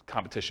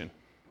competition.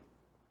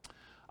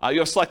 You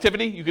have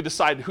selectivity. You can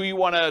decide who you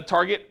want to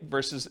target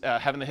versus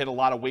having to hit a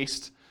lot of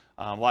waste,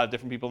 a lot of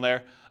different people in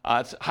there.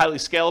 It's highly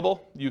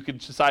scalable. You could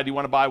decide you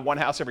want to buy one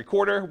house every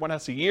quarter, one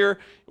house a year,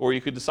 or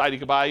you could decide you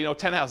could buy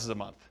 10 houses a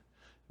month.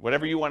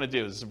 Whatever you want to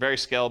do. It's a very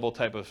scalable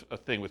type of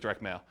thing with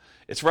direct mail.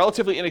 It's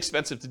relatively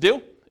inexpensive to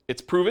do.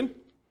 It's proven.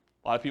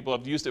 A lot of people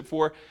have used it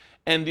for.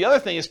 And the other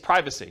thing is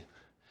privacy.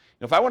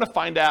 If I want to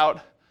find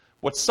out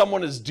what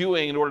someone is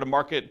doing in order to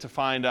market to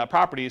find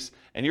properties,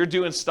 and you're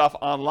doing stuff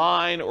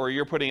online or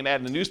you're putting an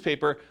ad in the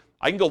newspaper,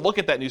 I can go look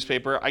at that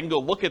newspaper, I can go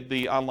look at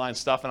the online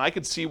stuff, and I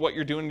can see what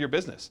you're doing in your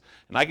business.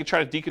 And I can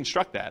try to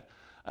deconstruct that.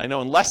 I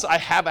know unless I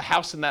have a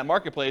house in that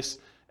marketplace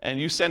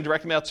and you send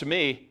direct mail to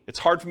me, it's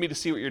hard for me to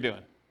see what you're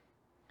doing.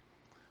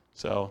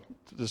 So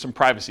there's some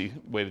privacy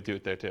way to do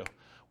it there too.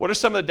 What are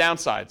some of the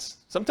downsides?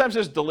 Sometimes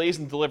there's delays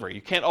in delivery.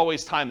 You can't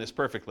always time this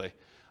perfectly.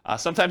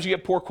 Sometimes you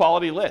get poor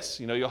quality lists.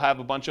 You'll have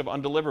a bunch of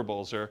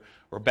undeliverables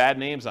or bad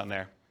names on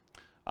there.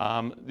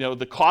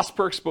 The cost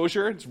per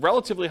exposure, it's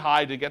relatively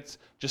high to get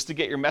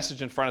your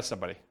message in front of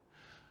somebody.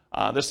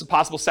 There's some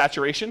possible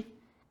saturation.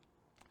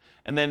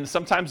 And then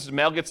sometimes the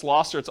mail gets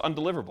lost or it's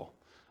undeliverable.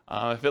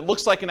 If it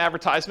looks like an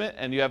advertisement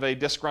and you have a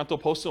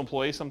disgruntled postal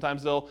employee,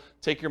 sometimes they'll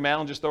take your mail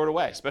and just throw it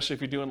away, especially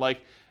if you're doing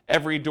like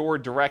every door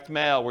direct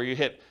mail where you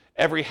hit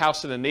every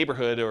house in a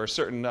neighborhood or a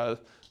certain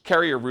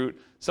carrier route.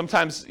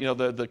 Sometimes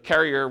the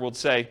carrier will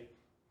say,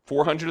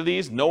 400 of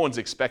these, no one's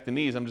expecting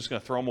these, I'm just going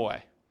to throw them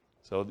away.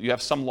 So you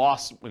have some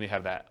loss when you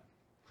have that.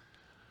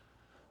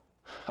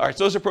 All right,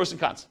 so those are pros and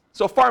cons.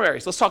 So farm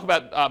areas, let's talk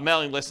about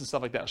mailing lists and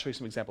stuff like that. I'll show you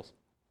some examples.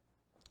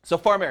 So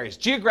farm areas,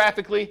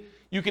 geographically,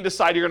 you can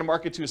decide you're going to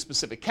market to a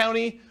specific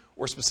county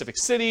or specific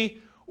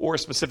city or a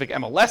specific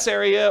MLS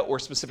area or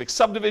specific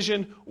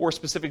subdivision or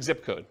specific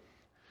zip code.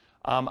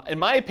 In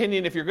my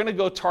opinion, if you're going to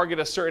go target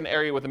a certain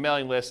area with a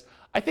mailing list,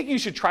 I think you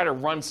should try to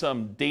run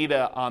some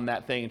data on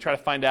that thing and try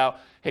to find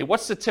out, hey,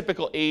 what's the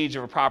typical age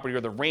of a property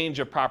or the range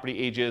of property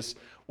ages?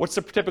 What's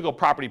the typical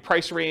property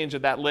price range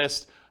of that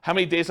list? How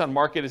many days on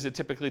market is it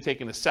typically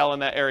taking to sell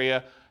in that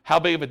area? How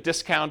big of a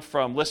discount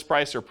from list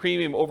price or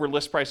premium over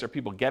list price are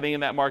people getting in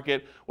that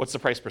market? What's the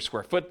price per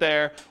square foot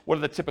there? What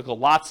are the typical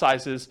lot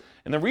sizes?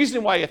 And the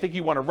reason why I think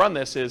you want to run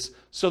this is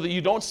so that you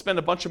don't spend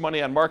a bunch of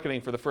money on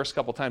marketing for the first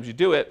couple times you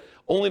do it,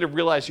 only to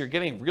realize you're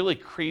getting really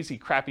crazy,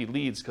 crappy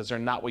leads because they're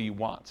not what you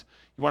want.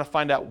 You want to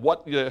find out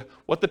what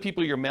the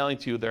people you're mailing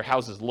to, their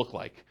houses look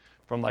like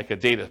from like a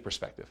data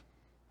perspective.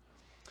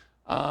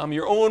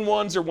 Your own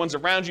ones or ones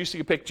around you, so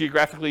you can pick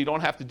geographically. You don't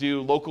have to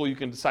do local. You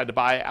can decide to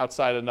buy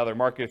outside another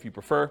market if you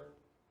prefer.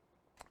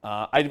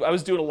 I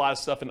was doing a lot of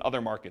stuff in other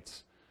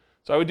markets.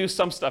 So I would do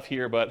some stuff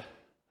here, but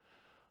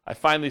I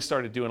finally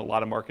started doing a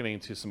lot of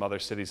marketing to some other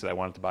cities that I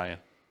wanted to buy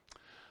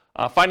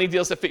in. Finding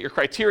deals that fit your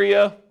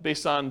criteria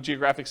based on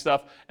geographic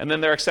stuff, and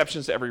then there are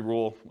exceptions to every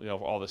rule,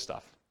 all this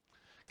stuff.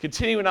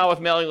 Continuing on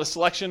with mailing list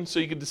selection, so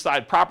you can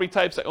decide property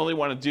types. I only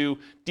want to do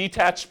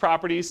detached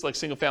properties like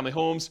single-family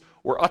homes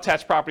or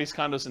attached properties,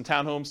 condos and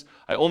townhomes.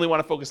 I only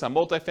want to focus on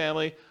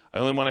multifamily. I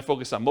only want to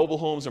focus on mobile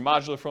homes or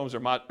modular homes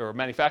or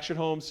manufactured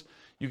homes.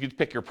 You can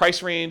pick your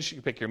price range. You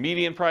can pick your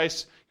median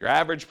price, your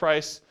average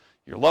price,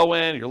 your low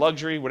end, your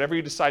luxury, whatever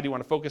you decide you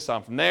want to focus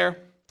on from there.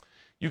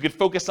 You could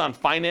focus on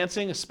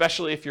financing,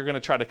 especially if you're going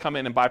to try to come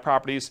in and buy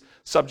properties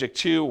subject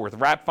to or with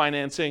wrap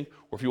financing,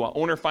 or if you want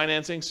owner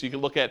financing. So you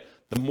can look at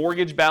the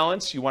mortgage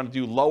balance. You want to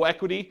do low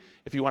equity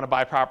if you want to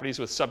buy properties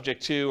with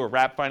subject to or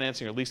wrap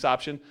financing or lease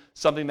option,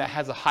 something that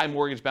has a high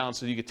mortgage balance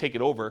so you could take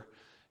it over,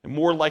 and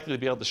more likely to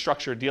be able to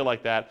structure a deal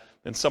like that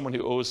than someone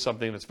who owes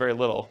something that's very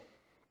little,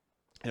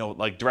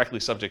 like directly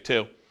subject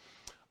to.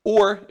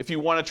 Or if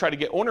you want to try to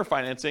get owner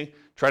financing,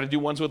 try to do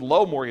ones with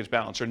low mortgage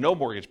balance or no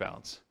mortgage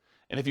balance.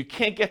 And if you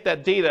can't get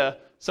that data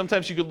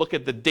sometimes you could look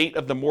at the date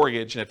of the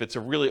mortgage, and if it's a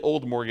really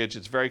old mortgage,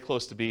 it's very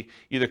close to be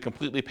either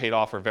completely paid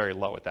off or very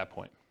low at that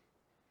point.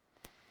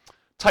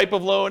 Type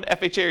of loan,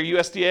 FHA or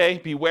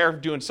USDA, beware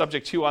of doing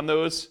subject to on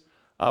those,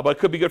 but it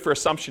could be good for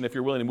assumption if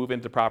you're willing to move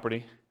into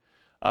property.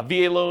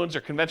 VA loans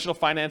or conventional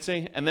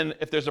financing, and then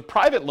if there's a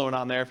private loan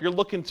on there, if you're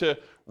looking to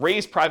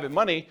raise private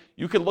money,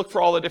 you can look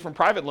for all the different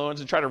private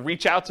loans and try to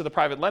reach out to the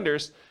private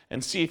lenders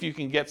and see if you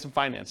can get some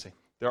financing.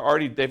 They've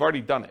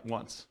already done it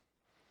once.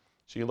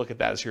 So you look at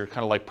that as your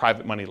kind of like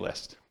private money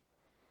list.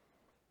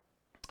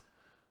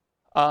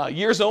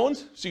 Years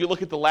owned, so you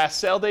look at the last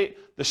sale date.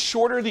 The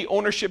shorter the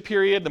ownership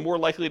period, the more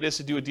likely it is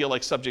to do a deal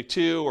like subject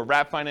to or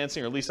wrap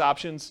financing or lease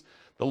options.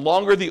 The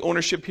longer the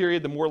ownership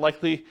period, the more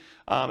likely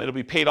it'll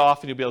be paid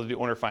off and you'll be able to do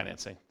owner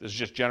financing. There's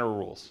just general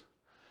rules.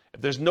 If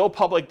there's no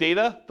public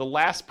data, the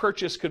last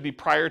purchase could be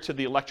prior to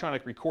the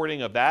electronic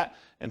recording of that,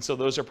 and so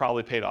those are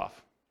probably paid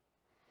off.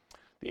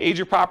 The age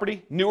of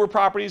property, newer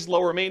properties,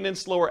 lower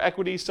maintenance, lower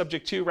equity,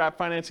 subject to wrap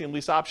financing and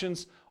lease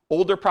options.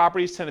 Older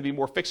properties tend to be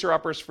more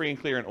fixer-uppers, free and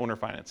clear, and owner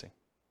financing.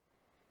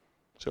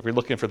 So if you're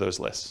looking for those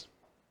lists.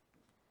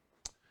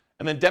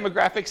 And then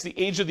demographics, the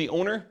age of the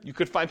owner. You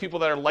could find people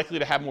that are likely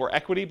to have more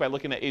equity by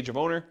looking at age of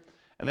owner.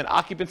 And then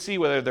occupancy,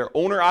 whether they're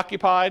owner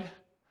occupied,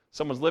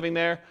 someone's living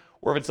there,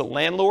 or if it's a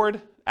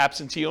landlord,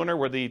 absentee owner,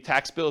 where the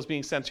tax bill is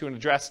being sent to an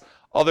address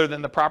other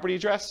than the property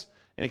address.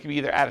 And it can be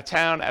either out of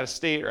town, out of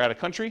state, or out of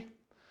country.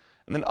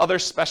 And then other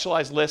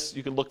specialized lists,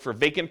 you can look for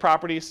vacant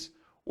properties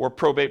or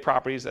probate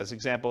properties as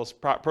examples.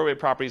 Probate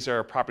properties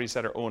are properties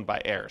that are owned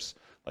by heirs,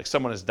 like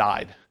someone has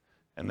died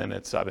and then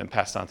it's been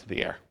passed on to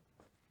the heir.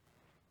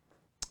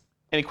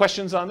 Any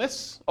questions on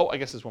this? Oh, I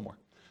guess there's one more.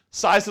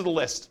 Size of the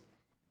list.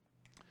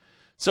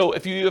 So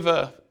if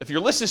your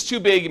list is too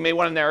big, you may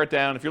want to narrow it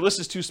down. If your list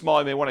is too small,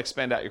 you may want to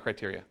expand out your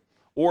criteria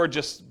or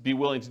just be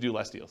willing to do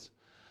less deals.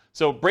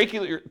 So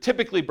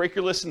typically break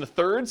your list into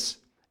thirds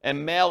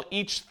and mail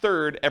each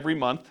third every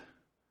month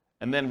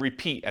and then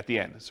repeat at the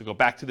end. So go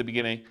back to the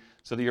beginning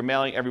so that you're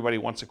mailing everybody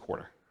once a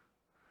quarter.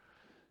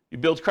 You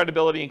build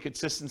credibility and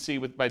consistency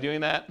by doing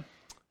that.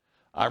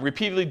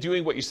 Repeatedly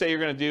doing what you say you're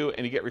going to do,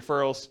 and you get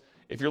referrals.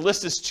 If your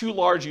list is too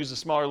large, use a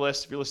smaller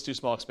list. If your list is too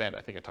small, expand it.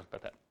 I think I talked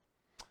about that.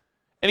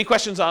 Any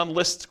questions on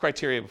list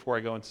criteria before I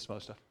go into some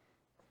other stuff?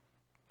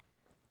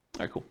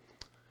 All right, cool.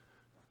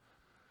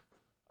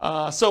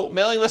 So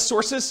mailing list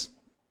sources.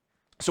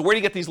 So where do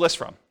you get these lists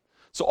from?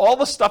 So all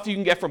the stuff you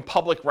can get from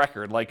public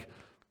record, like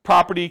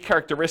property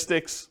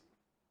characteristics,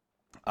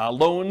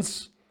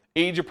 loans,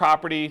 age of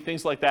property,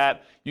 things like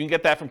that. You can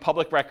get that from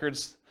public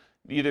records,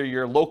 either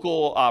your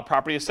local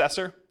property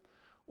assessor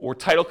or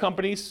title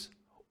companies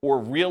or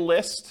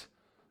RealList.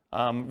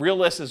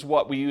 RealList is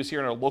what we use here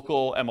in our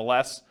local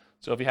MLS.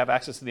 So if you have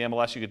access to the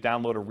MLS, you could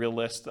download a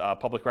RealList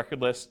public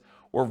record list,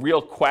 or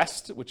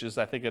RealQuest, which is,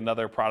 I think,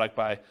 another product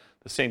by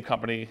the same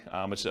company,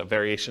 which is a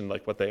variation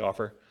like what they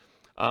offer.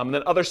 And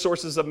then other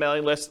sources of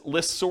mailing lists: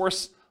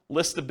 ListSource,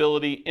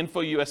 Listability,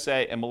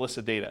 InfoUSA, and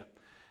Melissa Data.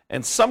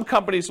 And some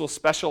companies will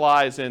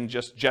specialize in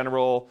just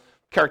general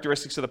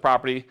characteristics of the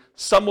property.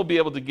 Some will be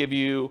able to give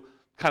you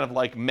kind of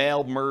like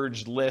mail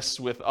merged lists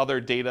with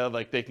other data,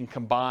 like they can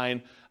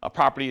combine a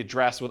property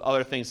address with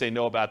other things they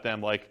know about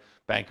them, like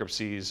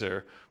bankruptcies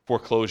or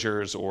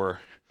foreclosures or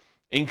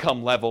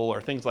income level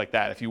or things like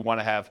that, if you want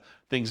to have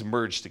things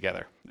merged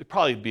together. It'd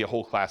probably be a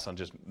whole class on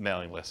just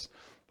mailing lists,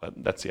 but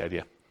that's the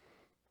idea.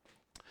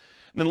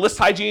 And then list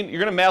hygiene, you're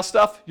going to mail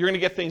stuff, you're going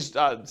to get things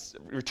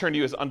returned to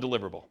you as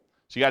undeliverable.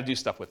 So you got to do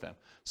stuff with them.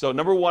 So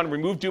number one,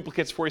 remove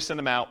duplicates before you send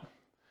them out.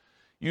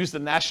 Use the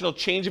National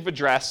Change of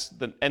Address,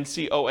 the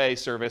NCOA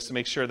service, to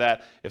make sure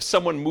that if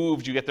someone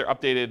moved, you get their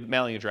updated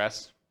mailing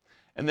address.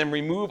 And then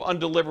remove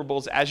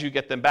undeliverables as you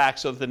get them back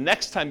so that the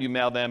next time you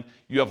mail them,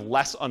 you have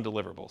less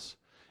undeliverables.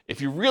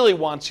 If you really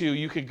want to,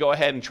 you could go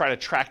ahead and try to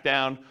track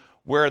down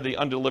where the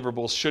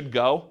undeliverables should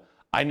go.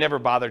 I never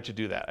bothered to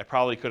do that. I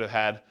probably could have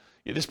had,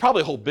 there's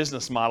probably a whole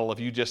business model of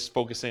you just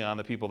focusing on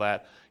the people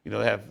that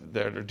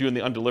they're doing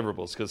the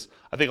undeliverables, because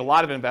I think a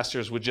lot of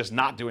investors would just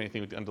not do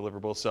anything with the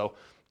undeliverables, so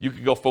you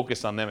could go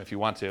focus on them if you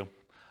want to.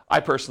 I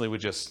personally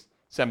would just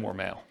send more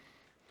mail,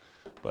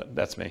 but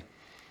that's me.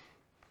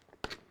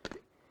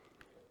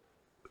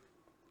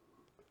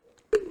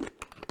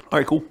 All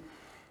right, cool.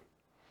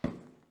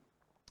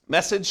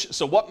 Message.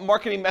 So what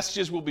marketing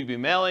messages will we be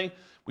mailing?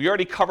 We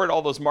already covered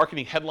all those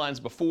marketing headlines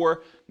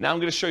before. Now I'm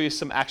going to show you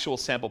some actual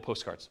sample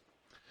postcards.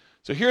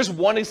 So here's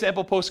one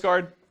example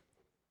postcard.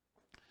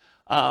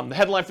 The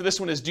headline for this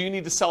one is, do you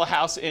need to sell a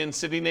house in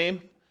city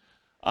name?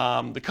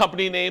 The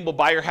company name will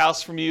buy your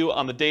house from you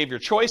on the day of your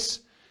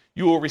choice.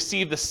 You will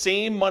receive the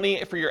same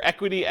money for your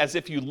equity as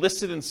if you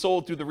listed and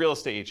sold through the real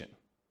estate agent.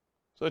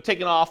 So they're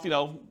taking off,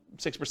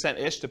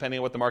 6%-ish, depending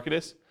on what the market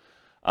is.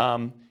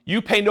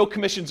 You pay no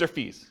commissions or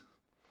fees.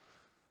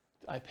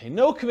 I pay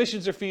no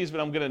commissions or fees, but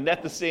I'm going to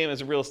net the same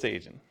as a real estate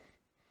agent.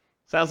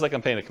 Sounds like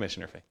I'm paying a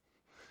commission or fee.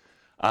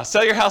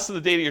 Sell your house on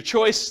the date of your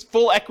choice,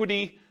 full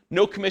equity,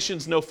 no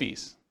commissions, no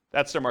fees.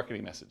 That's their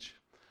marketing message.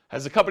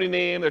 Has the company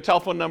name, their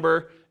telephone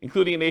number,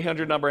 including an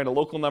 800 number and a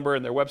local number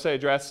and their website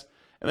address.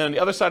 And then on the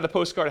other side of the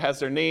postcard has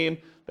their name,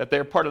 that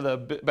they're part of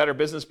the Better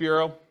Business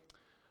Bureau,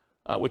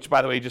 which,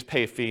 by the way, you just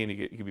pay a fee and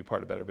you can be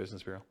part of Better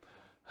Business Bureau.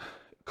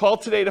 Call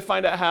today to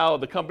find out how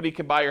the company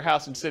can buy your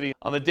house and city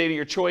on the date of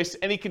your choice.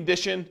 Any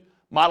condition,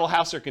 model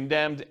house or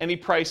condemned, any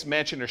price,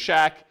 mansion or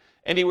shack,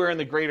 anywhere in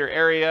the greater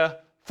area,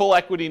 full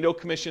equity, no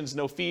commissions,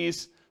 no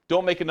fees.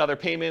 Don't make another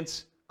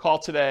payment. Call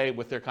today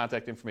with their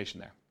contact information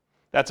there.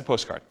 That's a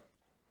postcard.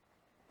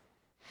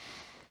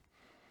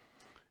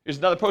 Here's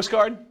another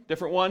postcard,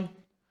 different one.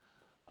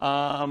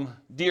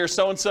 Dear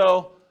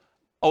so-and-so.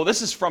 Oh,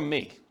 this is from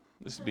me.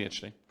 This would be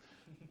interesting.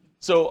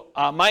 So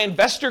my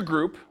investor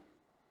group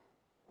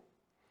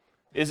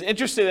is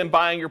interested in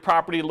buying your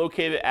property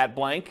located at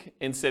blank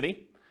in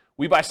city.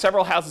 We buy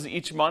several houses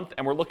each month,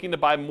 and we're looking to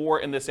buy more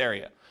in this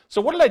area. So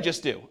what did I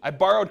just do? I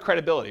borrowed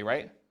credibility,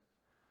 right?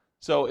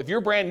 So if you're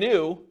brand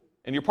new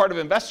and you're part of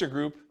an investor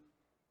group,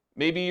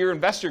 maybe your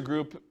investor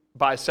group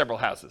buys several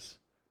houses,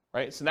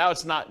 right? So now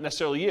it's not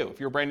necessarily you. If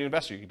you're a brand new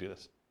investor, you can do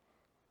this.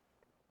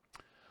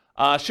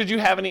 Should you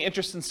have any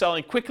interest in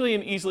selling quickly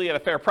and easily at a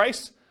fair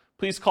price,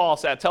 please call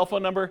us at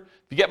telephone number.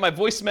 If you get my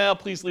voicemail,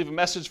 please leave a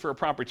message for a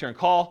prompt return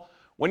call.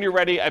 When you're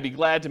ready, I'd be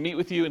glad to meet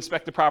with you,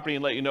 inspect the property,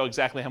 and let you know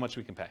exactly how much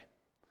we can pay.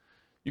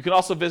 You can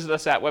also visit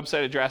us at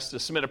website address to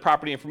submit a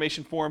property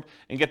information form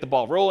and get the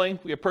ball rolling.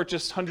 We have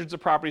purchased hundreds of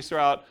properties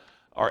throughout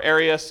our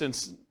area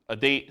since a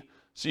date,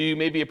 so you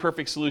may be a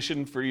perfect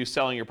solution for you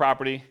selling your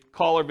property.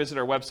 Call or visit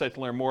our website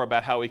to learn more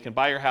about how we can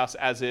buy your house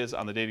as is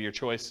on the date of your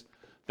choice.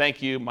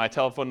 Thank you. My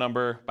telephone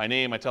number, my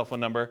name, my telephone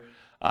number.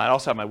 I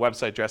also have my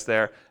website address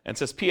there. And it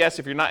says, P.S.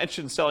 If you're not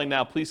interested in selling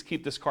now, please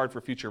keep this card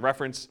for future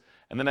reference.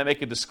 And then I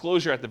make a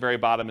disclosure at the very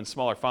bottom in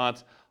smaller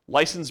font.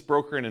 Licensed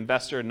broker and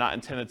investor not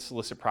intended to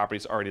solicit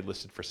properties already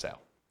listed for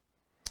sale.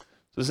 So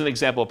this is an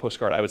example of a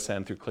postcard I would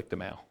send through Click to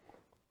Mail.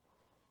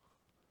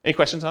 Any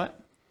questions on it?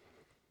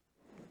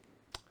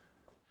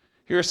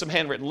 Here are some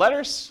handwritten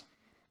letters.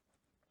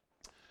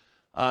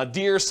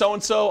 Dear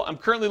so-and-so, I'm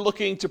currently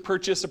looking to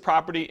purchase a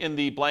property in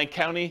the blank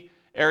county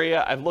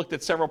area. I've looked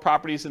at several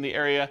properties in the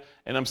area,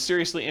 and I'm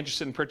seriously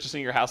interested in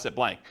purchasing your house at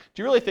blank.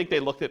 Do you really think they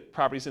looked at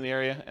properties in the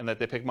area and that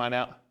they picked mine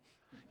out?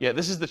 Yeah,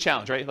 this is the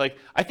challenge, right? Like,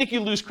 I think you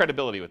lose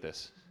credibility with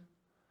this.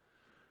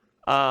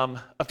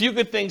 A few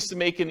good things to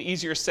make an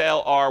easier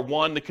sale are,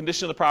 1, the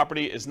condition of the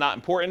property is not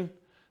important.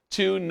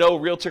 2, no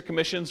realtor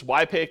commissions.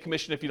 Why pay a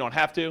commission if you don't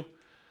have to?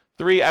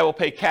 3, I will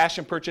pay cash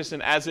and purchase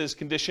in as-is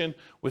condition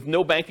with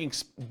no bank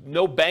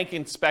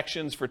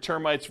inspections for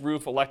termites,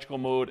 roof, electrical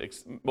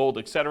mold,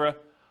 etc.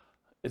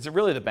 Is it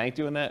really the bank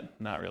doing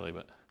that? Not really,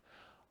 but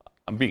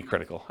I'm being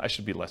critical. I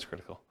should be less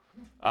critical.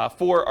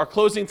 4, our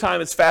closing time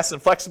is fast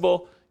and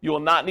flexible. You will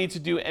not need to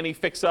do any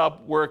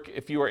fix-up work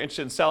if you are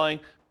interested in selling.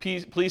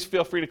 Please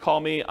feel free to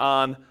call me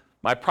on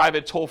my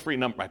private toll-free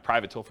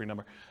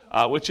number,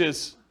 which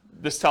is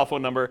this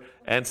telephone number,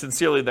 and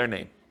sincerely their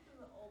name.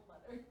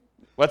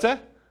 What's that?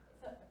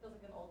 It feels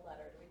like an old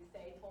letter. Do we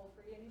say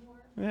toll-free anymore?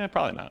 Yeah,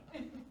 probably not.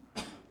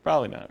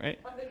 Probably not, right?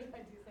 I do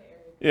say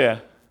area. Yeah.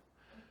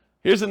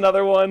 Here's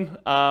another one.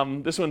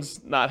 This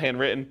one's not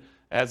handwritten.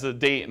 It has a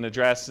date and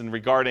address and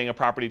regarding a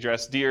property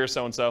address. Dear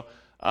so-and-so,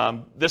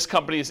 this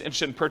company is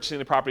interested in purchasing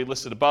the property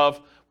listed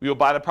above. We will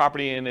buy the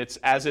property in its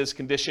as-is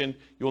condition.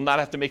 You will not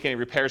have to make any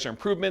repairs or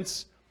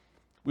improvements.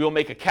 We will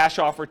make a cash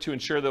offer to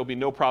ensure there will be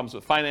no problems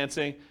with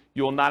financing.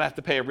 You will not have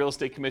to pay a real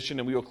estate commission,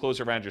 and we will close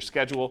around your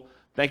schedule.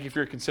 Thank you for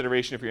your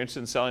consideration. If you're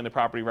interested in selling the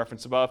property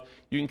referenced above,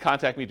 you can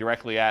contact me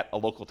directly at a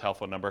local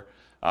telephone number.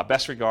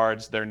 Best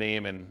regards, their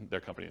name and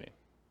their company name.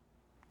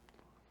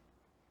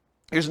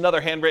 Here's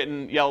another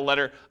handwritten yellow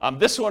letter.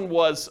 This one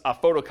was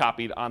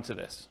photocopied onto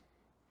this.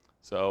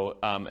 So,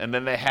 and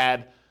then they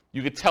had,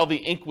 you could tell the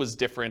ink was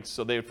different,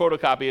 so they would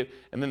photocopy it,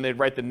 and then they'd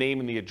write the name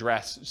and the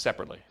address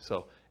separately.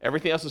 So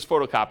everything else was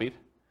photocopied,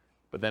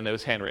 but then it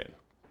was handwritten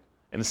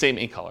in the same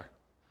ink color.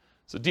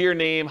 So dear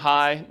name,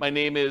 hi, my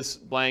name is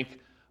blank.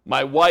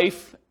 My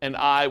wife and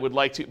I would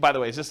like to, by the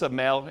way, is this a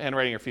male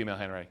handwriting or female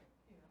handwriting?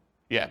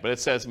 Yeah, but it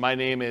says my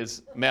name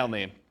is male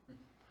name,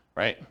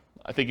 right?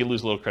 I think you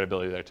lose a little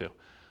credibility there too.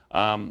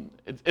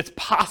 It's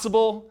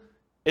possible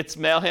it's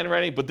male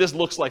handwriting, but this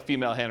looks like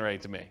female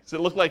handwriting to me. Does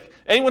it look like,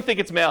 anyone think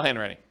it's male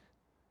handwriting?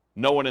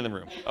 No one in the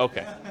room.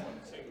 Okay.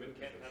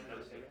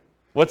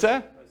 What's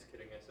that? I was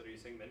kidding. I said, are you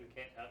saying men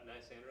can't have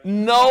nice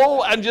handwriting?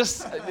 No, I'm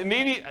just,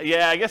 maybe,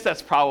 yeah, I guess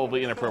that's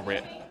probably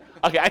inappropriate.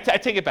 Okay, I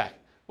take it back.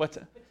 What's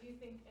that? But do you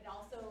think it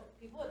also,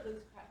 people would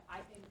lose, I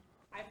think,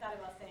 I've thought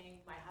about saying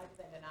my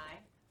husband and I,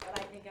 but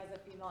I think as a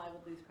female I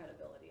would lose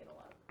credibility in a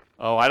lot of.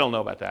 Oh, I don't know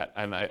about that,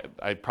 and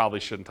I probably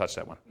shouldn't touch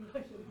that one.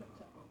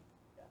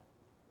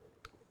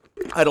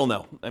 I don't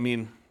know. I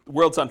mean, the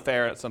world's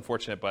unfair. It's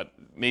unfortunate, but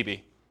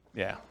maybe.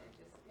 Yeah.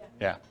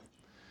 Yeah.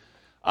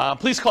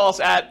 Please call us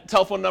at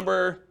telephone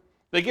number.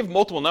 They give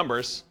multiple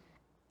numbers.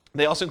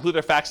 They also include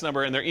their fax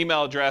number and their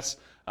email address.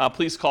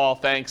 Please call.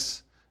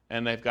 Thanks.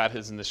 And they've got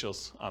his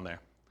initials on there.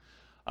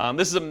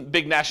 This is a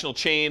big national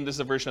chain. This is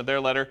a version of their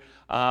letter.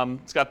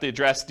 It's got the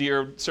address,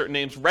 dear, certain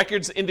names.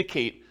 Records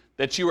indicate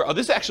that you are, oh,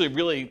 this is actually a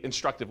really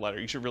instructive letter.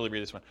 You should really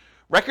read this one.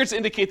 Records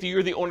indicate that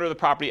you're the owner of the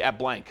property at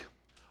blank.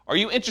 Are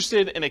you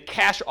interested in a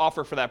cash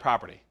offer for that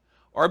property?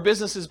 Our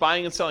business is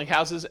buying and selling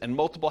houses and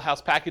multiple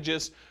house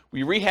packages.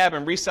 We rehab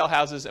and resell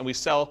houses, and we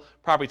sell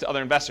property to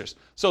other investors.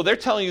 So they're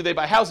telling you they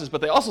buy houses, but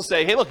they also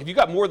say, hey, look, if you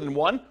got more than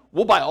one,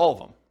 we'll buy all of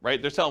them,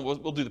 right? They're telling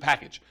we'll do the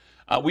package.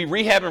 We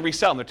rehab and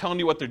resell them. They're telling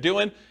you what they're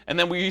doing, and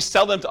then we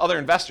sell them to other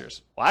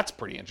investors. Well, that's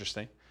pretty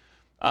interesting.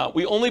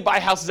 We only buy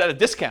houses at a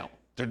discount.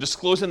 They're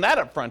disclosing that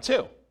up front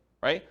too,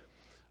 right?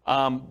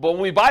 But when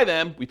we buy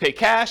them, we pay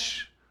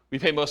cash. We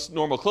pay most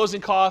normal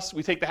closing costs.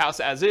 We take the house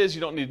as is.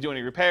 You don't need to do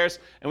any repairs.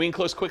 And we can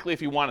close quickly if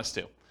you want us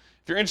to. If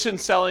you're interested in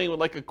selling, would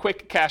like a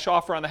quick cash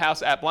offer on the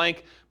house at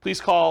blank,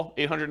 please call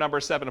 800 number,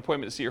 set an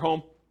appointment to see your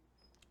home.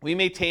 We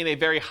maintain a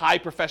very high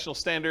professional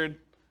standard.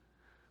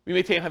 We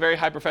maintain very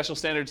high professional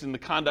standards in the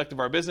conduct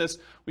of our business.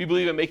 We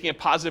believe in making a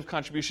positive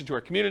contribution to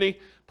our community.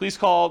 Please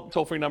call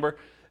toll-free number.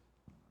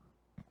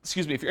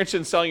 Excuse me, if you're interested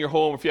in selling your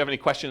home, or if you have any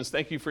questions,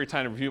 thank you for your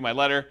time to review my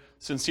letter.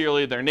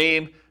 Sincerely, their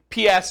name.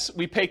 P.S.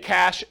 We pay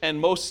cash and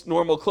most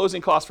normal closing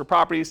costs for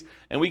properties,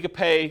 and we could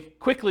pay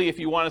quickly if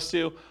you want us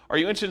to. Are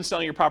you interested in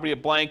selling your property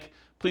at blank?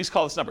 Please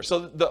call this number.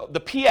 So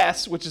the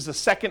P.S., which is the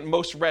second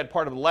most read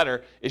part of the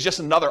letter, is just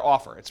another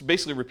offer. It's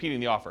basically repeating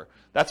the offer.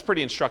 That's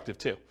pretty instructive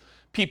too.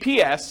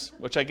 P.P.S.,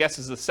 which I guess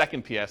is the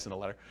second P.S. in the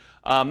letter,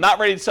 not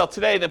ready to sell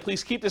today, then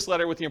please keep this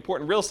letter with the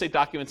important real estate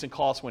documents and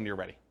call us when you're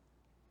ready.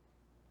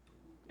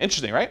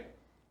 Interesting, right?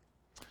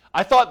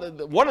 I thought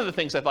that one of the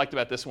things I liked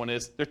about this one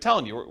is they're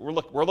telling you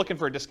we're looking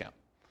for a discount.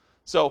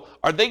 So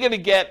are they going to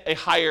get a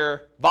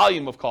higher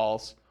volume of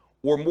calls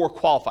or more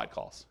qualified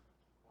calls?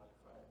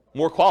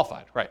 More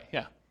qualified, right? Yeah.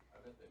 I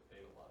bet they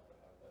paid a lot to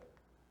have that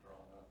drawn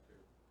up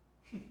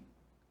too.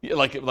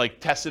 Yeah, like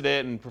tested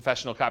it and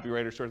professional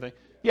copywriter sort of thing.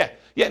 Yeah.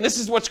 And this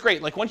is what's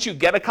great. Like once you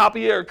get a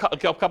copy or a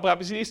couple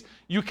copies of these,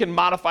 you can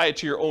modify it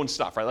to your own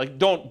stuff, right? Like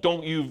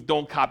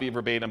don't copy it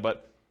verbatim,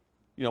 but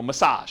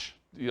massage.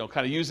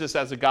 Kind of use this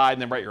as a guide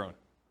and then write your own.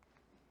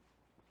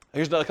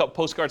 Here's another couple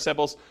postcard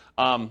samples.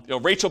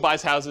 Rachel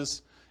buys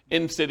houses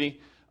in city.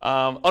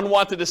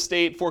 Unwanted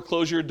estate,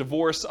 foreclosure,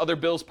 divorce, other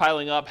bills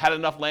piling up, had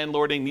enough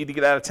landlording, need to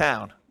get out of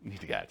town.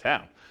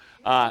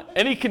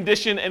 Any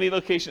condition, any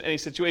location, any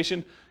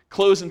situation,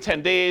 close in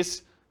 10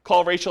 days.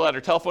 Call Rachel at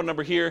her telephone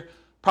number here.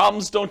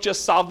 Problems don't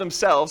just solve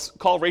themselves.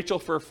 Call Rachel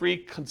for a free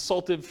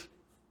consultative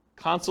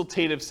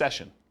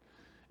session.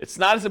 It's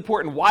not as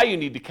important why you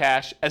need the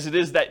cash as it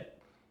is that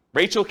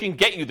Rachel can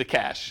get you the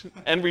cash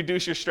and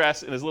reduce your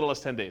stress in as little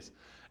as 10 days.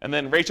 And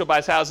then Rachel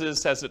buys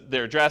houses, has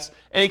their address,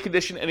 any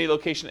condition, any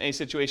location, any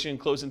situation,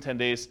 close in 10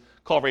 days.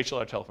 Call Rachel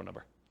at our telephone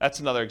number. That's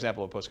another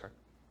example of a postcard.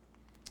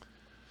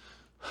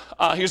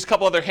 Here's a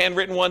couple other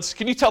handwritten ones.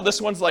 Can you tell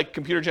this one's like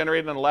computer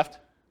generated on the left?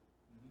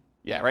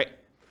 Yeah, right?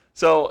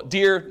 So,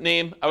 dear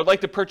name, I would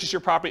like to purchase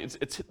your property.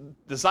 It's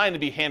designed to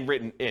be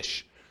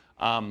handwritten-ish.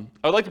 I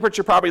would like to purchase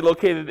your property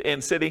located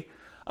in city.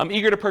 I'm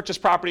eager to purchase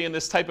property in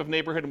this type of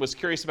neighborhood and was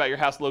curious about your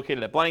house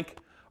located at blank.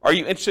 Are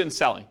you interested in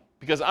selling?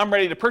 Because I'm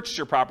ready to purchase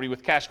your property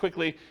with cash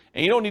quickly,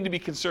 and you don't need to be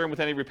concerned with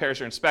any repairs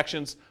or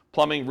inspections,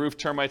 plumbing, roof,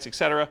 termites,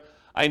 etc.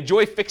 I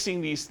enjoy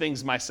fixing these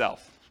things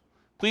myself.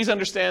 Please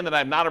understand that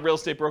I'm not a real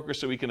estate broker,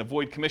 so we can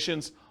avoid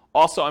commissions.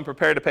 Also, I'm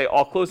prepared to pay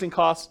all closing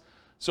costs.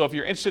 So if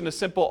you're interested in a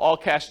simple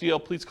all-cash deal,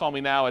 please call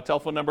me now at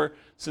telephone number,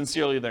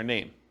 sincerely their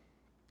name.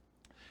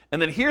 And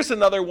then here's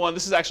another one.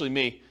 This is actually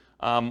me.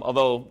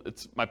 Although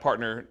it's my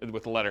partner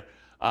with the letter.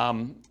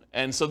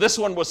 And so this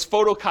one was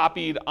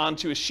photocopied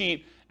onto a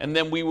sheet, and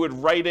then we would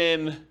write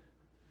in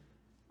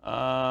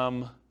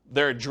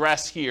their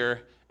address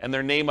here and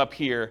their name up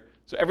here.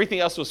 So everything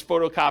else was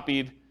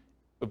photocopied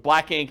with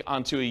black ink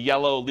onto a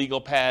yellow legal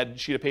pad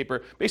sheet of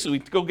paper. Basically,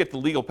 we'd go get the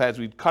legal pads,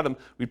 we'd cut them,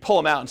 we'd pull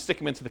them out and stick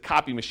them into the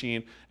copy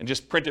machine and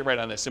just print it right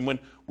on this. And when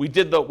we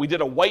did a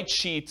white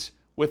sheet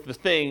with the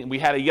thing, we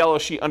had a yellow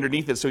sheet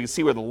underneath it so you could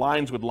see where the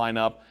lines would line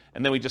up,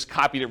 and then we just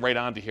copied it right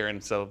onto here,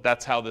 and so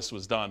that's how this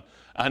was done.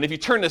 And if you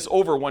turn this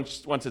over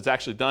once it's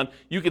actually done,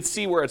 you could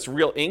see where it's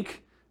real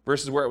ink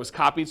versus where it was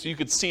copied, so you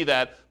could see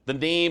that the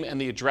name and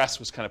the address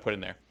was kind of put in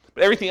there.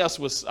 But everything else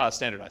was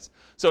standardized.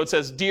 So it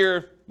says,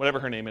 dear, whatever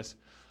her name is,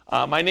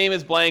 my name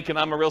is blank, and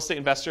I'm a real estate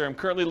investor. I'm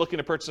currently looking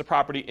to purchase a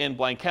property in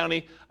blank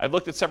county. I've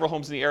looked at several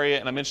homes in the area,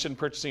 and I'm interested in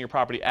purchasing your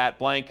property at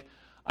blank.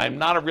 I'm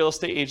not a real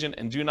estate agent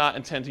and do not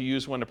intend to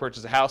use one to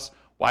purchase a house.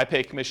 Why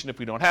pay a commission if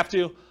we don't have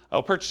to? I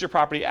will purchase your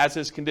property as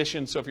is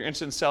conditioned, so if you're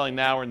interested in selling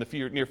now or in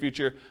the near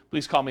future,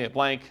 please call me at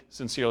blank,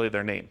 sincerely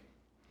their name.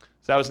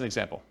 So that was an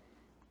example.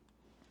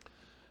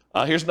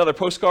 Here's another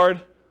postcard.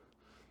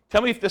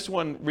 Tell me if this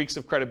one reeks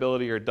of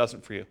credibility or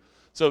doesn't for you.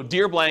 So,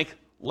 dear blank,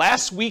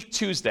 last week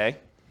Tuesday,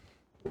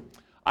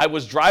 I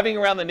was driving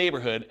around the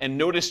neighborhood and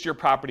noticed your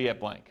property at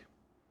blank.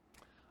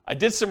 I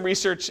did some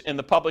research in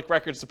the public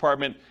records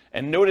department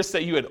and noticed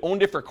that you had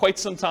owned it for quite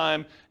some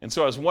time, and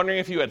so I was wondering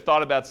if you had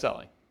thought about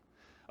selling.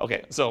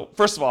 Okay, so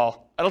first of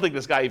all, I don't think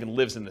this guy even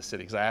lives in this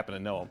city because I happen to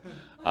know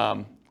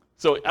him.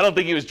 So I don't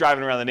think he was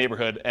driving around the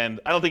neighborhood, and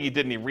I don't think he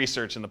did any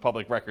research in the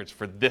public records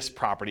for this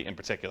property in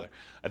particular.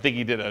 I think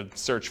he did a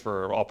search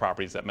for all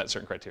properties that met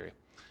certain criteria.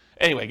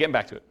 Anyway, getting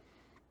back to it.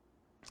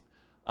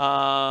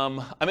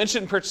 I'm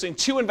interested in purchasing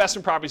 2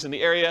 investment properties in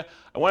the area.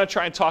 I want to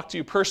try and talk to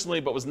you personally,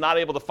 but was not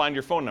able to find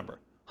your phone number.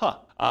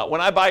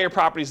 When I buy your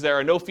properties, there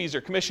are no fees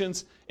or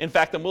commissions. In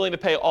fact, I'm willing to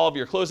pay all of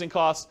your closing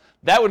costs.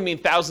 That would mean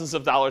thousands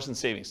of dollars in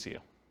savings to you.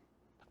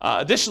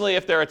 Additionally,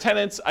 if there are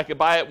tenants, I could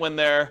buy it when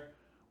they're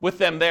with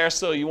them there,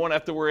 so you won't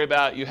have to worry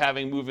about you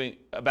having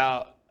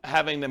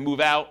them move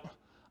out.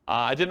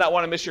 I did not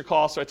want to miss your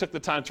call, so I took the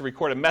time to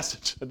record a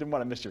message. I didn't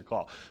want to miss your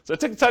call. So I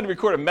took the time to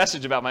record a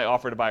message about my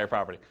offer to buy your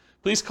property.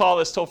 Please call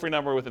this toll-free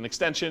number with an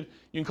extension.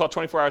 You can call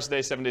 24 hours a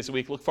day, 7 days a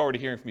week. Look forward to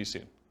hearing from you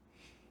soon.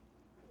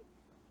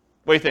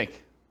 What do you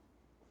think?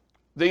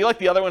 Do you like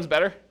the other ones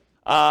better?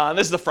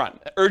 This is the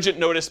front. Urgent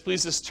notice.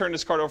 Please just turn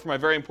this card over for my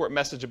very important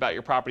message about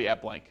your property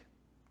at blank.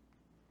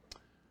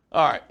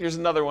 All right, here's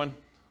another one.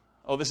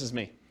 Oh, this is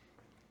me.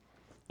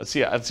 Let's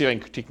see if I can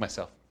critique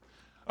myself.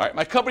 All right,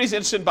 my company's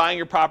interested in buying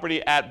your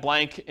property at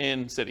blank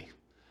in city.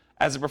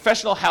 As a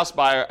professional house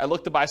buyer, I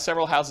look to buy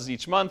several houses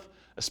each month,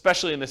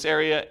 especially in this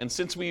area, and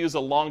since we use a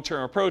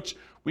long-term approach,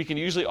 we can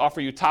usually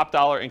offer you top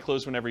dollar and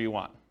close whenever you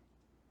want.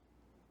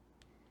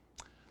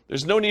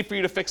 There's no need for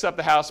you to fix up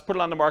the house, put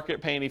it on the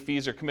market, pay any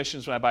fees or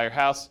commissions when I buy your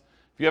house.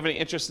 If you have any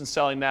interest in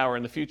selling now or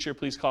in the future,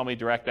 please call me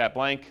direct at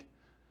blank.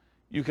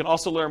 You can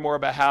also learn more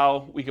about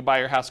how we can buy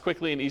your house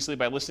quickly and easily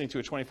by listening to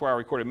a 24-hour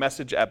recorded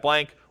message at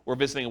blank or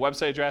visiting a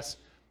website address.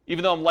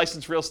 Even though I'm a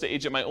licensed real estate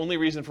agent, my only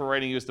reason for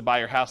writing you is to buy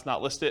your house,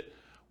 not list it.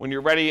 When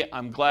you're ready,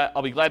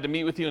 I'll be glad to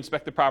meet with you,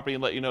 inspect the property,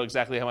 and let you know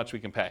exactly how much we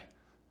can pay.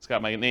 It's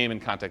got my name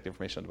and contact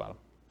information on the bottom.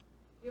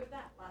 You have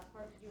that last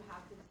part, you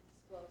have to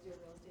disclose your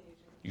real estate agent.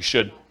 You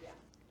should. Yeah.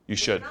 You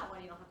should. If you're not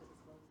one, you don't have to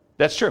disclose it.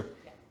 That's true.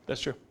 Yeah.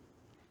 That's true.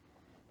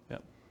 Yeah.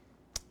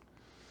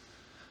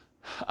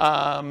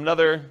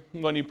 Another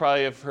one you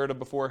probably have heard of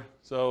before.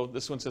 So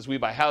this one says we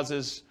buy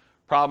houses,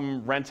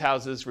 problem, rent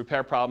houses,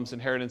 repair problems,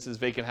 inheritances,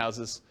 vacant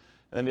houses.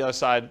 And then the other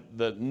side,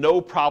 the no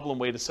problem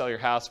way to sell your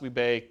house. We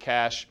pay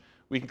cash.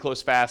 We can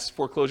close fast.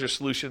 Foreclosure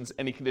solutions,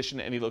 any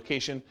condition, any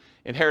location.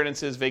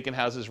 Inheritances, vacant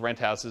houses, rent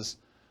houses.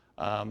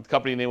 The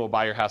company name will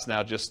buy your house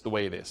now just the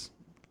way it is.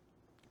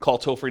 Call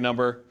toll-free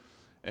number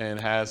and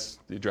has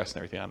the address and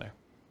everything on there.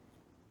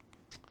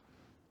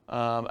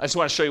 I just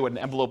want to show you what an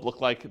envelope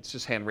looked like. It's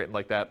just handwritten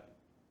like that.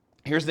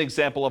 Here's an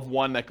example of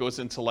one that goes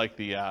into like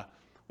the, what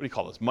do you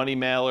call this, money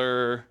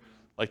mailer,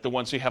 like the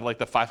ones you have like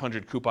the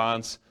 500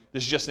 coupons.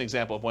 This is just an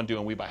example of one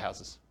doing We Buy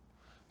Houses.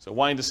 So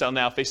wanting to sell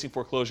now, facing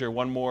foreclosure,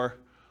 one more,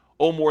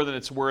 owe more than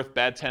it's worth,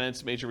 bad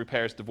tenants, major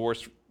repairs,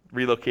 divorce,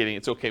 relocating.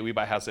 It's okay, We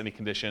Buy House, any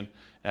condition.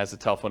 It has a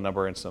telephone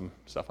number and some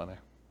stuff on there.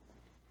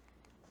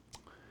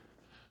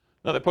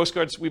 Another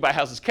postcards, We Buy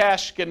Houses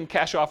cash, getting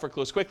cash offer,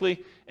 close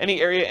quickly. Any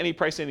area, any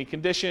price, any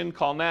condition,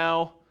 call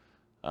now.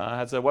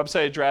 Has a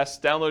website address.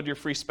 Download your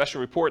free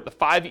special report. The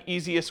 5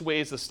 easiest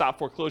ways to stop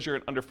foreclosure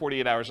in under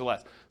 48 hours or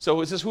less. So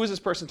who is this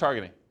person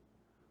targeting?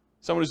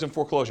 Someone who's in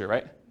foreclosure,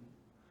 right?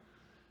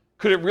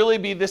 Could it really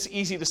be this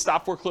easy to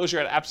stop foreclosure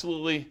at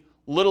absolutely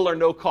little or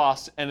no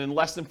cost and in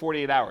less than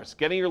 48 hours?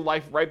 Getting your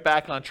life right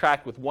back on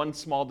track with one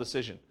small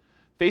decision.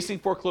 Facing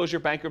foreclosure,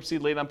 bankruptcy,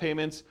 late on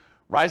payments,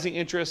 rising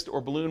interest, or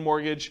balloon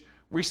mortgage,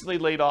 recently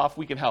laid off,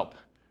 we can help.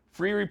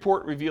 Free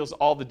report reveals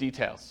all the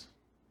details.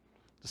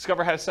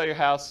 Discover how to sell your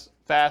house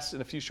fast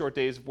in a few short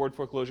days, avoid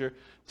foreclosure,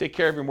 take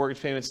care of your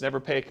mortgage payments, never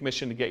pay a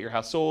commission to get your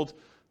house sold.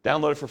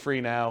 Download it for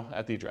free now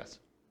at the address.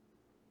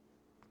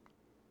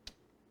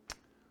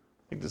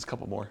 I think there's a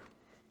couple more.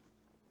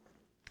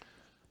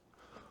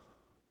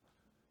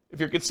 If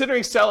you're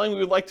considering selling, we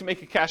would like to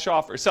make a cash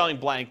offer, selling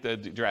blank, the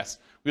address.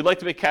 We'd like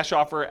to make a cash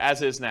offer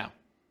as is now.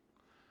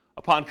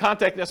 Upon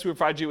contacting us, we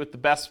provide you with the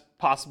best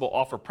possible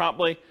offer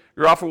promptly.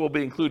 Your offer will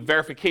include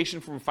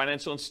verification from a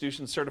financial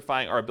institution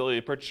certifying our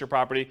ability to purchase your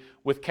property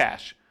with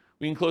cash.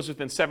 We can close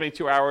within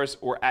 72 hours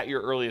or at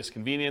your earliest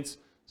convenience.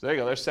 So there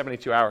you go, there's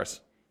 72 hours.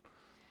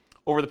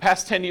 Over the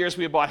past 10 years,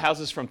 we have bought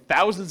houses from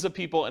thousands of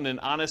people in an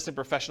honest and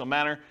professional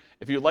manner.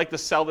 If you'd like to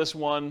sell this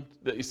one,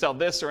 that you sell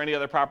this or any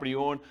other property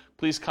you own,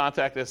 please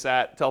contact us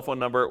at telephone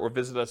number or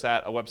visit us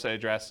at a website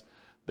address.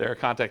 Their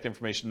contact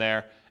information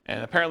there.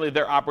 And apparently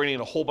they're operating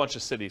in a whole bunch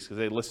of cities because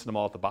they listed them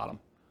all at the bottom.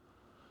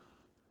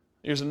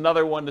 Here's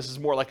another one. This is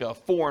more like a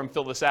form.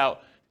 Fill this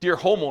out. Dear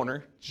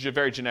homeowner, which is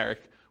very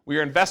generic. We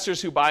are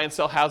investors who buy and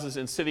sell houses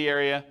in city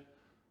area.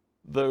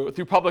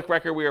 Through public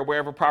record, we are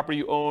aware of a property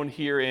you own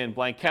here in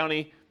blank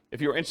county.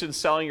 If you're interested in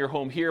selling your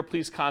home here,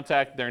 please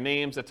contact their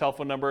names, a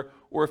telephone number,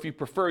 or if you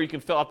prefer, you can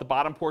fill out the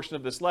bottom portion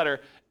of this letter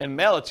and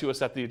mail it to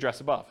us at the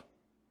address above.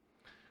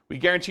 We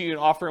guarantee you an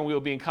offer and we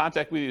will be in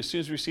contact with you as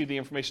soon as we receive the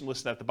information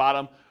listed at the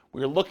bottom.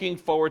 We are looking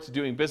forward to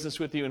doing business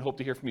with you and hope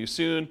to hear from you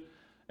soon.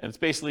 And it's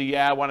basically,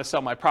 yeah, I want to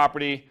sell my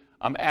property.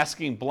 I'm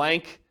asking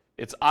blank.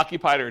 It's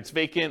occupied or it's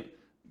vacant.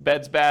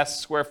 Beds, baths,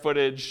 square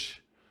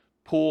footage,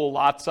 pool,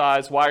 lot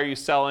size. Why are you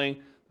selling?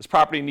 Does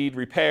property need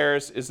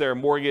repairs? Is there a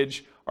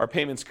mortgage? Are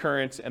payments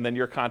current? And then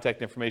your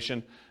contact information.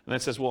 And then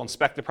it says we'll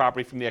inspect the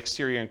property from the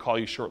exterior and call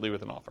you shortly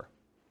with an offer.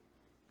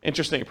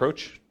 Interesting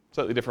approach.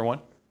 Slightly different one.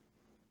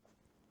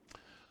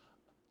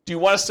 Do you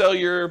want to sell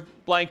your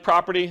blank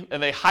property?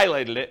 And they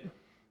highlighted it.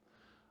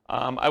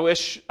 I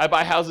wish I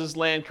buy houses,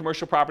 land,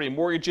 commercial property, and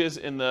mortgages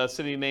in the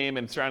city name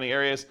and surrounding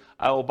areas.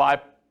 I will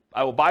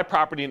buy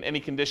property in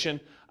any condition.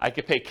 I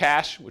could pay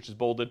cash, which is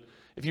bolded.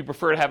 If you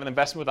prefer to have an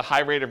investment with a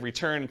high rate of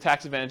return and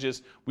tax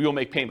advantages, we will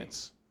make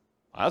payments.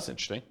 Wow, that's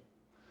interesting.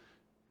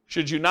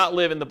 Should you not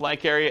live in the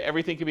blank area,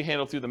 everything can be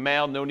handled through the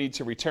mail, no need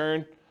to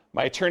return.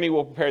 My attorney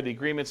will prepare the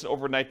agreements and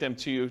overnight them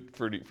to you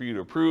for you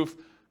to approve.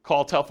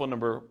 Call telephone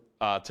number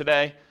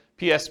today.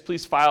 P.S.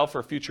 Please file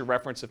for future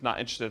reference if not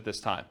interested at this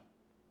time.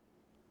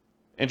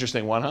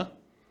 Interesting one, huh?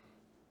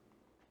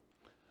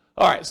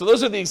 All right, so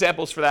those are the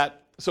examples for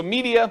that. So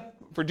media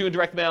for doing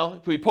direct mail,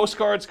 it could be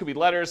postcards, could be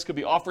letters, could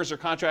be offers or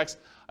contracts.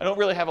 I don't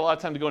really have a lot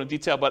of time to go into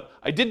detail, but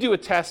I did do a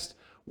test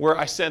where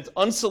I sent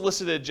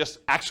unsolicited, just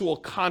actual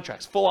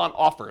contracts, full-on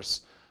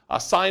offers,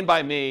 signed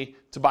by me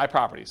to buy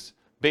properties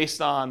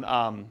based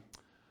on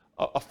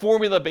a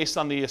formula based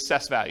on the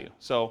assessed value.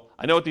 So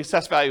I know what the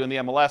assessed value in the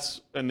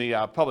MLS and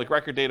the public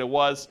record data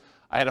was.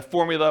 I had a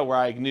formula where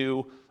I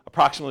knew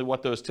approximately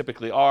what those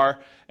typically are,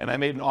 and I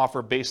made an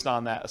offer based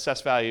on that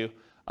assessed value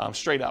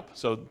straight up.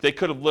 So they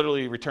could have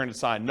literally returned it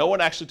signed. No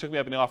one actually took me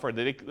up on the offer.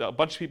 A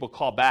bunch of people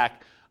called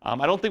back.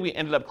 I don't think we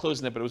ended up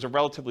closing it, but it was a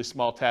relatively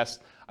small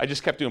test. I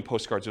just kept doing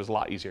postcards. It was a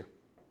lot easier.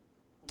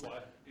 Why?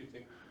 Do you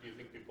think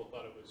people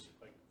thought it was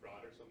like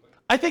fraud or something?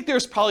 I think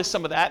there's probably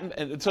some of that.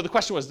 And so the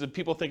question was, did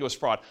people think it was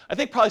fraud? I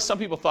think probably some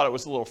people thought it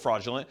was a little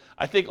fraudulent.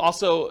 I think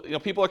also,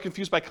 people are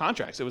confused by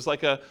contracts. It was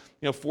like a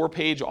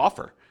 4-page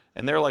offer.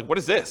 And they're like, what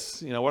is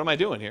this? What am I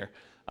doing here?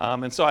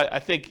 And so I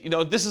think,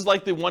 this is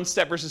like the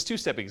 1-step versus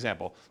 2-step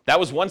example. That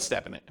was 1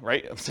 step in it,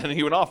 right? I'm sending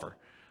you an offer.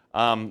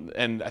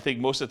 And I think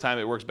most of the time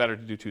it works better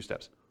to do 2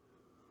 steps.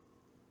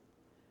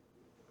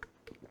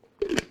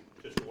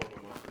 Just to warm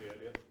them up to the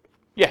idea.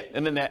 Yeah,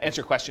 and then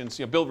answer questions,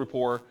 build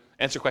rapport,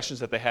 answer questions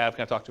that they have,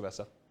 kind of talk to about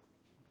stuff.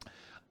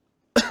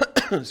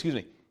 Excuse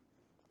me.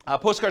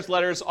 Postcards,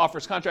 letters,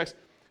 offers, contracts,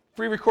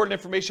 free recorded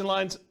information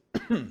lines,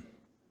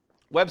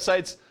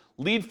 websites,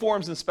 lead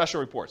forms, and special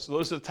reports. So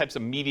those are the types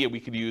of media we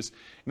could use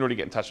in order to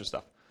get in touch with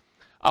stuff.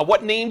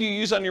 What name do you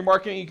use on your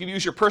marketing? You could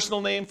use your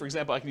personal name. For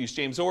example, I could use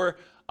James Orr.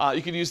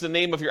 You could use the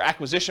name of your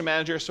acquisition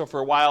manager. So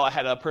for a while, I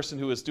had a person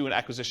who was doing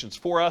acquisitions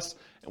for us,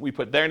 and we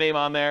put their name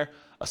on there.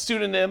 A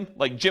pseudonym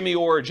like Jimmy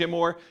Orr or Jim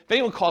Orr. If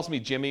anyone calls me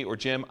Jimmy or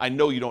Jim, I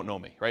know you don't know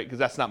me, right? Because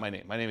that's not my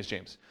name. My name is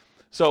James.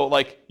 So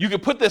you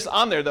could put this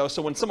on there, though,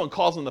 so when someone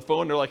calls on the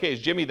phone, they're like, hey, is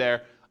Jimmy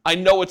there? I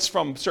know it's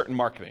from certain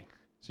marketing.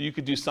 So you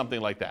could do something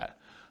like that.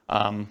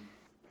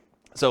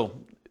 So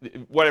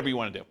whatever you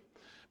want to do.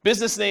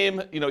 Business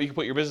name, you can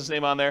put your business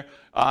name on there.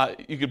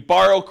 You could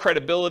borrow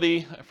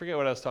credibility. I forget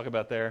what I was talking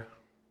about there.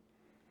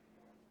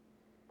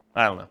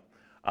 I don't know.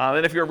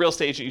 And if you're a real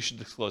estate agent, you should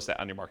disclose that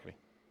on your marketing.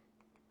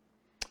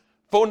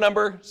 Phone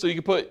number, so you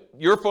can put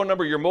your phone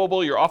number, your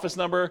mobile, your office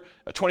number,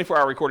 a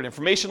 24-hour recorded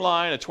information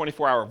line, a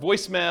 24-hour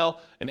voicemail,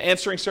 an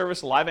answering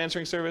service, a live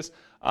answering service,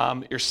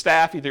 your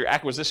staff, either your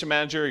acquisition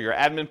manager or your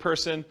admin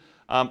person.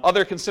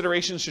 Other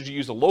considerations, should you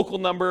use a local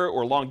number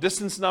or long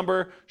distance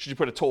number? Should you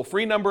put a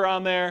toll-free number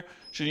on there?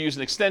 Should you use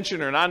an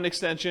extension or not an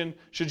extension?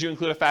 Should you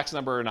include a fax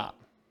number or not?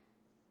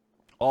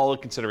 All the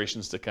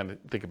considerations to kind of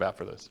think about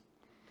for this.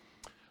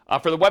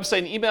 For the website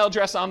and email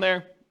address on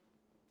there,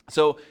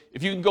 so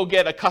if you can go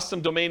get a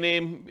custom domain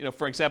name,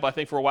 for example, I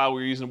think for a while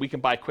we were using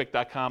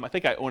wecanbuyquick.com. I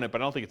think I own it,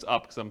 but I don't think it's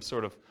up because I'm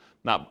sort of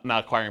not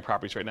acquiring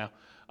properties right now.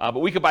 But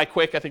We Could Buy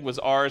Quick, I think, was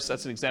ours.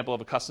 That's an example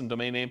of a custom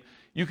domain name.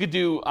 You could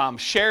do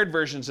shared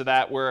versions of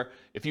that where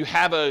if you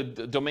have a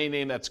domain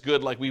name that's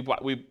good, like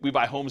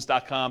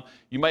WeBuyHomes.com,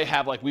 you might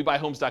have like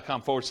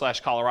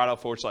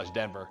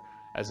WeBuyHomes.com/Colorado/Denver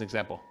as an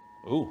example.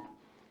 Ooh,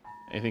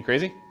 anything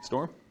crazy?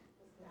 Storm?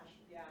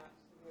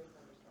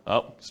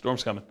 Oh,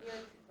 storm's coming.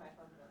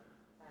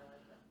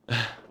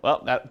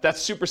 Well, that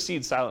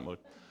supersedes silent mode.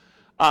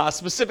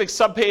 Specific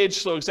subpage,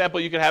 so example,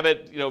 you could have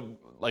it,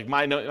 like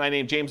my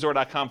name,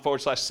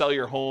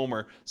 jamesorr.com/sellyourhome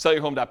or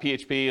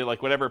sellyourhome.php,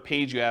 like whatever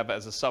page you have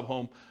as a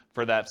sub-home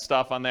for that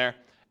stuff on there.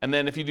 And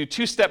then if you do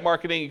 2-step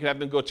marketing, you can have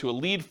them go to a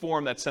lead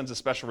form that sends a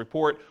special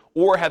report,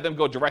 or have them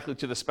go directly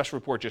to the special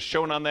report just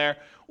shown on there,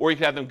 or you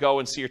can have them go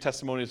and see your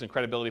testimonials and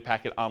credibility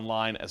packet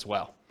online as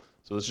well.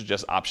 So those are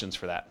just options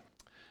for that.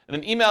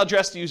 And then email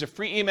address, do you use a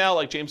free email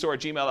like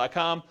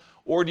jamesorr@gmail.com,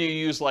 or do you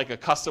use like a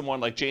custom one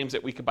like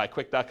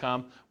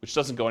james@wecoulddbuyquick.com, which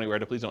doesn't go anywhere,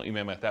 so please don't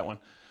email me at that one.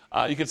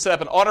 You can set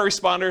up an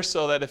autoresponder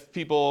so that if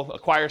people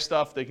acquire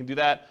stuff, they can do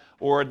that.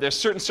 Or there's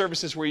certain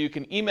services where you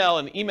can email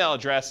an email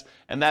address,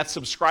 and that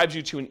subscribes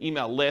you to an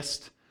email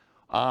list,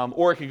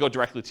 or it can go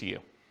directly to you,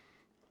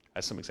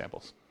 as some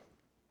examples.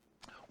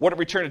 What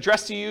return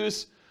address to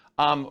use?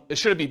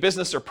 Should it be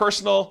business or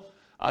personal?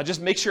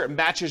 Just make sure it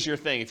matches your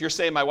thing. If you're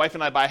saying my wife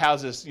and I buy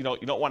houses, you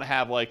don't want to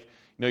have like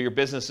your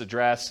business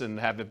address and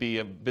have it be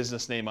a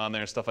business name on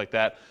there and stuff like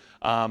that.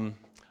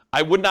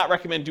 I would not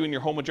recommend doing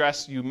your home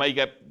address. You might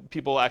get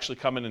people actually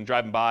coming and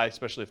driving by,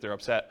 especially if they're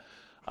upset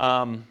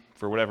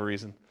for whatever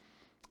reason.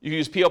 You can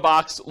use P.O.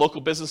 Box,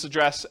 local business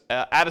address,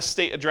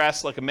 out-of-state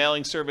address, like a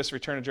mailing service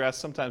return address.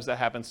 Sometimes that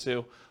happens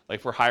too, like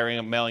if we're hiring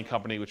a mailing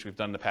company, which we've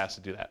done in the past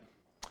to do that.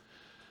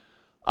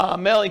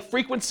 Mailing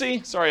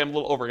frequency. Sorry, I'm a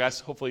little over, guys.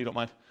 Hopefully you don't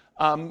mind.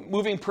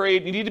 Moving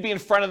parade, you need to be in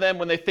front of them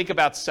when they think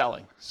about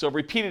selling. So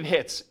repeated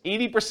hits.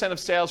 80% of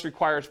sales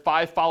requires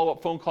 5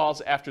 follow-up phone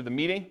calls after the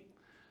meeting.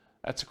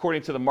 That's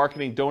according to the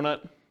Marketing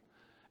Donut.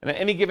 And at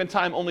any given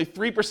time, only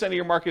 3% of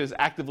your market is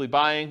actively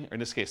buying, or in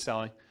this case,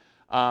 selling.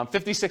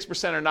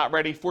 56% are not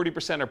ready.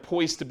 40% are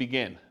poised to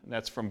begin. And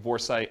that's from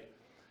Vorsight.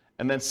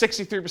 And then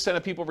 63%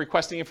 of people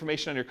requesting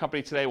information on your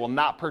company today will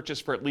not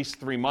purchase for at least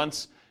 3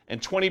 months. And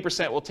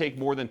 20% will take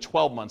more than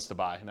 12 months to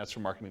buy, and that's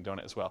from Marketing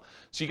Donut as well.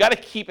 So you got to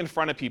keep in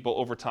front of people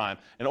over time,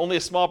 and only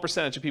a small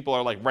percentage of people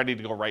are like ready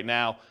to go right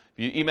now.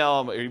 If you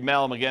email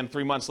them again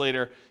 3 months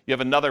later, you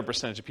have another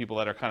percentage of people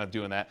that are kind of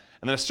doing that.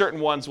 And then certain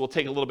ones will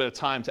take a little bit of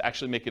time to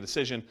actually make a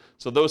decision,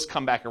 so those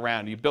come back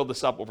around. You build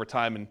this up over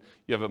time, and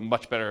you have a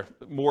much better,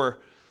 more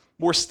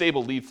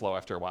stable lead flow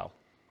after a while.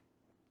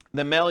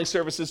 Then mailing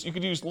services, you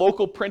could use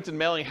local print and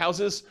mailing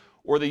houses,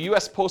 or the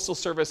U.S. Postal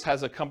Service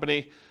has a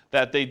company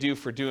that they do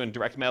for doing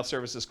direct mail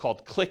services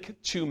called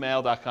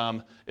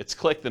click2mail.com. It's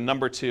click, the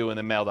number 2, and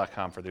then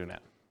mail.com for doing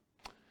that.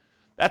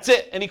 That's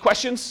it. Any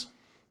questions?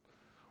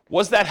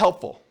 Was that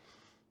helpful?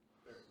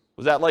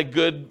 Was that like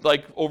good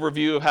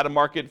overview of how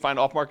to find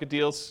off-market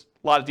deals?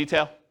 A lot of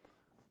detail?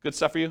 Good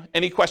stuff for you?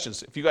 Any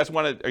questions? If you guys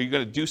want to, are you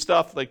going to do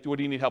stuff? What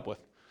do you need help with?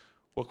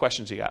 What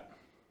questions you got?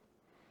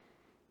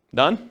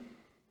 None?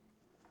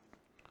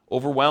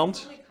 Overwhelmed?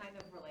 It's only kind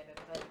of related,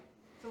 but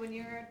so when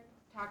you're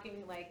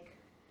talking to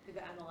the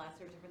MLS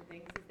or different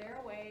things, is there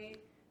a way,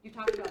 you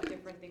talked about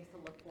different things to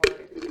look for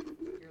if you're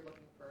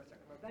looking for a certain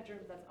number of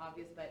bedrooms, that's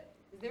obvious, but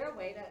is there a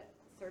way to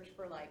search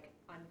for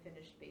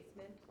unfinished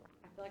basement?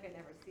 I feel like I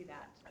never see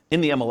that. In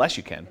the MLS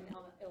you can,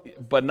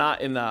 but not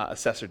in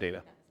assessor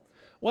data.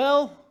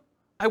 Well,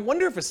 I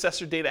wonder if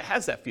assessor data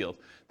has that field.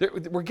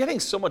 We're getting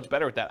so much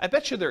better at that. I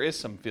bet you there is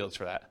some fields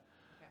for that.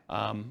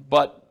 Okay.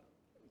 But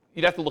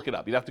you'd have to look it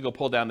up. You'd have to go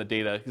pull down the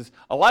data, because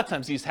a lot of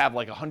times these have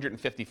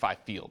 155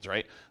 fields,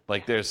 right?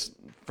 There's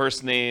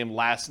first name,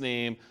 last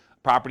name,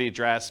 property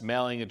address,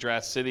 mailing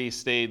address, city,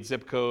 state,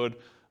 zip code,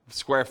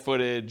 square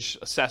footage,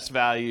 assessed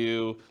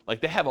value.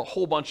 They have a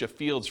whole bunch of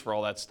fields for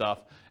all that stuff,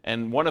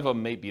 and one of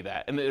them may be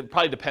that. And it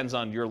probably depends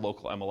on your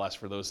local MLS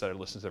for those that are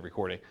listening to the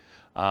recording.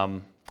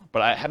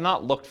 But I have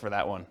not looked for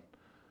that one.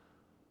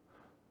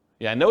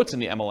 Yeah, I know it's in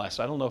the MLS,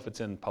 so I don't know if it's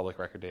in public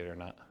record data or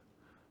not.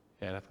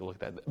 Yeah, I'd have to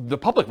look at that. The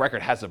public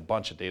record has a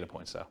bunch of data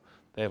points, though.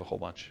 They have a whole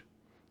bunch.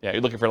 Yeah,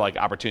 you're looking for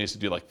opportunities to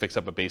do fix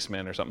up a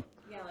basement or something.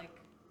 Yeah,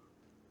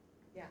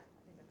 yeah.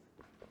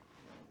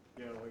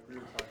 Yeah, we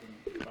were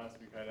talking last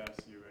week. I'd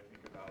asked you, I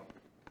think, about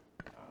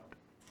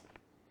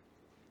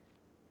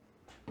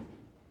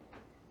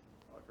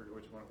I forget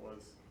which one it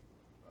was.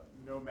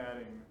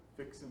 Nomading,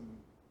 fix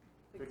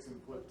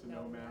and flip to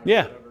nomad.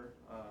 Yeah. Or whatever.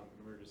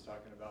 We were just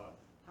talking about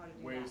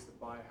ways to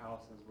buy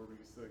houses where we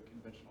use the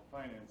conventional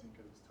financing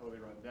because it's totally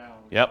run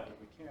down. Yep.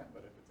 We can't,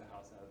 but if it's a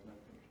house that has an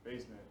unfinished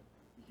basement,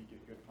 you can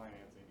get good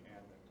financing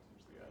and then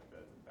potentially add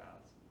beds and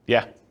baths.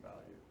 Yeah. Get some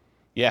value.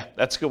 Yeah,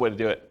 that's a good way to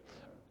do it.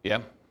 Yeah.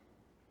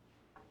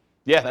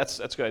 Yeah, that's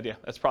a good idea.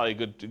 That's probably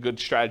a good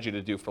strategy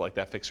to do for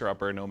that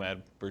fixer-upper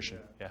nomad version.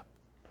 Yeah.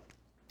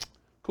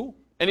 Cool.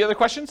 Any other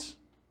questions?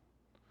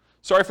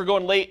 Sorry for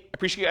going late. I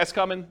appreciate you guys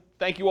coming.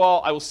 Thank you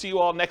all. I will see you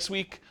all next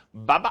week.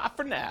 Bye-bye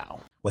for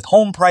now. With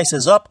home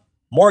prices up,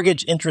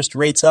 mortgage interest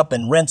rates up,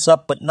 and rents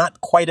up, but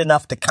not quite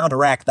enough to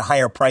counteract the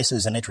higher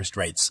prices and interest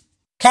rates,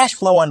 cash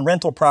flow on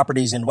rental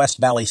properties in West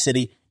Valley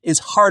City is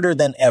harder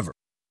than ever.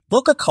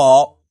 Book a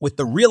call with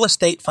the Real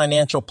Estate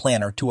Financial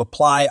Planner to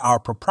apply our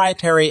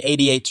proprietary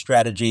 88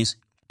 strategies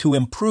to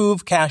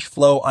improve cash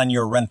flow on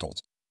your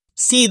rentals.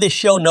 See the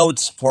show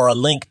notes for a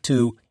link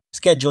to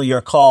schedule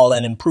your call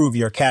and improve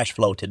your cash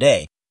flow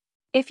today.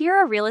 If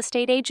you're a real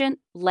estate agent,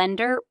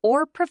 lender,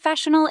 or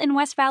professional in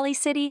West Valley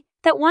City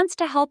that wants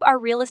to help our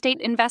real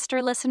estate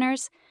investor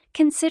listeners,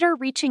 consider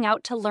reaching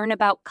out to learn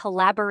about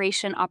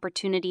collaboration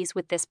opportunities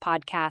with this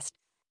podcast.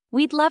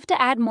 We'd love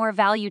to add more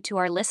value to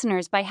our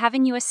listeners by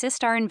having you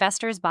assist our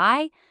investors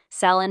buy,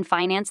 sell, and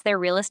finance their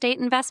real estate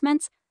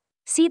investments.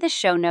 See the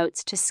show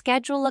notes to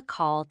schedule a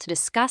call to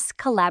discuss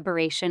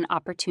collaboration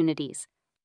opportunities.